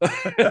knows?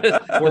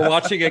 We're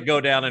watching it go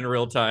down in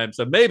real time.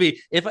 So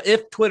maybe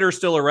if Twitter's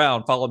still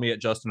around, follow me at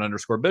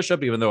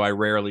Justin_Bishop, even though I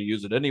rarely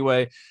use it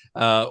anyway,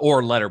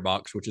 or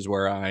Letterboxd, which is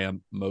where I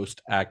am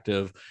most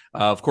active.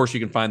 Of course,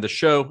 you can find the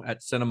show at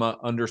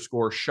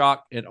Cinema_Shock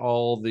in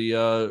all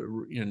the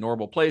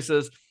normal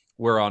places.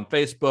 We're on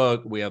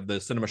Facebook. We have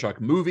the Cinema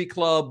Shock Movie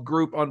Club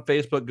group on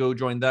Facebook. Go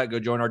join that. Go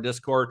join our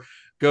Discord.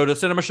 Go to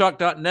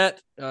cinemashock.net.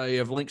 You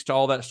have links to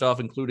all that stuff,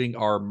 including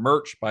our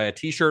merch. Buy a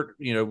t-shirt.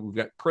 We've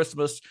got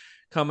Christmas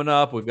coming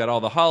up. We've got all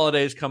the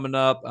holidays coming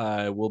up.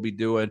 There will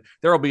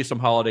be some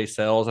holiday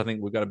sales. I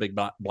think we've got a big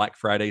Black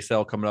Friday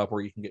sale coming up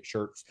where you can get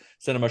shirts,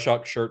 Cinema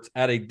Shock shirts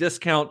at a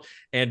discount.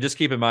 And just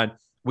keep in mind,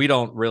 we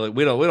don't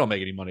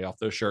make any money off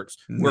those shirts.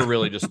 We're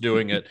really just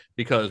doing it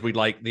because we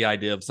like the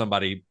idea of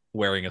somebody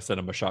wearing a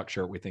Cinema Shock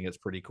shirt. We think it's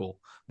pretty cool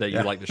that you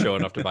like the show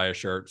enough to buy a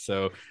shirt.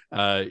 So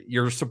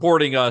you're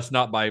supporting us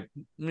not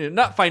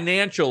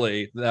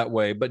financially that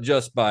way, but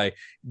just by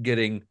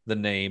getting the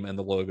name and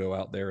the logo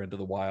out there into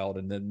the wild.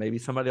 And then maybe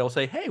somebody will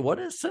say, hey, what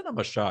is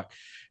Cinema Shock?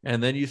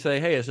 And then you say,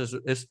 hey,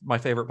 it's my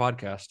favorite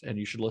podcast and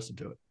you should listen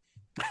to it.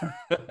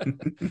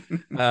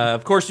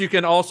 Of course, you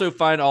can also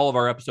find all of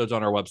our episodes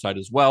on our website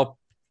as well.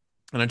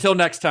 And until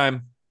next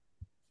time,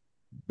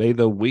 may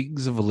the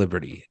wings of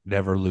liberty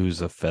never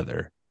lose a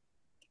feather.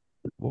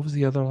 What was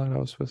the other line I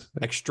was supposed to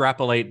say?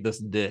 Extrapolate this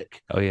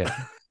dick. Oh,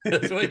 yeah.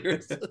 That's what you're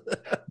saying.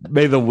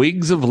 May the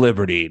wings of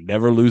liberty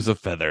never lose a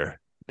feather.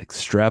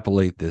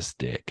 Extrapolate this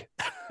dick.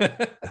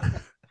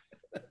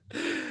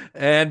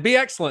 And be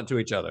excellent to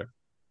each other.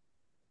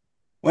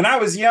 When I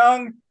was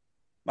young,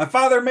 my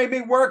father made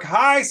me work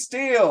high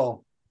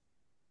steel.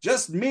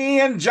 Just me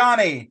and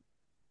Johnny.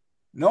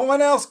 No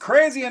one else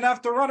crazy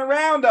enough to run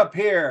around up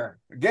here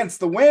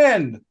against the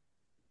wind.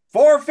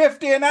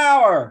 $4.50 an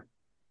hour.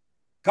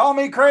 Call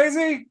me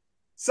crazy?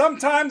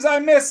 Sometimes I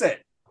miss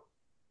it.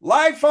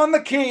 Life on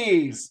the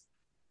Keys.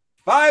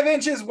 5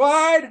 inches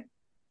wide,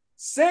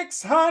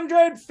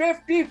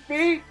 650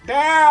 feet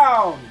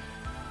down.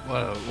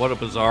 What a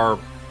bizarre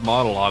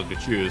monologue to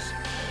choose.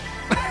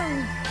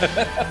 I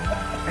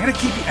gotta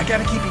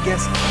keep you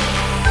guessing.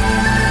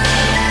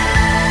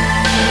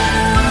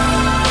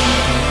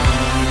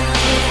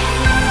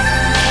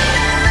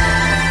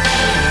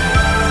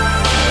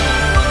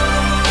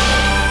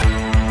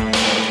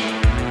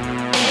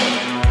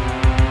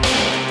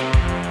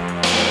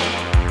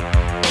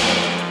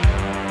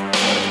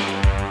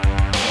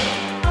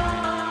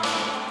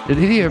 Did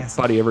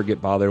anybody ever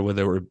get bothered when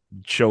they were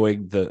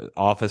showing the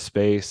office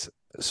space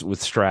with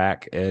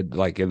Strack and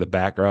like in the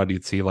background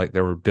you'd see like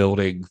they were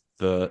building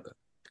the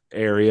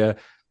area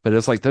But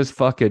it's like those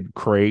fucking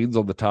cranes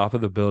on the top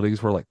of the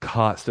buildings were like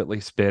constantly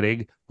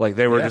spinning. Like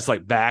they were just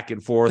like back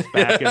and forth.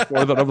 And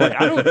I'm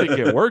like, I don't think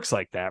it works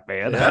like that,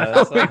 man.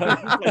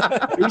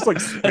 It was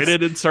like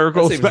spinning in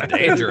circles. That seems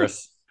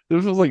dangerous.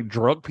 This was like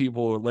drunk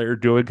people there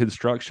doing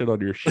construction on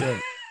your shit.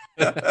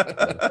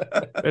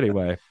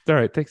 Anyway, all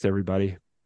right. Thanks, everybody.